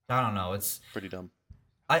 I don't know, it's... pretty dumb.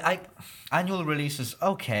 Annual releases,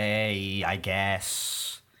 okay, I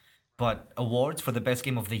guess. But awards for the best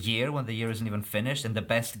game of the year when the year isn't even finished, and the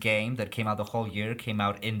best game that came out the whole year came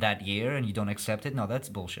out in that year, and you don't accept it? No, that's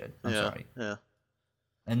bullshit. I'm sorry. Yeah.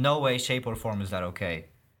 In no way, shape, or form is that okay.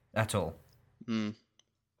 At all. And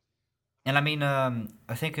I mean,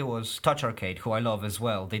 I think it was Touch Arcade, who I love as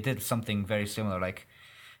well. They did something very similar. Like,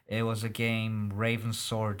 it was a game, Raven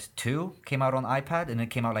Sword 2, came out on iPad, and it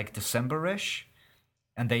came out like December-ish.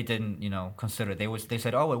 And they didn't, consider it. They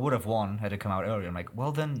said, oh, it would have won had it come out earlier. I'm like,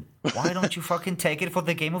 well, then why don't you fucking take it for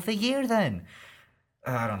the Game of the Year then?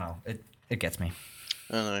 I don't know. It gets me.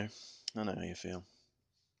 I know how you feel.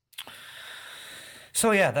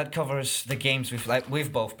 So yeah, that covers the games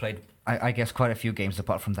we've both played. I guess quite a few games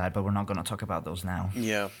apart from that, but we're not going to talk about those now.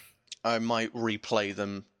 Yeah, I might replay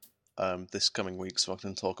them this coming week so I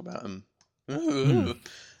can talk about them.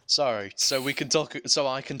 Sorry, so we can talk. So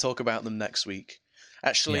I can talk about them next week.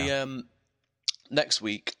 Actually, next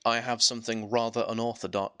week I have something rather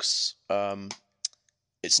unorthodox.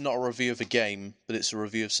 It's not a review of a game, but it's a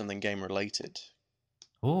review of something game related.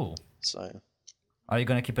 Ooh. So. Are you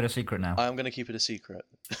going to keep it a secret now? I'm going to keep it a secret.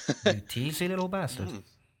 You teasy little bastard.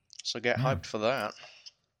 So get hyped for that.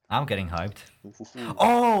 I'm getting hyped.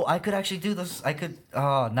 Oh, I could actually do this. I could.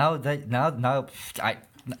 Oh, now.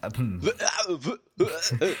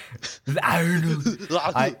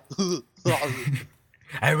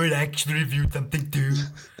 I will actually review something too.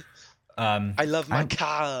 I love my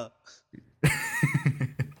car.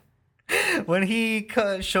 When he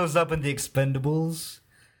shows up in the Expendables,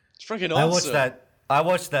 it's freaking awesome. I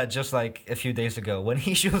watched that just like a few days ago. When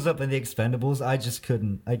he shows up in the Expendables, I just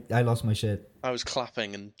couldn't. I lost my shit. I was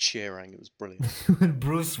clapping and cheering. It was brilliant. When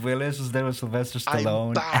Bruce Willis was there with Sylvester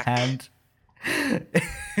Stallone, and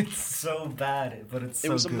it's so bad, but it's so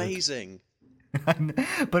good. It was amazing.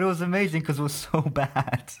 But it was amazing because it was so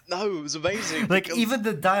bad. No, it was amazing. Like, even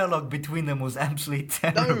the dialogue between them was absolutely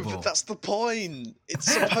terrible. No, but that's the point. It's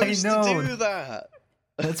supposed to do that.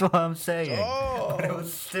 That's what I'm saying. But it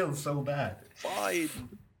was still so bad. Fine.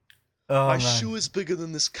 My shoe is bigger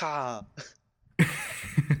than this car.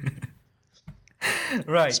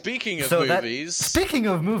 Right. Speaking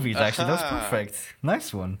of movies, actually, that was perfect.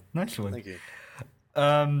 Nice one. Thank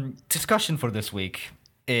you. Discussion for this week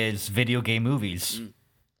is video game movies.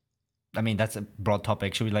 I mean, that's a broad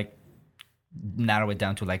topic. Should we narrow it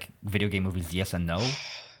down to video game movies? Yes and no.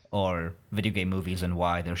 or video game movies and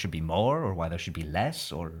why there should be more or why there should be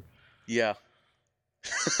less, or... Yeah.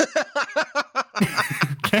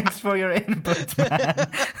 Thanks for your input,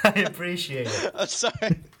 man. I appreciate it.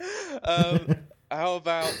 Sorry. How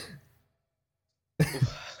about...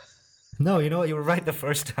 No, you know what? You were right the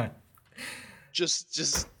first time. Just...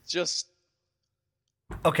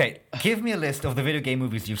 Okay, give me a list of the video game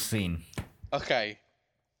movies you've seen. Okay.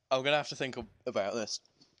 I'm going to have to think about this.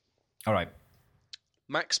 All right.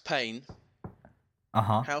 Max Payne.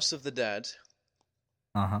 Uh-huh. House of the Dead.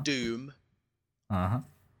 Uh-huh. Doom. Uh-huh.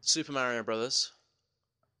 Super Mario Brothers.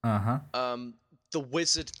 Uh-huh. The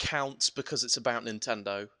Wizard counts because it's about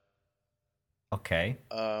Nintendo. Okay.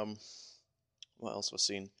 What else have I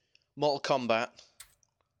seen? Mortal Kombat.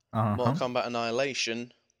 Uh-huh. Mortal Kombat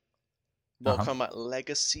Annihilation. Mortal Kombat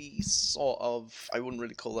Legacy, sort of. I wouldn't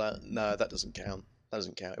really call that... No, that doesn't count. That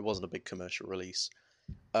doesn't count. It wasn't a big commercial release.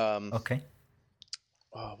 Okay.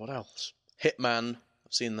 Oh, what else? Hitman.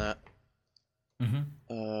 I've seen that.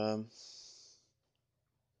 Mm-hmm. I'm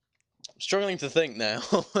struggling to think now.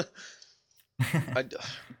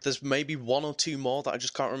 There's maybe one or two more that I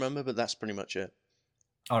just can't remember, but that's pretty much it.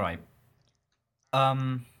 All right.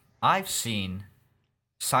 I've seen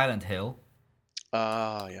Silent Hill.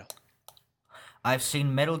 Yeah. I've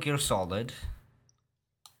seen Metal Gear Solid.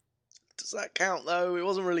 Does that count, though? It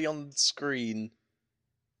wasn't really on screen.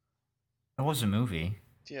 It was a movie.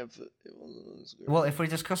 Yeah, but it wasn't on screen. Well, if we're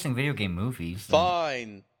discussing video game movies...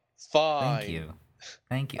 Fine. Thank you.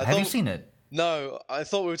 Have you seen it? No, I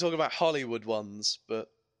thought we were talking about Hollywood ones, but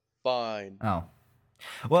fine. Oh.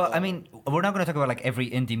 Well, I mean, we're not going to talk about like every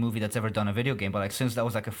indie movie that's ever done a video game, but like since that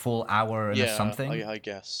was like a full hour and something. I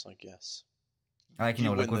guess. Like, you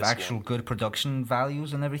know, like with actual good production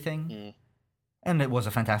values and everything. Mm. And it was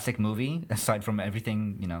a fantastic movie, aside from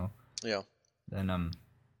everything, you know. Yeah. Then,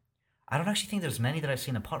 I don't actually think there's many that I've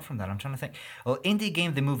seen apart from that. I'm trying to think. Well, Indie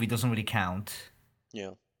Game, the movie, doesn't really count.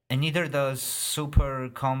 Yeah. And neither does Super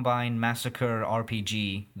Combine Massacre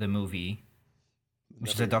RPG, the movie,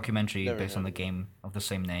 which is a documentary based on the game of the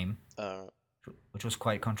same name, which was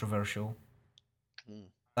quite controversial. Mm.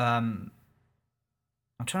 I'm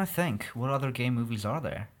trying to think, what other game movies are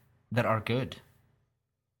there that are good?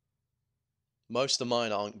 Most of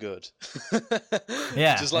mine aren't good.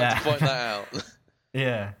 Yeah. Just like to point that out.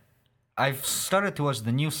 Yeah. I've started to watch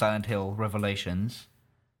the new Silent Hill Revelations.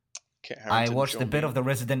 I watched a bit of the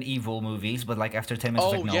Resident Evil movies, but like after 10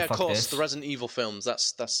 minutes, I was like, no, fuck this. Oh, yeah, of course, the Resident Evil films,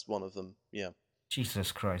 that's one of them, yeah.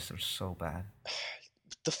 Jesus Christ, they're so bad.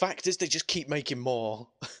 The fact is, they just keep making more.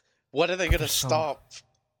 When are they going to stop?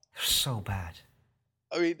 They're so bad.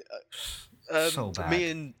 I mean, so bad.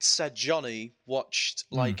 Me and said Johnny watched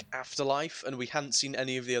like Afterlife, and we hadn't seen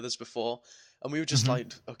any of the others before, and we were just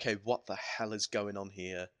like, okay, what the hell is going on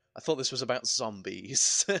here? I thought this was about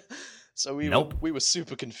zombies. So we were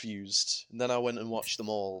super confused. And then I went and watched them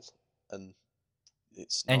all, and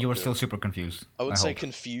it's not And you were good. still super confused. I wouldn't say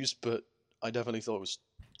confused, but I definitely thought it was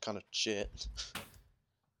kind of shit.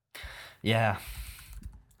 Yeah.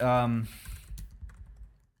 I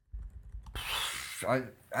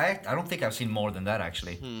don't think I've seen more than that,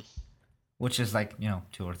 actually. Which is like, 2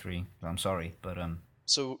 or 3. I'm sorry, but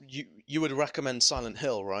So you would recommend Silent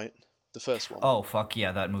Hill, right? The first one. Oh fuck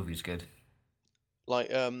yeah, that movie's good.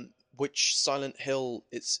 Like which Silent Hill?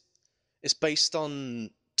 It's based on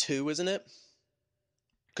 2, isn't it?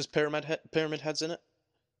 Because Pyramid Head's in it.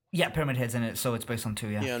 Yeah, Pyramid Head's in it, so it's based on 2.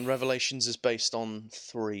 Yeah. Yeah, and Revelations is based on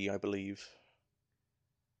 3, I believe.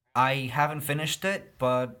 I haven't finished it,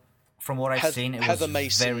 but from what I've seen, it Heather was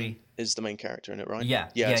Mason is the main character in it, right? Yeah,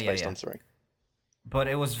 it's based on 3. But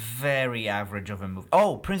it was very average of a movie.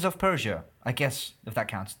 Oh, Prince of Persia, I guess, if that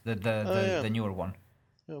counts, the newer one.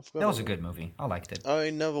 Yeah, that was a good movie. I liked it.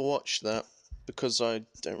 I never watched that because I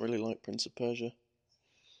don't really like Prince of Persia.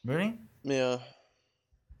 Really? Yeah.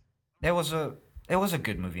 It was a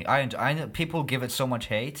good movie. I know people give it so much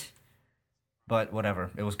hate, but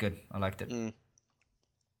whatever. It was good. I liked it. Mm.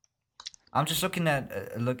 I'm just looking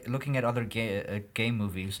at looking at other game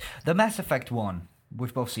movies. The Mass Effect one.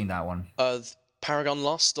 We've both seen that one. Paragon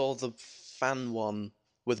Lost or the fan one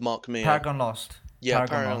with Mark Meer? Paragon Lost. Yeah,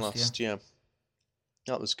 Paragon Lost. Yeah.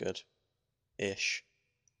 That was good. Ish.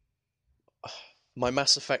 My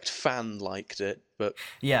Mass Effect fan liked it, but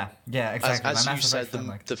yeah, exactly. As you said,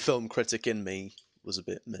 the film critic in me was a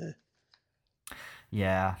bit meh.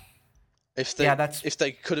 Yeah. If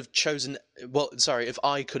they could have chosen, if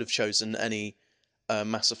I could have chosen any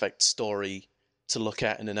Mass Effect story to look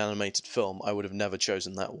at in an animated film, I would have never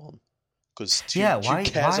chosen that one. Because who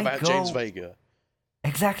cares about James Vega?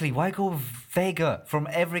 Exactly. Why go Vega from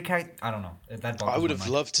every character? I don't know. That I boggles would my have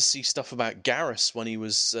mind. loved to see stuff about Garrus when he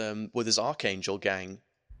was with his Archangel gang.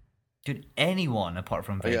 Dude, anyone apart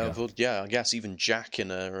from Yeah, Vega. yeah, I guess even Jack in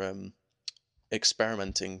a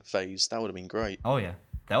experimenting phase. That would have been great. Oh yeah,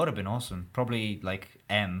 that would have been awesome. Probably like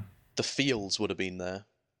M. The Fields would have been there.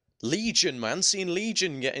 Legion, man, seeing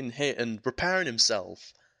Legion getting hit and repairing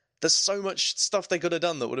himself. There's so much stuff they could have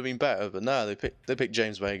done that would have been better, but no, they picked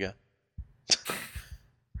James Vega.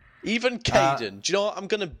 Even Uh, Caden, do you know what? I'm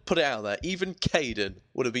gonna put it out there. Even Caden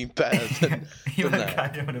would have been better than Even that.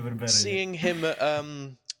 Kaiden would have been better. Seeing him at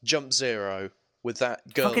Jump Zero with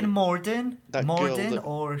that girl, Fucking Morden, that Morden girl that,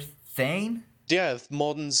 or Thane. yeah,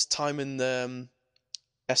 Morden's time in the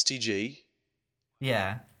STG.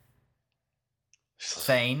 Yeah,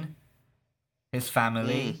 Thane, his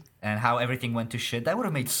family, and how everything went to shit. That would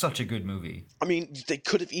have made such a good movie. I mean, they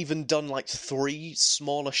could have even done like 3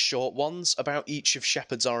 smaller short ones about each of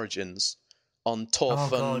Shepard's origins on Oh Torfan,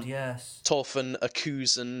 god, yes. Torfan,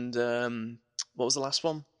 Akuz, and what was the last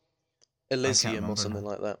one? Elysium or something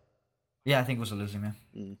like that. Yeah, I think it was Elysium.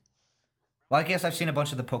 Yeah. Well, I guess I've seen a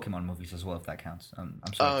bunch of the Pokemon movies as well, if that counts. I'm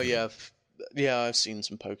sorry. Oh yeah, yeah, I've seen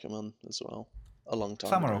some Pokemon as well. A long time.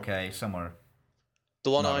 Some are ago. okay, some are.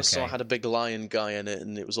 The one not I saw okay. had a big lion guy in it,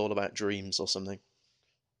 and it was all about dreams or something.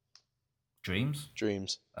 Dreams?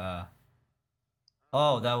 Dreams.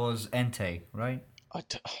 Oh, that was Entei, right? I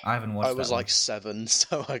haven't watched that. I was like 7,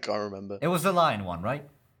 so I can't remember. It was the lion one, right?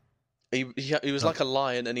 He was like a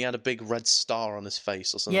lion, and he had a big red star on his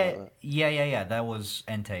face or something like that. Yeah. That was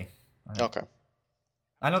Entei. Okay.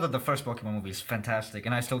 I know that the first Pokemon movie is fantastic,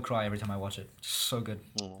 and I still cry every time I watch it. It's so good.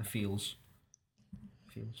 The feels.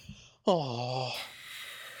 Oh.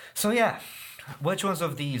 So yeah, which ones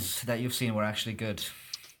of these that you've seen were actually good?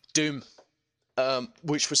 Doom.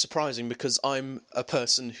 Which was surprising because I'm a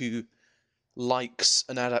person who likes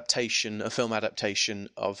a film adaptation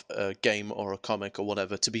of a game or a comic or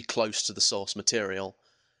whatever, to be close to the source material.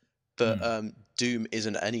 But Doom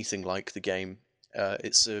isn't anything like the game.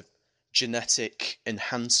 It's a genetic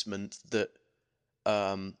enhancement that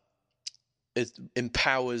it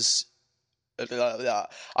empowers.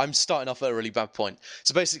 I'm starting off at a really bad point.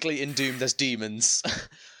 So basically, in Doom, there's demons,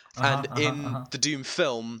 and in the Doom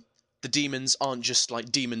film, the demons aren't just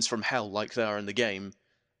like demons from hell like they are in the game.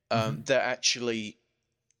 They're actually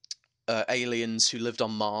aliens who lived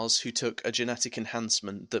on Mars who took a genetic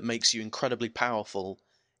enhancement that makes you incredibly powerful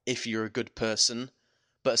if you're a good person.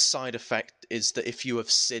 But a side effect is that if you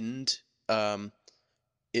have sinned,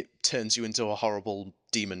 it turns you into a horrible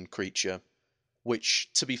demon creature. Which,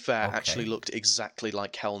 to be fair, actually looked exactly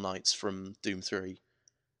like Hell Knights from Doom 3.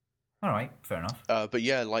 All right, fair enough. But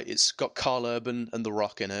yeah, like it's got Karl Urban and The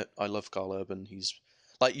Rock in it. I love Karl Urban. He's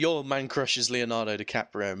like your man crush is Leonardo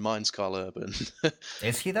DiCaprio. Mine's Karl Urban.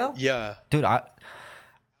 Is he though? Yeah, dude. I'd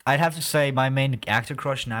have to say my main actor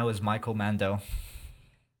crush now is Michael Mando.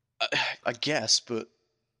 I guess, but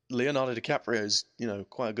Leonardo DiCaprio is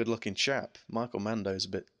quite a good-looking chap. Michael Mando is a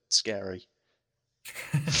bit scary.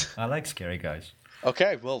 I like scary guys.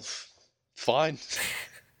 Okay, well, fine.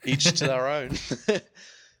 Each to their own.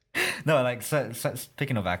 No, like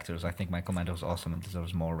speaking of actors, I think Michael Mando's awesome and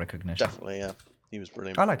deserves more recognition. Definitely, yeah. He was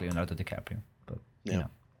brilliant. I like Leonardo DiCaprio, but you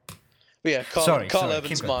know. But yeah, Karl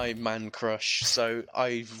Urban's keep my man crush, so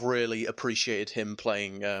I've really appreciated him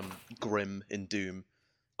playing Grim in Doom.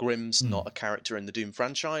 Grim's not a character in the Doom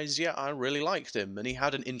franchise, yet I really liked him, and he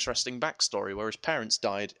had an interesting backstory where his parents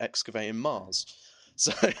died excavating Mars.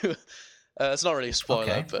 So, it's not really a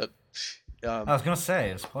spoiler, but... I was going to say,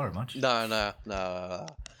 a spoiler much. No.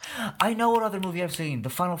 I know what other movie I've seen. The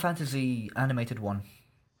Final Fantasy animated one.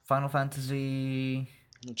 Final Fantasy...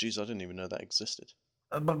 Oh, jeez, I didn't even know that existed.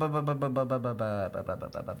 Final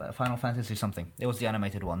Fantasy something. It was the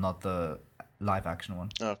animated one, not the live action one.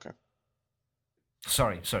 Okay.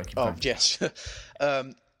 Sorry. Keep going. Oh, yes.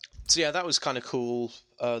 So yeah, that was kind of cool.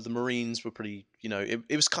 The Marines were pretty,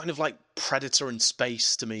 it was kind of like Predator in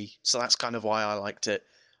space to me. So that's kind of why I liked it,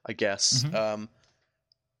 I guess. The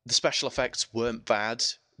special effects weren't bad.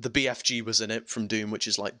 The BFG was in it from Doom, which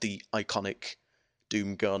is like the iconic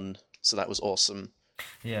Doom gun. So that was awesome.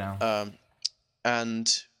 Yeah.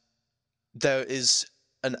 And there is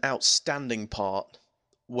an outstanding part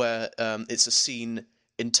where it's a scene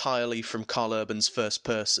entirely from Karl Urban's first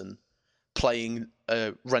person, playing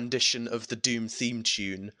a rendition of the Doom theme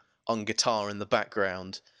tune on guitar in the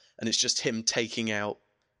background, and it's just him taking out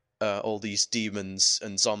all these demons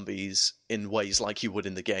and zombies in ways like you would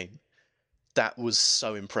in the game. That was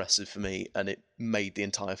so impressive for me, and it made the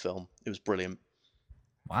entire film. It was brilliant.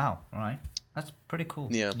 Wow, all right. That's pretty cool.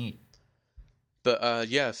 Yeah. Neat. But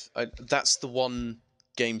that's the one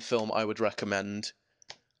game film I would recommend.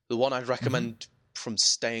 The one I'd recommend from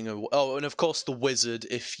staying away. Oh, and of course The Wizard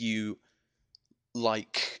if you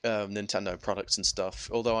like Nintendo products and stuff.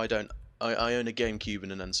 Although I don't. I own a GameCube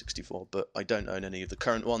and an N64, but I don't own any of the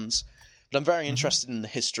current ones. But I'm very interested in the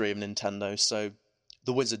history of Nintendo, so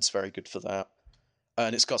The Wizard's very good for that.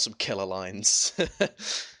 And it's got some killer lines.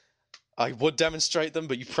 I would demonstrate them,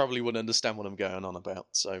 but you probably wouldn't understand what I'm going on about.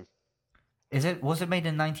 So, was it made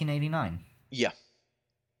in 1989? Yeah.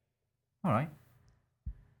 All right.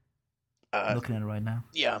 Looking at it right now.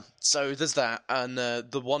 Yeah, so there's that, and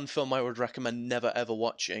the one film I would recommend never ever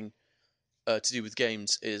watching to do with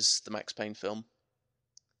games is the Max Payne film.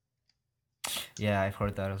 Yeah, I've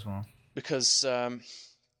heard that as well. Because, I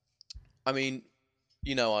mean,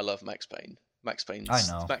 you know I love Max Payne. Max Payne's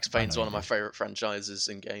one of my favourite franchises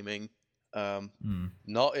in gaming.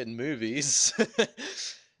 Not in movies.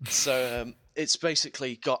 So it's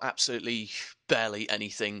basically got absolutely barely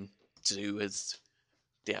anything to do with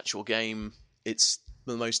the actual game. It's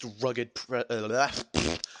the most rugged... I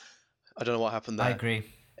don't know what happened there. I agree.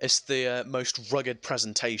 It's the most rugged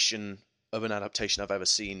presentation of an adaptation I've ever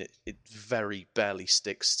seen. It very barely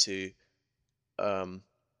sticks to the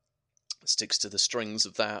strings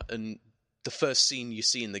of that. And the first scene you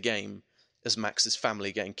see in the game is Max's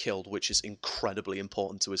family getting killed, which is incredibly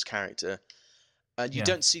important to his character. And you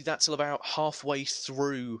don't see that till about halfway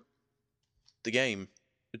through the game.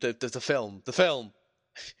 The film.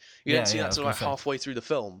 You don't see that till about halfway through the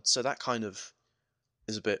film. So that kind of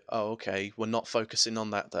is a bit, oh, okay, we're not focusing on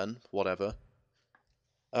that then. Whatever.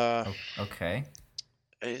 Okay.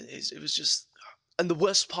 It was just... And the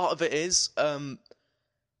worst part of it is...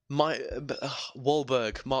 Mark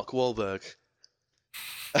Wahlberg.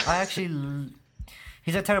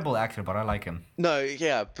 He's a terrible actor, but I like him. No,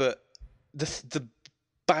 yeah, but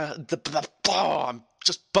I'm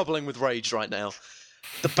just bubbling with rage right now.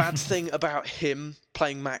 The bad thing about him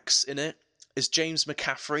playing Max in it is James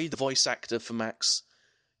McCaffrey, the voice actor for Max,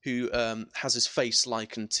 who has his face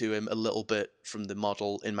likened to him a little bit from the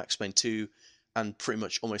model in Max Payne 2, and pretty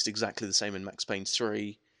much almost exactly the same in Max Payne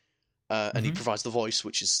 3. And he provides the voice,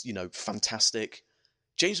 which is, fantastic.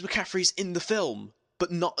 James McCaffrey's in the film,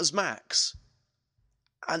 but not as Max.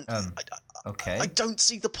 And I don't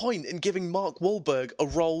see the point in giving Mark Wahlberg a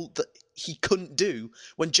role that he couldn't do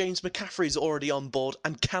when James McCaffrey's already on board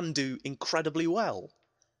and can do incredibly well.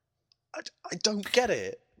 I don't get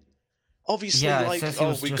it. Obviously,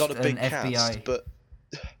 we got a big cast, but...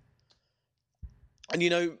 And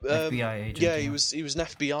FBI agent, he was an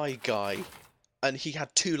FBI guy, and he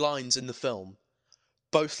had 2 lines in the film.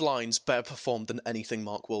 Both lines better performed than anything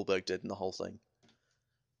Mark Wahlberg did in the whole thing.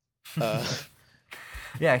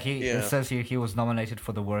 It says here he was nominated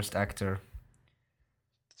for the worst actor.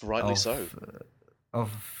 Rightly so.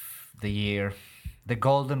 Of the year. The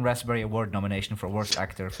Golden Raspberry Award nomination for worst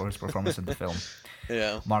actor for his performance in the film.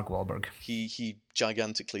 Yeah. Mark Wahlberg. He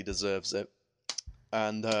gigantically deserves it.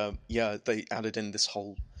 And they added in this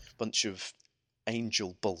whole bunch of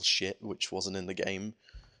angel bullshit, which wasn't in the game.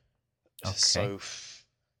 Okay. So,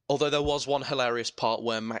 although there was one hilarious part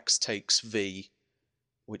where Max takes V,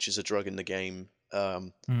 which is a drug in the game,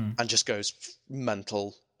 and just goes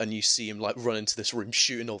mental, and you see him run into this room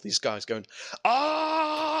shooting all these guys going,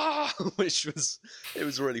 "Ah!" it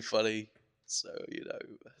was really funny. So,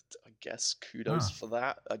 I guess kudos for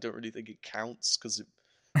that. I don't really think it counts because it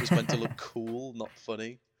was meant to look cool, not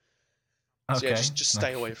funny. Okay. So yeah, just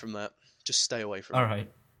stay away from that. Just stay away from it. All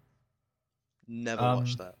right. Never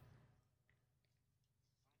watch that.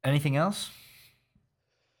 Anything else?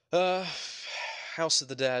 House of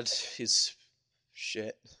the Dead is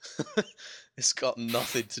shit. It's got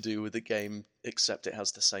nothing to do with the game except it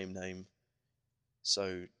has the same name.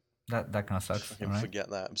 So that kind of sucks. I forget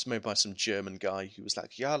that. It was made by some German guy who was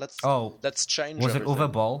like, "Yeah, let's change." Was everything. it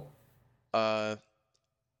Uwe Boll?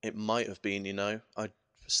 It might have been. I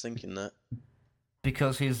was thinking that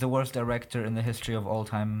because he's the worst director in the history of all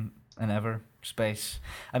time and ever space.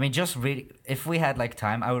 I mean, just read. If we had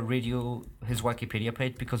time, I would read you his Wikipedia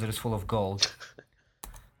page because it is full of gold.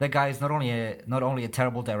 That guy is not only a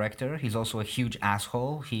terrible director, he's also a huge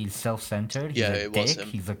asshole. He's self-centered. He's a dick.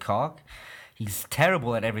 He's a cock. He's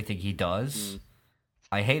terrible at everything he does.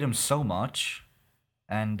 I hate him so much,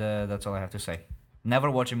 and that's all I have to say. Never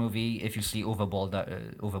watch a movie if you see Uwe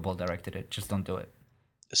Boll directed it. Just don't do it.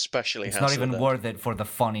 Especially it's not even worth it for the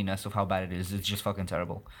funniness of how bad it is. It's just fucking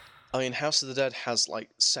terrible. I mean, House of the Dead has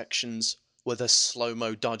sections where there's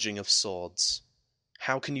slow-mo dodging of swords.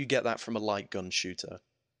 How can you get that from a light gun shooter?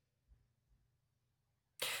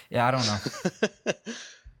 Yeah, I don't know.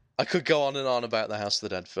 I could go on and on about the House of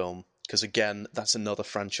the Dead film, because again, that's another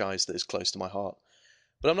franchise that is close to my heart.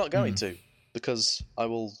 But I'm not going to, because I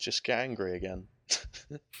will just get angry again.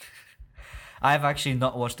 I've actually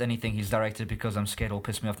not watched anything he's directed because I'm scared it'll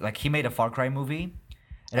piss me off. Like, he made a Far Cry movie.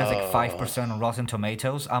 It has like 5% on Rotten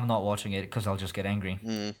Tomatoes. I'm not watching it because I'll just get angry.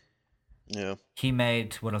 Yeah. He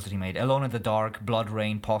made... What else did he make? Alone in the Dark, Blood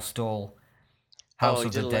Rain, Postal, House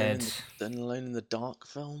of the Dead. Alone in the Dark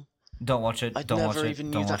film? Don't watch it. I never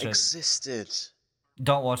even knew that existed.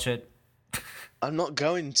 Don't watch it. I'm not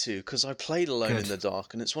going to, because I played Alone in the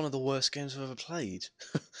Dark, and it's one of the worst games I've ever played.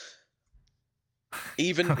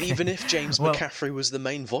 Even if James McCaffrey was the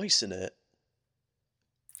main voice in it.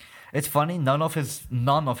 It's funny, none of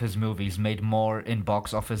his movies made more in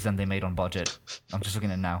box office than they made on budget. I'm just looking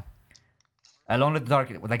at it now. Alone in the Dark,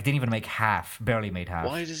 like, didn't even make half, barely made half.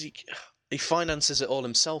 Why does he... He finances it all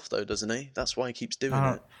himself, though, doesn't he? That's why he keeps doing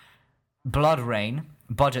it. Blood Rain,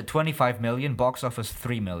 budget 25 million, box office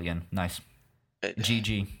 3 million. Nice.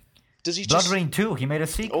 GG. Does he Blood Rain 2, he made a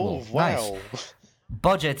sequel. Oh, wow. Nice.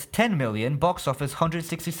 Budget 10 million, box office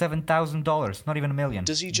 $167,000. Not even a million.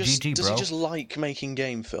 Does he just GG, does he just like making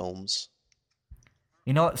game films?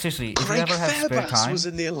 You know what, seriously, if Craig you ever have spare time... was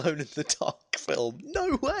in the Alone in the Dark film.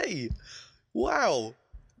 No way. Wow.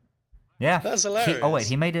 Yeah. That's hilarious.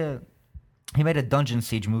 He made a Dungeon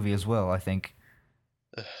Siege movie as well, I think.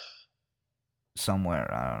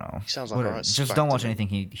 Somewhere, I don't know. He sounds like a just don't watch anything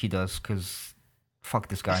he does, because fuck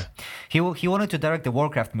this guy. He wanted to direct the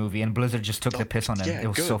Warcraft movie, and Blizzard just took the piss on him. Yeah, it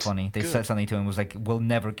was so funny. They said something to him, was like, "We'll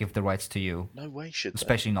never give the rights to you." No way should they.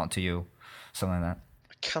 Especially not to you. Something like that.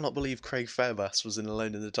 I cannot believe Craig Fairbass was in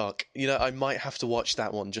Alone in the Dark. You know, I might have to watch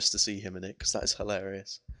that one just to see him in it, because that is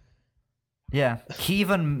hilarious. Yeah, he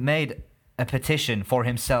even made a petition for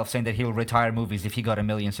himself saying that he will retire movies if he got 1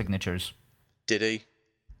 million signatures. Did he?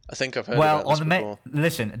 I think I've heard about this before.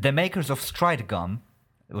 Listen, the makers of Stride Gum,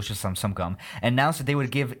 which is some gum, announced that they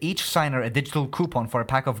would give each signer a digital coupon for a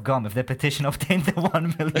pack of gum if the petition obtained the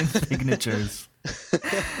 1 million signatures.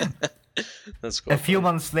 That's cool. A few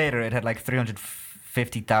months later, it had like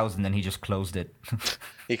 350,000, and he just closed it.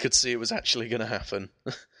 He could see it was actually going to happen.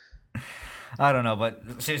 I don't know,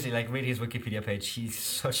 but seriously, like, read his Wikipedia page. He's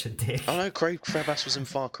such a dick. Oh no, Craig Fairbass was in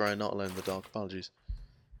Far Cry, not Alone in the Dark. Apologies.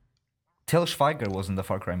 Til Schweiger was in the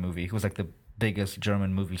Far Cry movie. He was like the biggest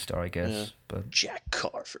German movie star, I guess. Yeah. But Jack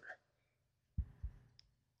Carver.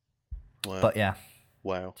 Wow. But yeah.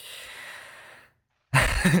 Wow.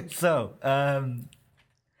 So,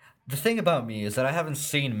 the thing about me is that I haven't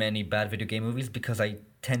seen many bad video game movies because I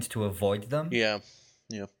tend to avoid them. Yeah.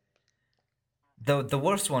 The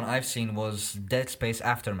worst one I've seen was Dead Space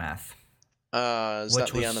Aftermath. Is that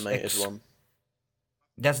the animated one?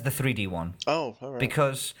 That's the 3D one. Oh, all right.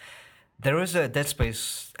 Because there is a Dead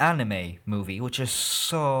Space anime movie which is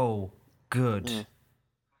so good.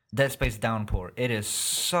 Dead Space Downpour. It is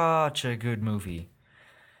such a good movie.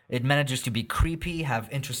 It manages to be creepy, have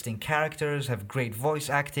interesting characters, have great voice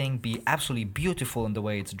acting, be absolutely beautiful in the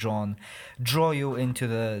way it's drawn, draw you into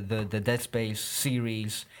the Dead Space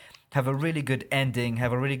series, have a really good ending,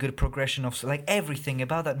 have a really good progression of... Like, everything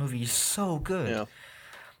about that movie is so good. Yeah.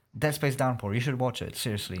 Dead Space Downpour, you should watch it,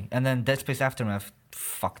 seriously. And then Dead Space Aftermath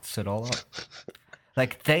fucked it all up.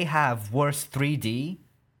 Like, they have worse 3D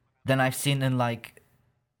than I've seen in,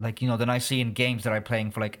 than I see in games that I'm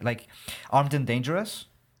playing for, like Armed and Dangerous.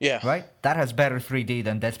 Yeah. Right? That has better 3D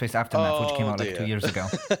than Dead Space Aftermath, which came out like 2 years ago.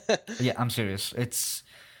 Yeah, I'm serious. It's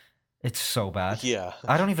so bad. Yeah.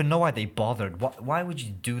 I don't even know why they bothered. Why would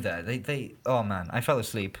you do that? They oh man, I fell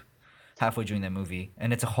asleep halfway during that movie,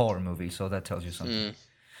 and it's a horror movie, so that tells you something.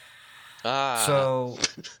 So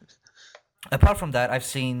apart from that, I've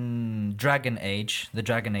seen Dragon Age, the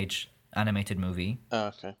Dragon Age animated movie. Oh,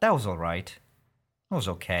 okay. That was all right. It was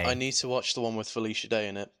okay. I need to watch the one with Felicia Day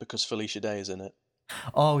in it because Felicia Day is in it.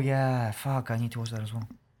 Oh yeah, fuck! I need to watch that as well.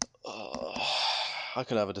 I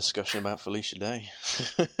could have a discussion about Felicia Day.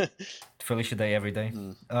 Felicia Day every day.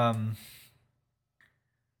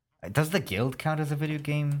 Does the Guild count as a video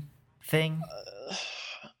game thing?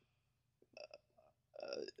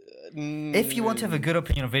 If you want to have a good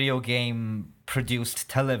opinion of video game produced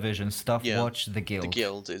television stuff, watch The Guild. The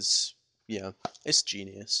Guild is, it's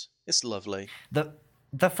genius. It's lovely.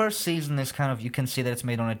 The first season is kind of, you can see that it's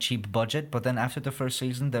made on a cheap budget, but then after the first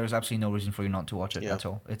season, there's absolutely no reason for you not to watch it at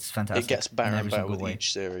all. It's fantastic. It gets better and better with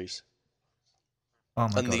each series. Oh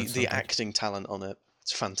my god! And the acting talent on it,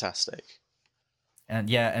 it's fantastic. And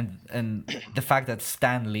and the fact that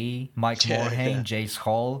Stan Lee, Mike Morhaime, Jace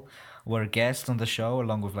Hall were guests on the show,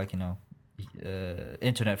 along with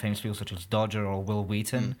internet famous people such as Dodger or Will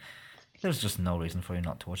Wheaton. There's just no reason for you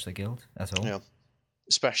not to watch The Guild at all. Yeah,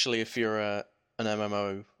 especially if you're an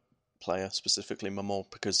MMO player, specifically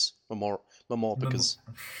Mamorpicus.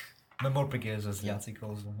 Mamorpicus, as Yahtzee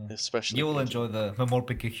calls them. Yeah. Especially you will enjoy the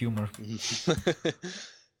Mamorpica humor.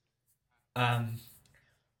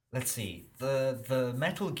 Let's see. The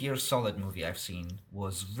Metal Gear Solid movie I've seen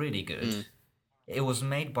was really good. It was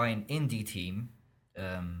made by an indie team.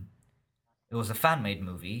 It was a fan-made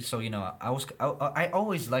movie, so I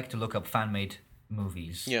always like to look up fan-made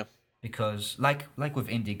movies. Yeah. Because like with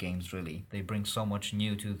indie games, really, they bring so much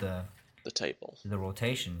new to the table, the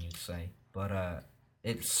rotation, you'd say. But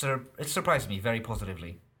it surprised me very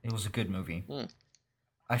positively. It was a good movie.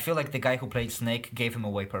 I feel like the guy who played Snake gave him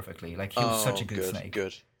away perfectly. Like, he was such a good Snake.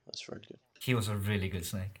 Good. That's very good. He was a really good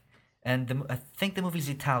Snake. And I think the movie's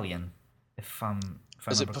Italian, if I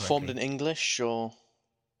Is it performed correctly. in English, or...?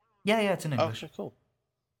 Yeah, it's in English. Okay, cool.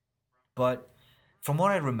 But from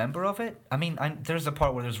what I remember of it, I mean, there's a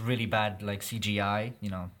part where there's really bad, like, CGI,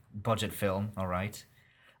 budget film, all right?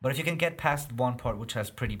 But if you can get past one part which has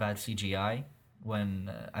pretty bad CGI, when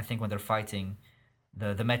they're fighting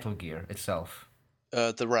the Metal Gear itself.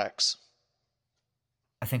 The Rex.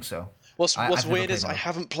 I think so. What's weird is I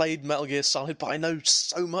haven't played Metal Gear Solid, but I know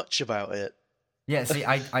so much about it. Yeah, see,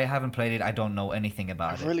 I haven't played it. I don't know anything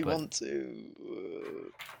about it. I really want to.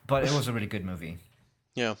 But it was a really good movie.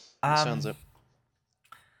 Yeah, sounds it.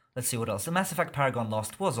 Let's see what else. The Mass Effect Paragon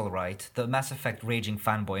Lost was alright. The Mass Effect raging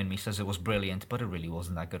fanboy in me says it was brilliant, but it really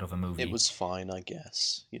wasn't that good of a movie. It was fine, I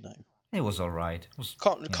guess. It was alright.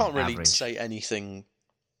 Can't really average. say anything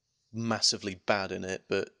massively bad in it,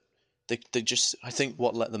 but they just, I think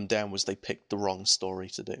what let them down was they picked the wrong story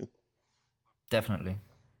to do. Definitely.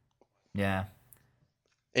 Yeah.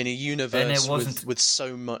 In a universe with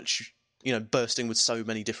so much, bursting with so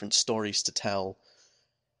many different stories to tell,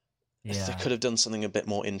 yeah. They could have done something a bit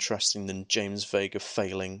more interesting than James Vega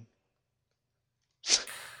failing.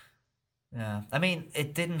 Yeah. I mean,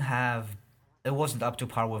 it wasn't up to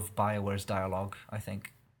par with BioWare's dialogue, I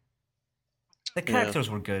think. The characters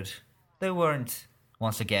were good. They weren't,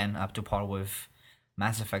 once again, up to par with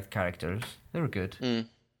Mass Effect characters. They were good.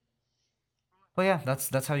 But yeah,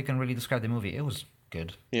 that's how you can really describe the movie. It was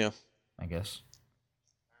good. Yeah. I guess.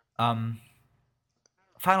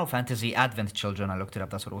 Final Fantasy Advent Children, I looked it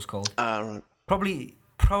up, that's what it was called. Right.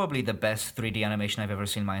 Probably the best 3D animation I've ever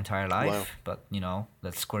seen in my entire life. Wow. But,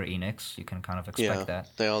 that's Square Enix. You can kind of expect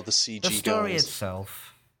that. They are the CG The story guys.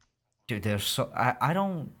 itself... Dude, they're so... I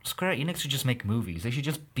don't... Square Enix should just make movies. They should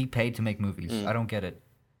just be paid to make movies. I don't get it.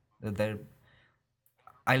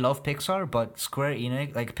 I love Pixar, but Square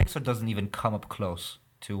Enix... Like, Pixar doesn't even come up close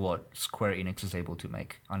to what Square Enix is able to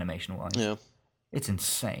make animation-wise. Yeah. It's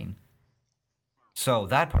insane. So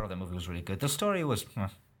that part of the movie was really good. The story was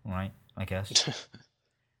alright, I guess.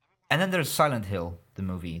 And then there's Silent Hill, the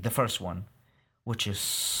movie, the first one, which is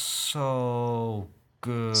so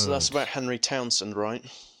good. So that's about Henry Townsend, right?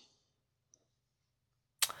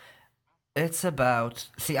 It's about...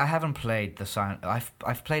 See, I haven't played the Silent...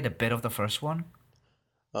 I've played a bit of the first one.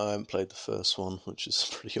 I haven't played the first one, which is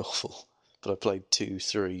pretty awful. But I played 2,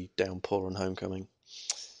 3, Downpour, and Homecoming.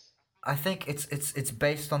 I think it's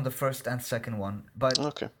based on the first and second one, but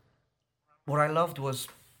okay. What I loved was,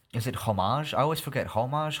 is it homage? I always forget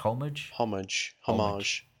homage.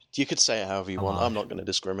 Homage. You could say it however you want. I'm not going to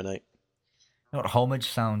discriminate. You know what homage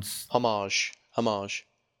sounds? Homage. Homage.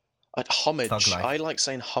 I like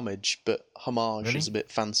saying homage, but homage is a bit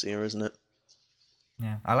fancier, isn't it?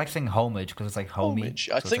 Yeah, I like saying homage because it's like homie. Homage.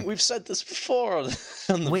 I think we've said this before on the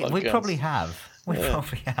podcast. We probably have.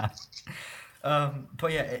 Probably have.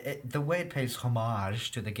 But yeah, the way it pays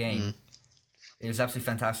homage to the game is absolutely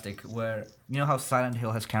fantastic. Where, you know how Silent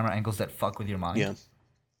Hill has camera angles that fuck with your mind? Yeah.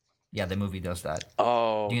 Yeah, the movie does that.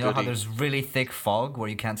 Oh, do you know how there's really thick fog where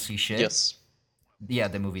you can't see shit? Yes. Yeah,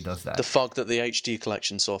 the movie does that. The fog that the HD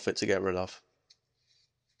collection saw fit to get rid of.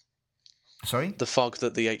 Sorry? The fog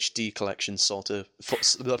that the HD collection saw fit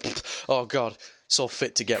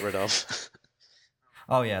to get rid of.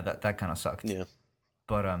 Oh yeah, that kind of sucked. Yeah.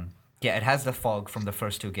 But yeah, it has the fog from the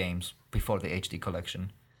first 2 games before the HD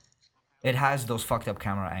collection. It has those fucked up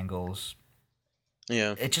camera angles.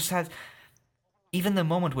 Yeah. It just has... Even the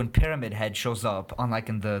moment when Pyramid Head shows up, unlike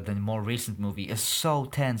in the more recent movie, is so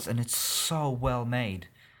tense and it's so well made.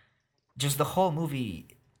 Just the whole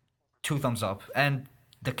movie, 2 thumbs up. And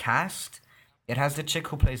the cast, it has the chick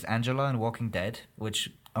who plays Angela in Walking Dead,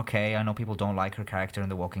 which, okay, I know people don't like her character in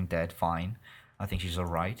The Walking Dead, fine. I think she's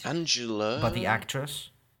alright. Angela? But the actress...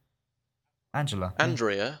 Angela.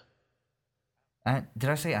 Andrea? Did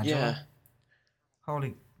I say Angela? Yeah.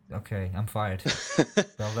 Holy... Okay, I'm fired.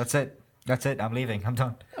 Well, that's it. That's it. I'm leaving. I'm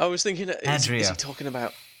done. I was thinking, is Andrea. Is he talking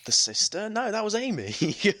about the sister? No, that was Amy.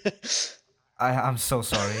 I'm so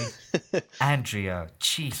sorry. Andrea,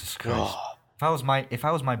 Jesus Christ. Oh, If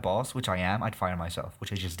I was my boss, which I am, I'd fire myself,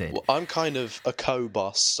 which I just did. well, I'm kind of a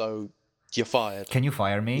co-boss, so you're fired. Can you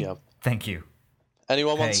fire me? Yeah. Thank you.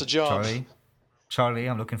 Anyone wants Hey, a job? Charlie,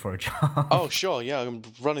 I'm looking for a job. Oh, sure, yeah, I'm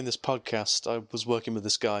running this podcast. I was working with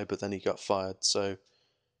this guy, but then he got fired, so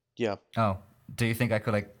yeah. Oh, do you think I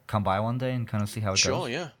could like come by one day and kind of see how it Sure, goes?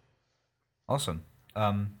 yeah. Awesome.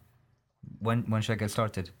 When should I get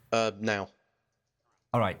started? Now.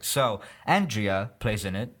 All right. So Andrea plays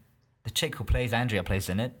in it. The chick who plays Andrea plays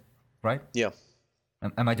in it, right? Yeah.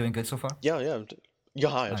 Am I doing good so far? Yeah, yeah. You're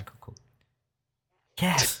hired. Alright, cool.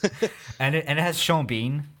 Yes. and it has Sean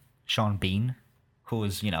Bean, who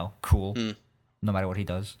is, cool, no matter what he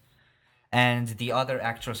does. And the other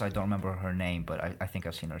actress, I don't remember her name, but I think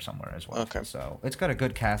I've seen her somewhere as well. Okay. So it's got a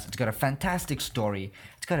good cast. It's got a fantastic story.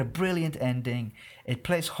 It's got a brilliant ending. It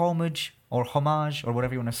plays homage or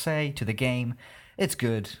whatever you want to say to the game. It's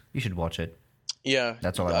good. You should watch it. Yeah.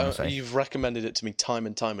 That's all I want to say. You've recommended it to me time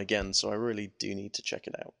and time again, so I really do need to check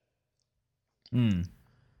it out.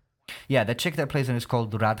 Yeah, the chick that plays in it is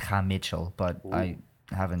called Radha Mitchell, but Ooh. I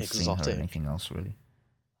haven't seen her Exotic. in anything else, really.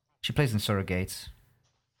 She plays in Surrogates.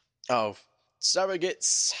 Oh,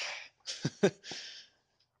 Surrogates.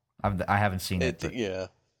 I haven't seen it. Yeah,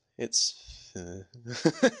 it's.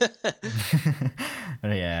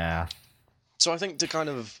 Yeah. So I think to kind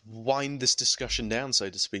of wind this discussion down, so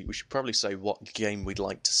to speak, we should probably say what game we'd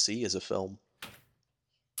like to see as a film.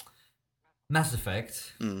 Mass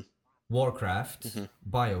Effect, Warcraft,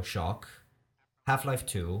 Bioshock, Half-Life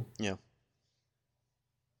 2. Yeah.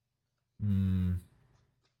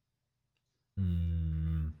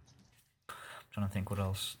 Trying to think what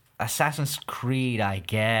else. Assassin's Creed, I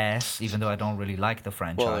guess, even though I don't really like the Well,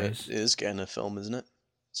 franchise. it is getting a film, isn't it?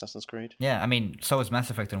 Assassin's Creed. Yeah, I mean, so is Mass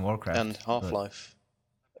Effect and Warcraft. And Half-Life.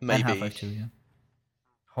 And Maybe. Half-Life 2, yeah.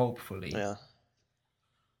 Hopefully. Yeah.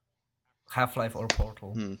 Half-Life or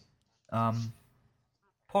Portal. Hmm.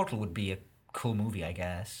 Portal would be a cool movie, I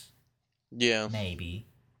guess. Yeah. Maybe.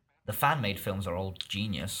 The fan-made films are all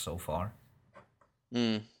genius so far.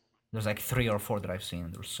 Mm. There's like 3 or 4 that I've seen,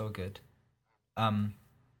 and they're so good.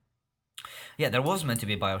 Yeah, there was meant to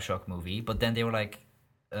be a Bioshock movie, but then they were like,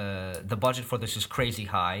 the budget for this is crazy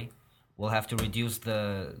high. We'll have to reduce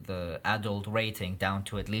the adult rating down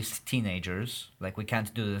to at least teenagers. Like, we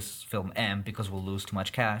can't do this film M because we'll lose too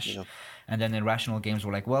much cash. Yeah. And then Irrational Games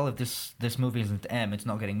were like, well, if this movie isn't M, it's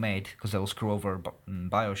not getting made because they'll screw over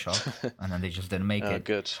Bioshock. And then they just didn't make it.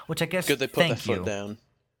 Good. Which I guess, Good they put their foot down.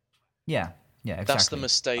 Yeah, exactly. That's the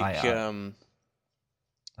mistake I agree.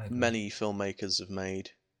 many filmmakers have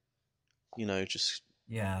made. You know, just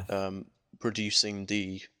producing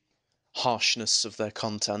the harshness of their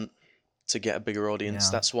content to get a bigger audience.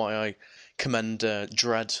 Yeah. That's why I commend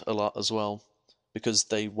Dread a lot as well, because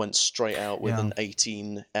they went straight out with an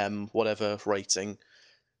 18M whatever rating,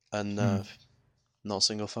 and not a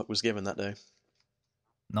single fuck was given that day.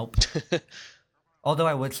 Nope. Although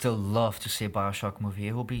I would still love to see a Bioshock movie.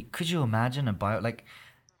 It will be. Could you imagine like?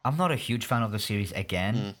 I'm not a huge fan of the series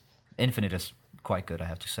again. Infinite is quite good, I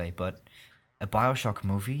have to say, but a Bioshock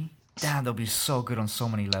movie, damn, they'll be so good on so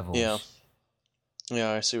many levels.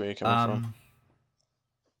 Yeah, I see where you're coming from.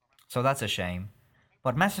 So that's a shame.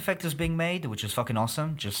 But Mass Effect is being made, which is fucking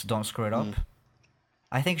awesome. Just don't screw it up.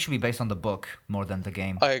 I think it should be based on the book more than the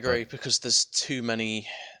game. I agree, because there's too many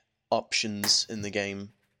options in the game.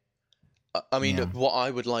 I mean, what I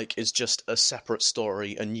would like is just a separate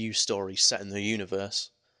story, a new story set in the universe.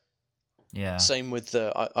 Yeah. Same with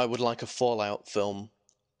I would like a Fallout film,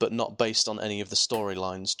 but not based on any of the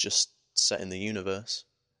storylines, just set in the universe.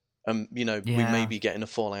 We may be getting a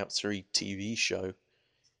Fallout 3 TV show.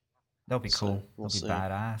 That'll be cool. We'll That'll be see.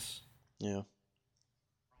 badass. Yeah.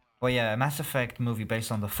 Well, yeah, a Mass Effect movie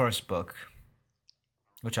based on the first book,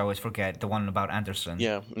 which I always forget, the one about Anderson.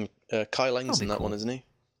 Yeah, and Kai Lang's in that cool. one, isn't he?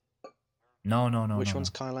 No. Which one's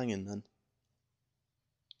Kai Lang in then?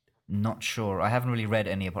 Not sure. I haven't really read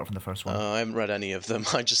any apart from the first one. I haven't read any of them.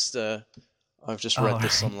 I've just read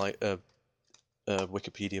this on like a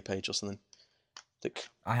Wikipedia page or something.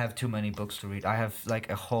 I have too many books to read. I have like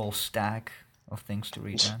a whole stack of things to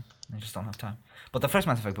read, man. I just don't have time. But the first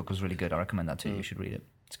Mass Effect book was really good. I recommend that to you. You should read it.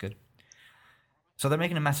 It's good. So they're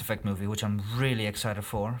making a Mass Effect movie, which I'm really excited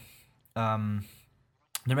for. They're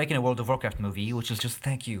making a World of Warcraft movie, which is just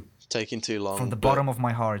thank you. Taking too long. From the bottom of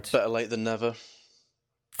my heart. Better late than never.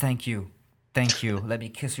 Thank you. Thank you. Let me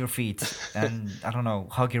kiss your feet and, I don't know,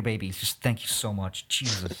 hug your babies. Just thank you so much.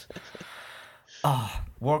 Jesus.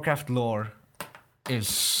 Warcraft lore is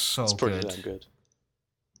so It's pretty good. damn good.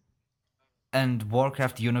 And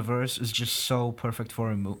Warcraft universe is just so perfect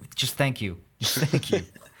for a movie. Just thank you. Thank you.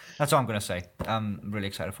 That's all I'm gonna say. I'm really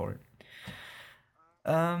excited for it.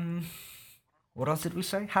 Um, what else did we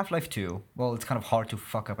say? Half-Life 2. Well, it's kind of hard to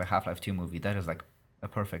fuck up a Half-Life 2 movie. That is like a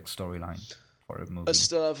perfect storyline for a I movie.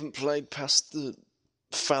 still haven't played past the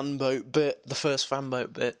fanboat bit, the first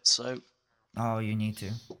fanboat bit, so... Oh, you need to.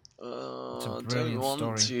 It's a I don't brilliant want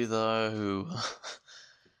story. to, though.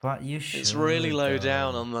 But you should. It's really low though.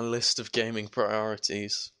 down on the list of gaming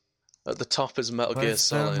priorities. At the top is Metal But Gear it's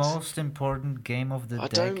Solid. the most important game of the I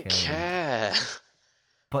decade. don't care.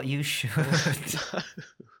 But you should.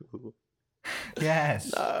 No.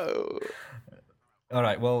 Yes. No. All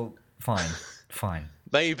right. Well, fine.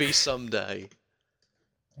 Maybe someday.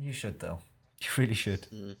 You should though. You really should.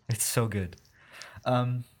 Mm. It's so good.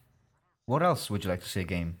 What else would you like to see a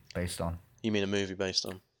game based on? You mean a movie based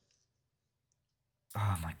on?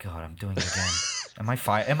 Oh my god, I'm doing it again. Am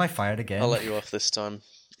I fired again? I'll let you off this time.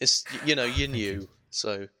 It's you're new,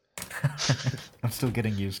 so I'm still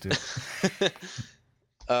getting used to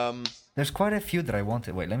it. There's quite a few that I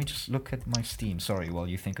wanted. Wait, let me just look at my Steam. Sorry, while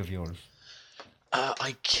you think of yours.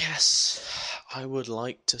 I guess I would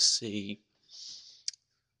like to see.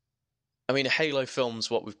 I mean, a Halo film's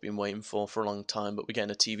what we've been waiting for a long time, but we're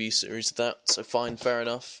getting a TV series of that, so fine, fair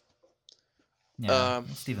enough. Yeah,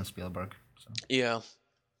 Steven Spielberg. So. Yeah.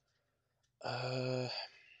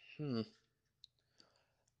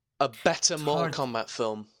 A better Mortal Kombat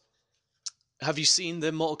film. Have you seen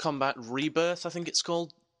the Mortal Kombat Rebirth, I think it's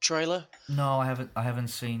called, trailer? No, I haven't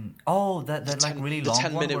seen. Oh, that like really long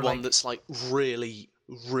one. The 10-minute one that's like really,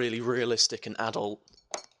 really realistic and adult.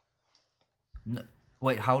 No,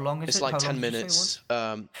 wait, how long is it? It's like 10 minutes.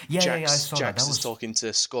 I saw that. Jax is talking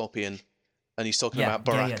to Scorpion, and he's talking about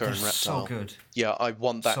Baraka and Reptile. So good. Yeah, I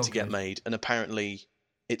want that to get good. made, and apparently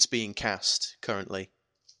it's being cast currently.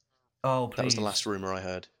 Oh, please. That was the last rumor I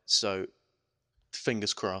heard. So,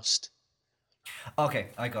 fingers crossed. Okay,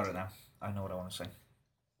 I got it now. I know what I want to say.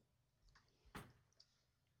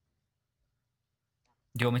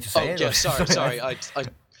 Do you want me to say it? Yeah, sorry.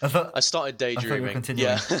 I started daydreaming.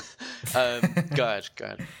 I Go ahead.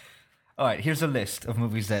 All right, here's a list of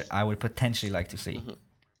movies that I would potentially like to see. Mm-hmm.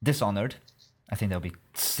 Dishonored. I think that would be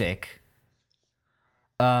sick.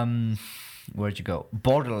 Where'd you go?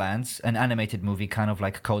 Borderlands, an animated movie, kind of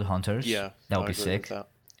like Code Hunters. Yeah, that would be sick.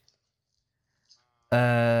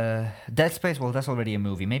 Dead Space. Well, that's already a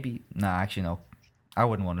movie. Maybe. Nah, actually no. I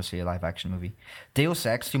wouldn't want to see a live action movie. Deus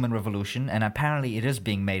Ex: Human Revolution, and apparently it is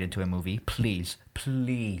being made into a movie. Please.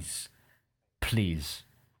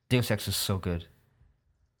 Deus Ex is so good.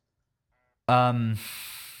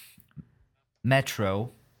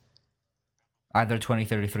 Metro, either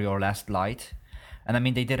 2033 or Last Light. And I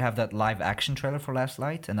mean, they did have that live action trailer for Last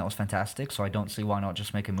Light, and that was fantastic, so I don't see why not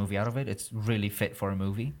just make a movie out of it. It's really fit for a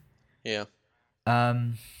movie. Yeah.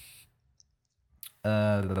 What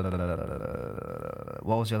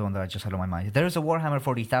was the other one that I just had on my mind? There's a Warhammer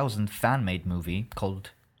 40,000 fan-made movie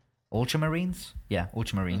called Ultramarines. Yeah,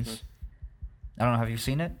 Ultramarines. Mm-hmm. I don't know. Have you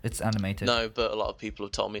seen it? It's animated. No, but a lot of people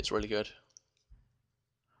have told me it's really good.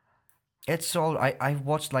 It's all. I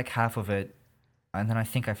watched like half of it, and then I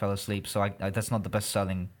think I fell asleep. So I that's not the best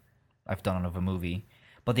selling I've done of a movie.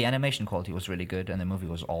 But the animation quality was really good, and the movie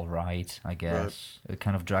was all right, I guess. Right. It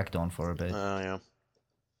kind of dragged on for a bit. Yeah.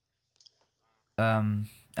 And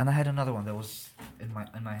I had another one that was in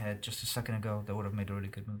my head just a second ago that would have made a really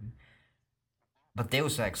good movie. But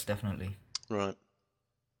Deus Ex, definitely. Right.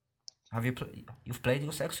 Have you've played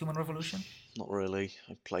Deus Ex: Human Revolution? Not really.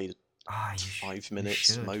 I played 5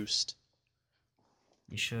 minutes most.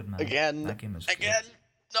 You should, man. Again, not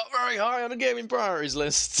very high on the gaming priorities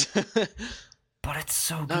list. But it's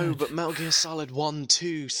so good. No, but Metal Gear Solid 1,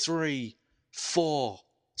 2, 3, 4,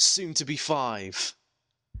 soon to be 5.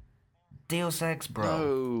 Deus Ex, bro.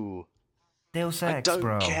 No. Deus Ex,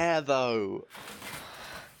 bro. I don't care, though.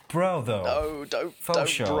 Bro, though. No, don't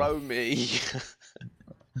bro me.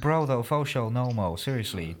 Bro, though, faux show, no mo.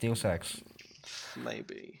 Seriously, Deus Ex.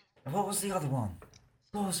 Maybe. What was the other one?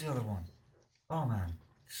 Oh, man.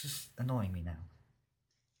 This is annoying me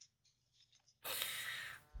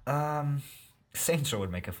now. Saints Row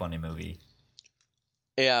would make a funny movie.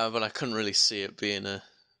 Yeah, but I couldn't really see it being a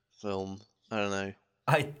film. I don't know.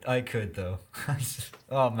 I could, though.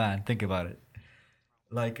 Oh, man, think about it.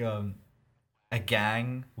 Like, a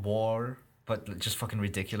gang war, but just fucking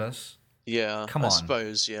ridiculous. Yeah, I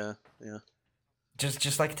suppose, yeah.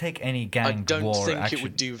 Just like take any gang war. I don't think it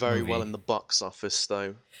would do very well in the box office,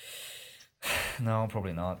 though. No,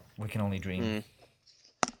 probably not. We can only dream.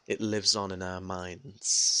 It lives on in our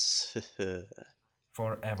minds.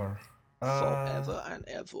 Forever. Forever and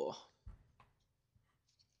ever.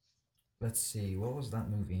 Let's see, what was that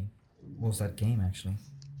movie? What was that game actually?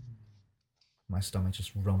 My stomach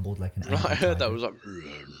just rumbled like an I angry heard that tiger. was like.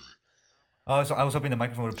 I was hoping the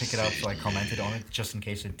microphone would pick it up, so I commented on it just in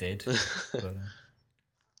case it did. But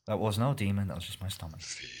that was no demon. That was just my stomach.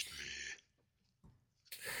 Feed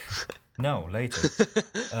No, later.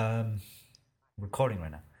 Recording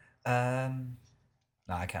right now.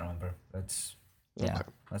 No, I can't remember. That's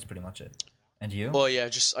That's pretty much it. And you? Well, yeah,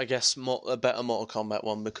 just I guess a better Mortal Kombat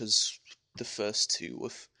one because the first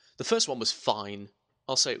one was fine.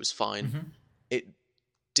 I'll say it was fine. Mm-hmm. It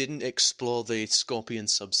didn't explore the Scorpion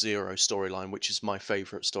Sub-Zero storyline, which is my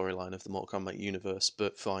favorite storyline of the Mortal Kombat universe,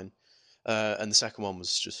 but fine. And the second one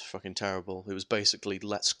was just fucking terrible. It was basically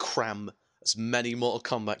let's cram as many Mortal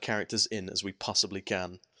Kombat characters in as we possibly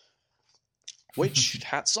can. Which,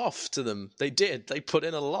 hats off to them. They did. They put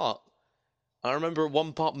in a lot. I remember at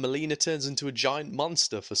one part Mileena turns into a giant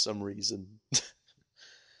monster for some reason.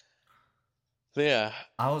 Yeah.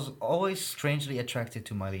 I was always strangely attracted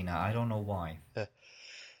to Mileena. I don't know why.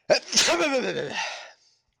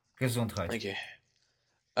 Gesundheit. Thank you.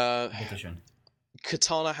 Bitteschön.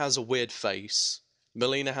 Katana has a weird face.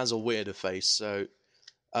 Mileena has a weirder face. So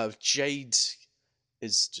Jade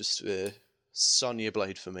is just Sonya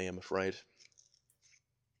Blade for me, I'm afraid.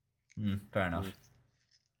 Fair enough.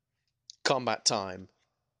 Combat time.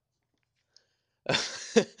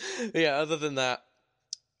 Yeah, other than that,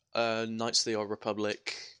 Knights of the Old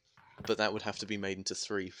Republic, but that would have to be made into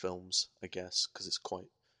 3 films, I guess, because it's quite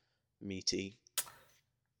meaty.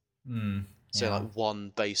 So, like,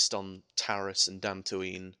 one based on Taris and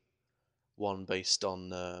Dantooine, one based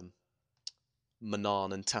on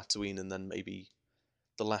Manaan and Tatooine, and then maybe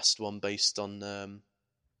the last one based on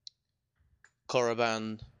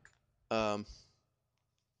Korriban,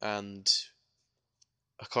 and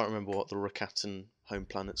I can't remember what the Rakatan home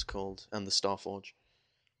planet's called, and the Starforge.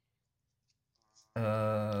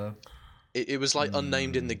 It was like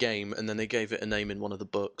unnamed in the game, and then they gave it a name in one of the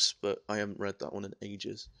books, but I haven't read that one in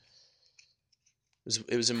ages.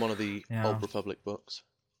 It was in one of the Old Republic books,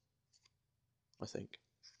 I think.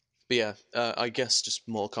 But yeah, I guess just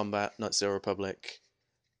Mortal Kombat, Knights of the Republic,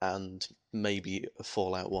 and maybe a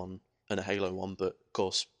Fallout one and a Halo one, but of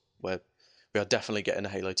course we are definitely getting a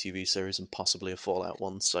Halo TV series and possibly a Fallout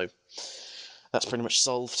one, so that's pretty much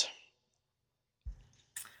solved.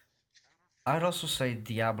 I'd also say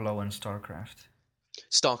Diablo and StarCraft.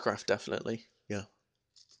 StarCraft, definitely, yeah.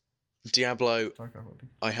 Diablo,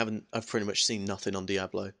 I've pretty much seen nothing on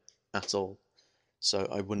Diablo at all, so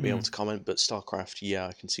I wouldn't be able to comment, but StarCraft, yeah,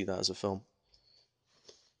 I can see that as a film.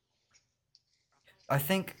 I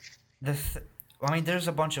think there's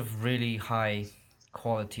a bunch of really high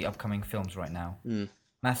quality upcoming films right now.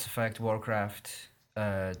 Mass Effect, Warcraft,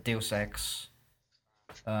 Deus Ex.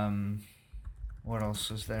 What else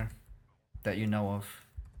is there that you know of?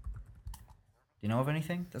 Do you know of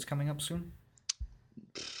anything that's coming up soon?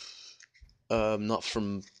 Not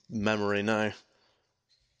from memory, no.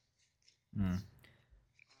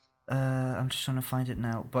 I'm just trying to find it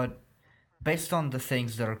now. But based on the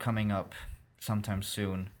things that are coming up sometime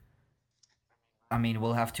soon, I mean,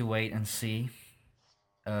 we'll have to wait and see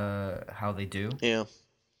how they do. Yeah.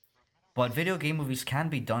 But video game movies can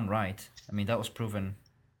be done right. I mean, that was proven.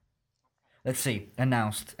 Let's see.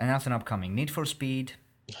 Announced and upcoming. Need for Speed.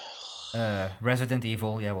 Resident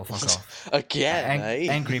Evil. Yeah, well, fuck off. Again, eh?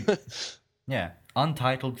 Angry... Yeah.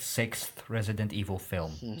 Untitled 6th Resident Evil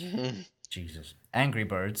film. Jesus. Angry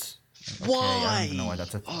Birds. Okay, why? I don't even know why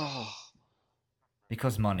that's a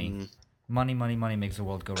Because money. Money makes the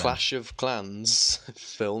world go round. Clash of Clans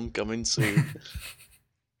film coming soon.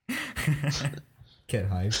 Get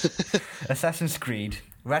hyped. Assassin's Creed.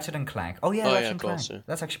 Ratchet and Clank. Oh yeah, Ratchet and Clank. Yeah.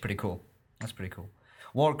 That's actually pretty cool.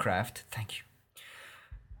 Warcraft. Thank you.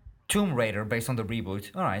 Tomb Raider, based on the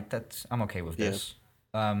reboot. All right, I'm okay with this.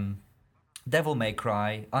 Devil May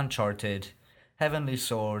Cry, Uncharted, Heavenly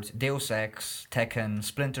Sword, Deus Ex, Tekken,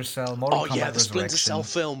 Splinter Cell, Mortal Kombat Resurrection. Oh yeah, the Splinter Cell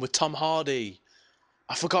film with Tom Hardy.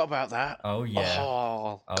 I forgot about that. Oh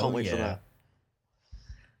yeah. Can't wait for that.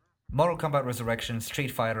 Mortal Kombat Resurrection, Street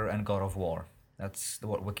Fighter, and God of War. That's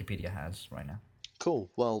what Wikipedia has right now. Cool.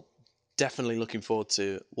 Well, definitely looking forward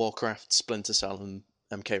to Warcraft, Splinter Cell, and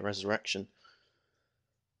MK Resurrection.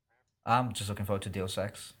 I'm just looking forward to Deus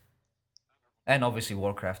Ex. And obviously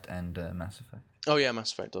Warcraft and Mass Effect. Oh yeah,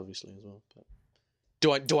 Mass Effect obviously as well.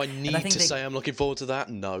 But do I need to say I'm looking forward to that?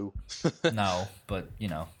 No. No, but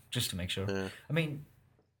just to make sure. Yeah. I mean,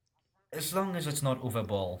 as long as it's not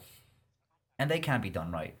overball, and they can be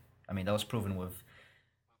done right. I mean, that was proven with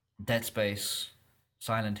Dead Space,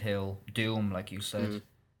 Silent Hill, Doom, like you said.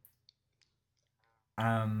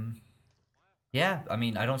 Yeah, I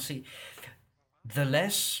mean, I don't see... The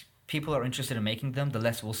less people are interested in making them, the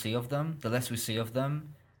less we'll see of them. The less we see of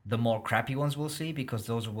them, the more crappy ones we'll see, because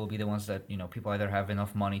those will be the ones that, people either have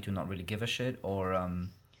enough money to not really give a shit, or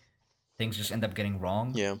things just end up getting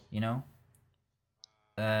wrong. Yeah.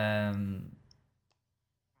 Um.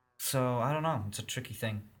 So I don't know. It's a tricky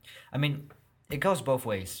thing. I mean, it goes both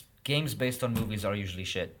ways. Games based on movies are usually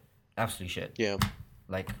shit, absolutely shit. Yeah.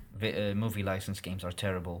 Like movie licensed games are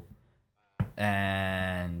terrible,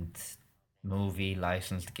 and game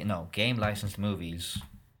licensed movies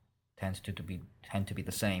tend to be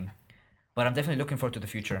the same. But I'm definitely looking forward to the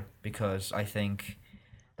future, because I think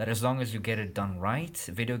that as long as you get it done right,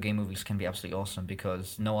 video game movies can be absolutely awesome,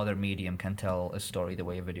 because no other medium can tell a story the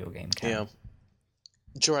way a video game can. Yeah.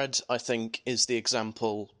 Dread, I think, is the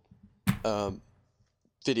example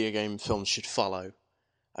video game films should follow.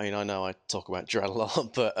 I mean, I know I talk about Dread a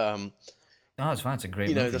lot, but no, it's fine. It's a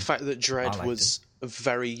great movie. The fact that Dread was a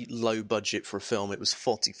very low budget for a film, it was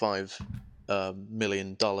 $45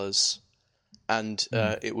 million, and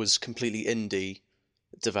it was completely indie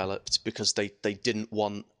developed, because they didn't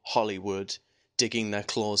want Hollywood digging their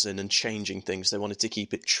claws in and changing things. They wanted to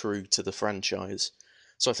keep it true to the franchise.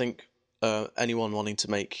 So I think anyone wanting to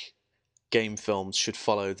make game films should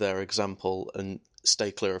follow their example and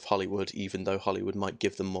stay clear of Hollywood, even though Hollywood might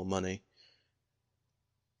give them more money.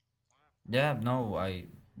 Yeah, no, I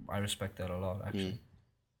respect that a lot, actually.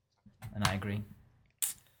 And I agree.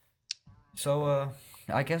 So,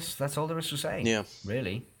 I guess that's all there is to say. Yeah.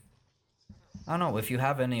 Really. I don't know, if you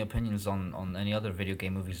have any opinions on any other video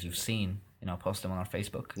game movies you've seen, post them on our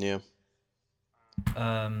Facebook. Yeah.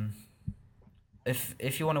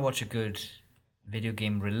 If you want to watch a good video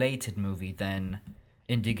game related movie, then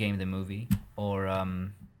Indie Game the Movie, or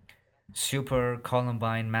Super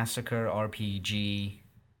Columbine Massacre RPG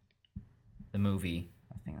the Movie,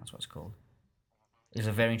 I think that's what it's called. It's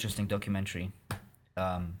a very interesting documentary.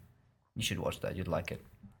 You should watch that, you'd like it.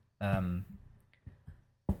 And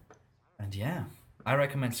yeah, I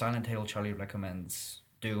recommend Silent Hill, Charlie recommends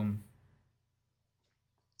Doom.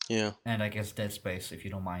 Yeah. And I guess Dead Space, if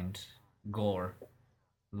you don't mind gore.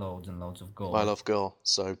 Loads and loads of gore. I love gore,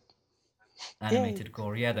 so... Animated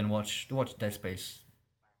gore. Yeah, then watch Dead Space.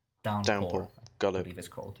 Downpour. Got I it. believe it's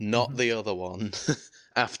called. Not the other one.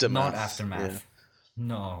 Aftermath. Not Aftermath. Yeah.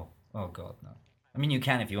 No. Oh god, no. I mean, you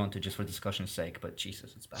can if you want to, just for discussion's sake, but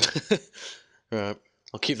Jesus, it's bad. Right.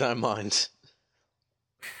 I'll keep that in mind.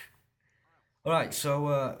 Alright,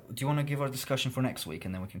 so do you want to give our discussion for next week,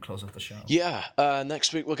 and then we can close off the show? Yeah,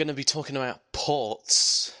 next week we're going to be talking about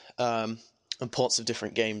ports, and ports of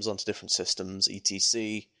different games onto different systems,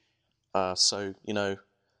 etc. So,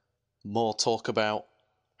 more talk about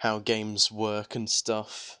how games work and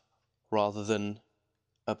stuff, rather than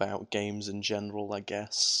about games in general, I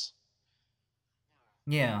guess.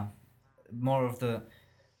 Yeah, more of the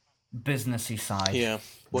businessy side. Yeah,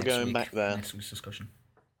 we're going back there. Next week's discussion.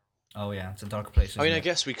 Oh yeah, it's a dark place. I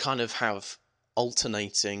guess we kind of have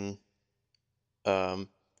alternating, one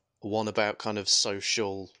about kind of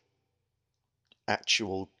social,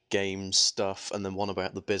 actual game stuff, and then one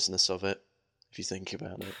about the business of it, if you think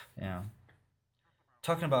about it. Yeah.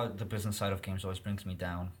 Talking about the business side of games always brings me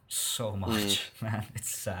down so much, man. It's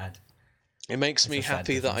sad. It makes me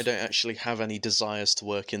happy that I don't actually have any desires to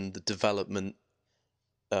work in the development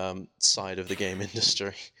side of the game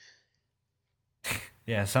industry.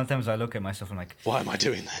 Yeah, sometimes I look at myself and I'm like, why am I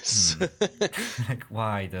doing this? Like,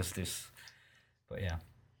 why does this? But yeah.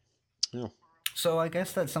 Yeah. So I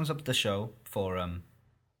guess that sums up the show for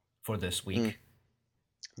this week.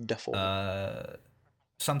 Definitely.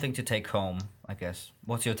 Something to take home, I guess.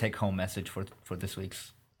 What's your take-home message for this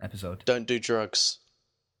week's episode? Don't do drugs.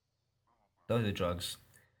 Don't do drugs.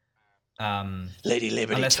 Lady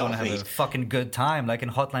Liberty unless you taught want to me. have a fucking good time, like in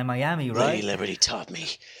Hotline Miami, right? Lady Liberty taught me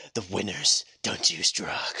the winners don't use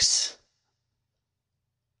drugs.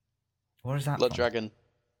 Where is that Blood from? Dragon.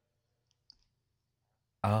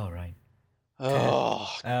 Oh, right.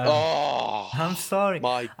 Oh, I'm sorry.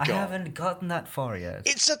 My God. I haven't gotten that far yet.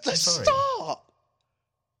 It's at the start.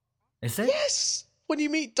 Is it? Yes. When you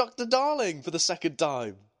meet Dr. Darling for the second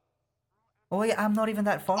time. Oh, yeah, I'm not even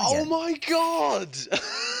that far yet. Oh, my God.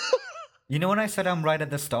 You know when I said I'm right at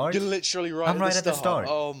the start? You're literally right, at the start.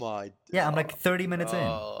 Oh, my. Yeah, I'm like 30 minutes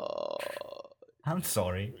in. I'm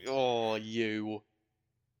sorry. Oh, you.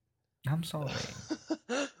 I'm sorry.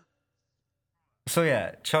 So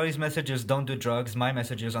yeah, Charlie's message is don't do drugs. My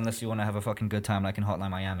message is unless you want to have a fucking good time like in Hotline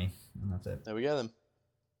Miami. And that's it. There we go then.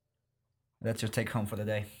 That's your take home for the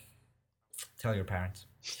day. Tell your parents.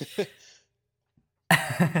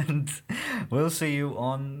 And we'll see you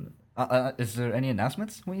on... is there any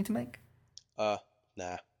announcements we need to make?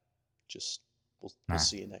 Nah. Just we'll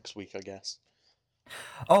see you next week, I guess.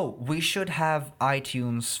 Oh, we should have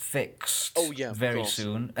iTunes fixed very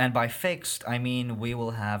soon. And by fixed, I mean we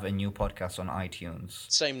will have a new podcast on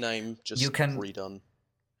iTunes. Same name, just redone,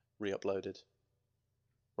 re-uploaded.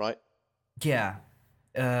 Right? Yeah.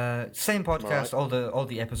 Same podcast, right. all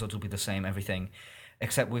the episodes will be the same, everything.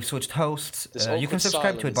 Except we've switched hosts. You can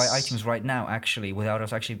subscribe to it by iTunes right now, actually, without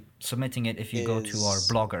us actually submitting it if you go to our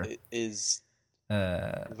blogger. It is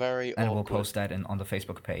very and awkward. We'll post that on the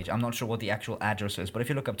Facebook page. I'm not sure what the actual address is, but if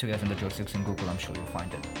you look up 2 Guys and the Joysticks in Google, I'm sure you'll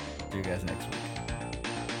find it. See you guys next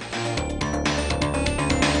week.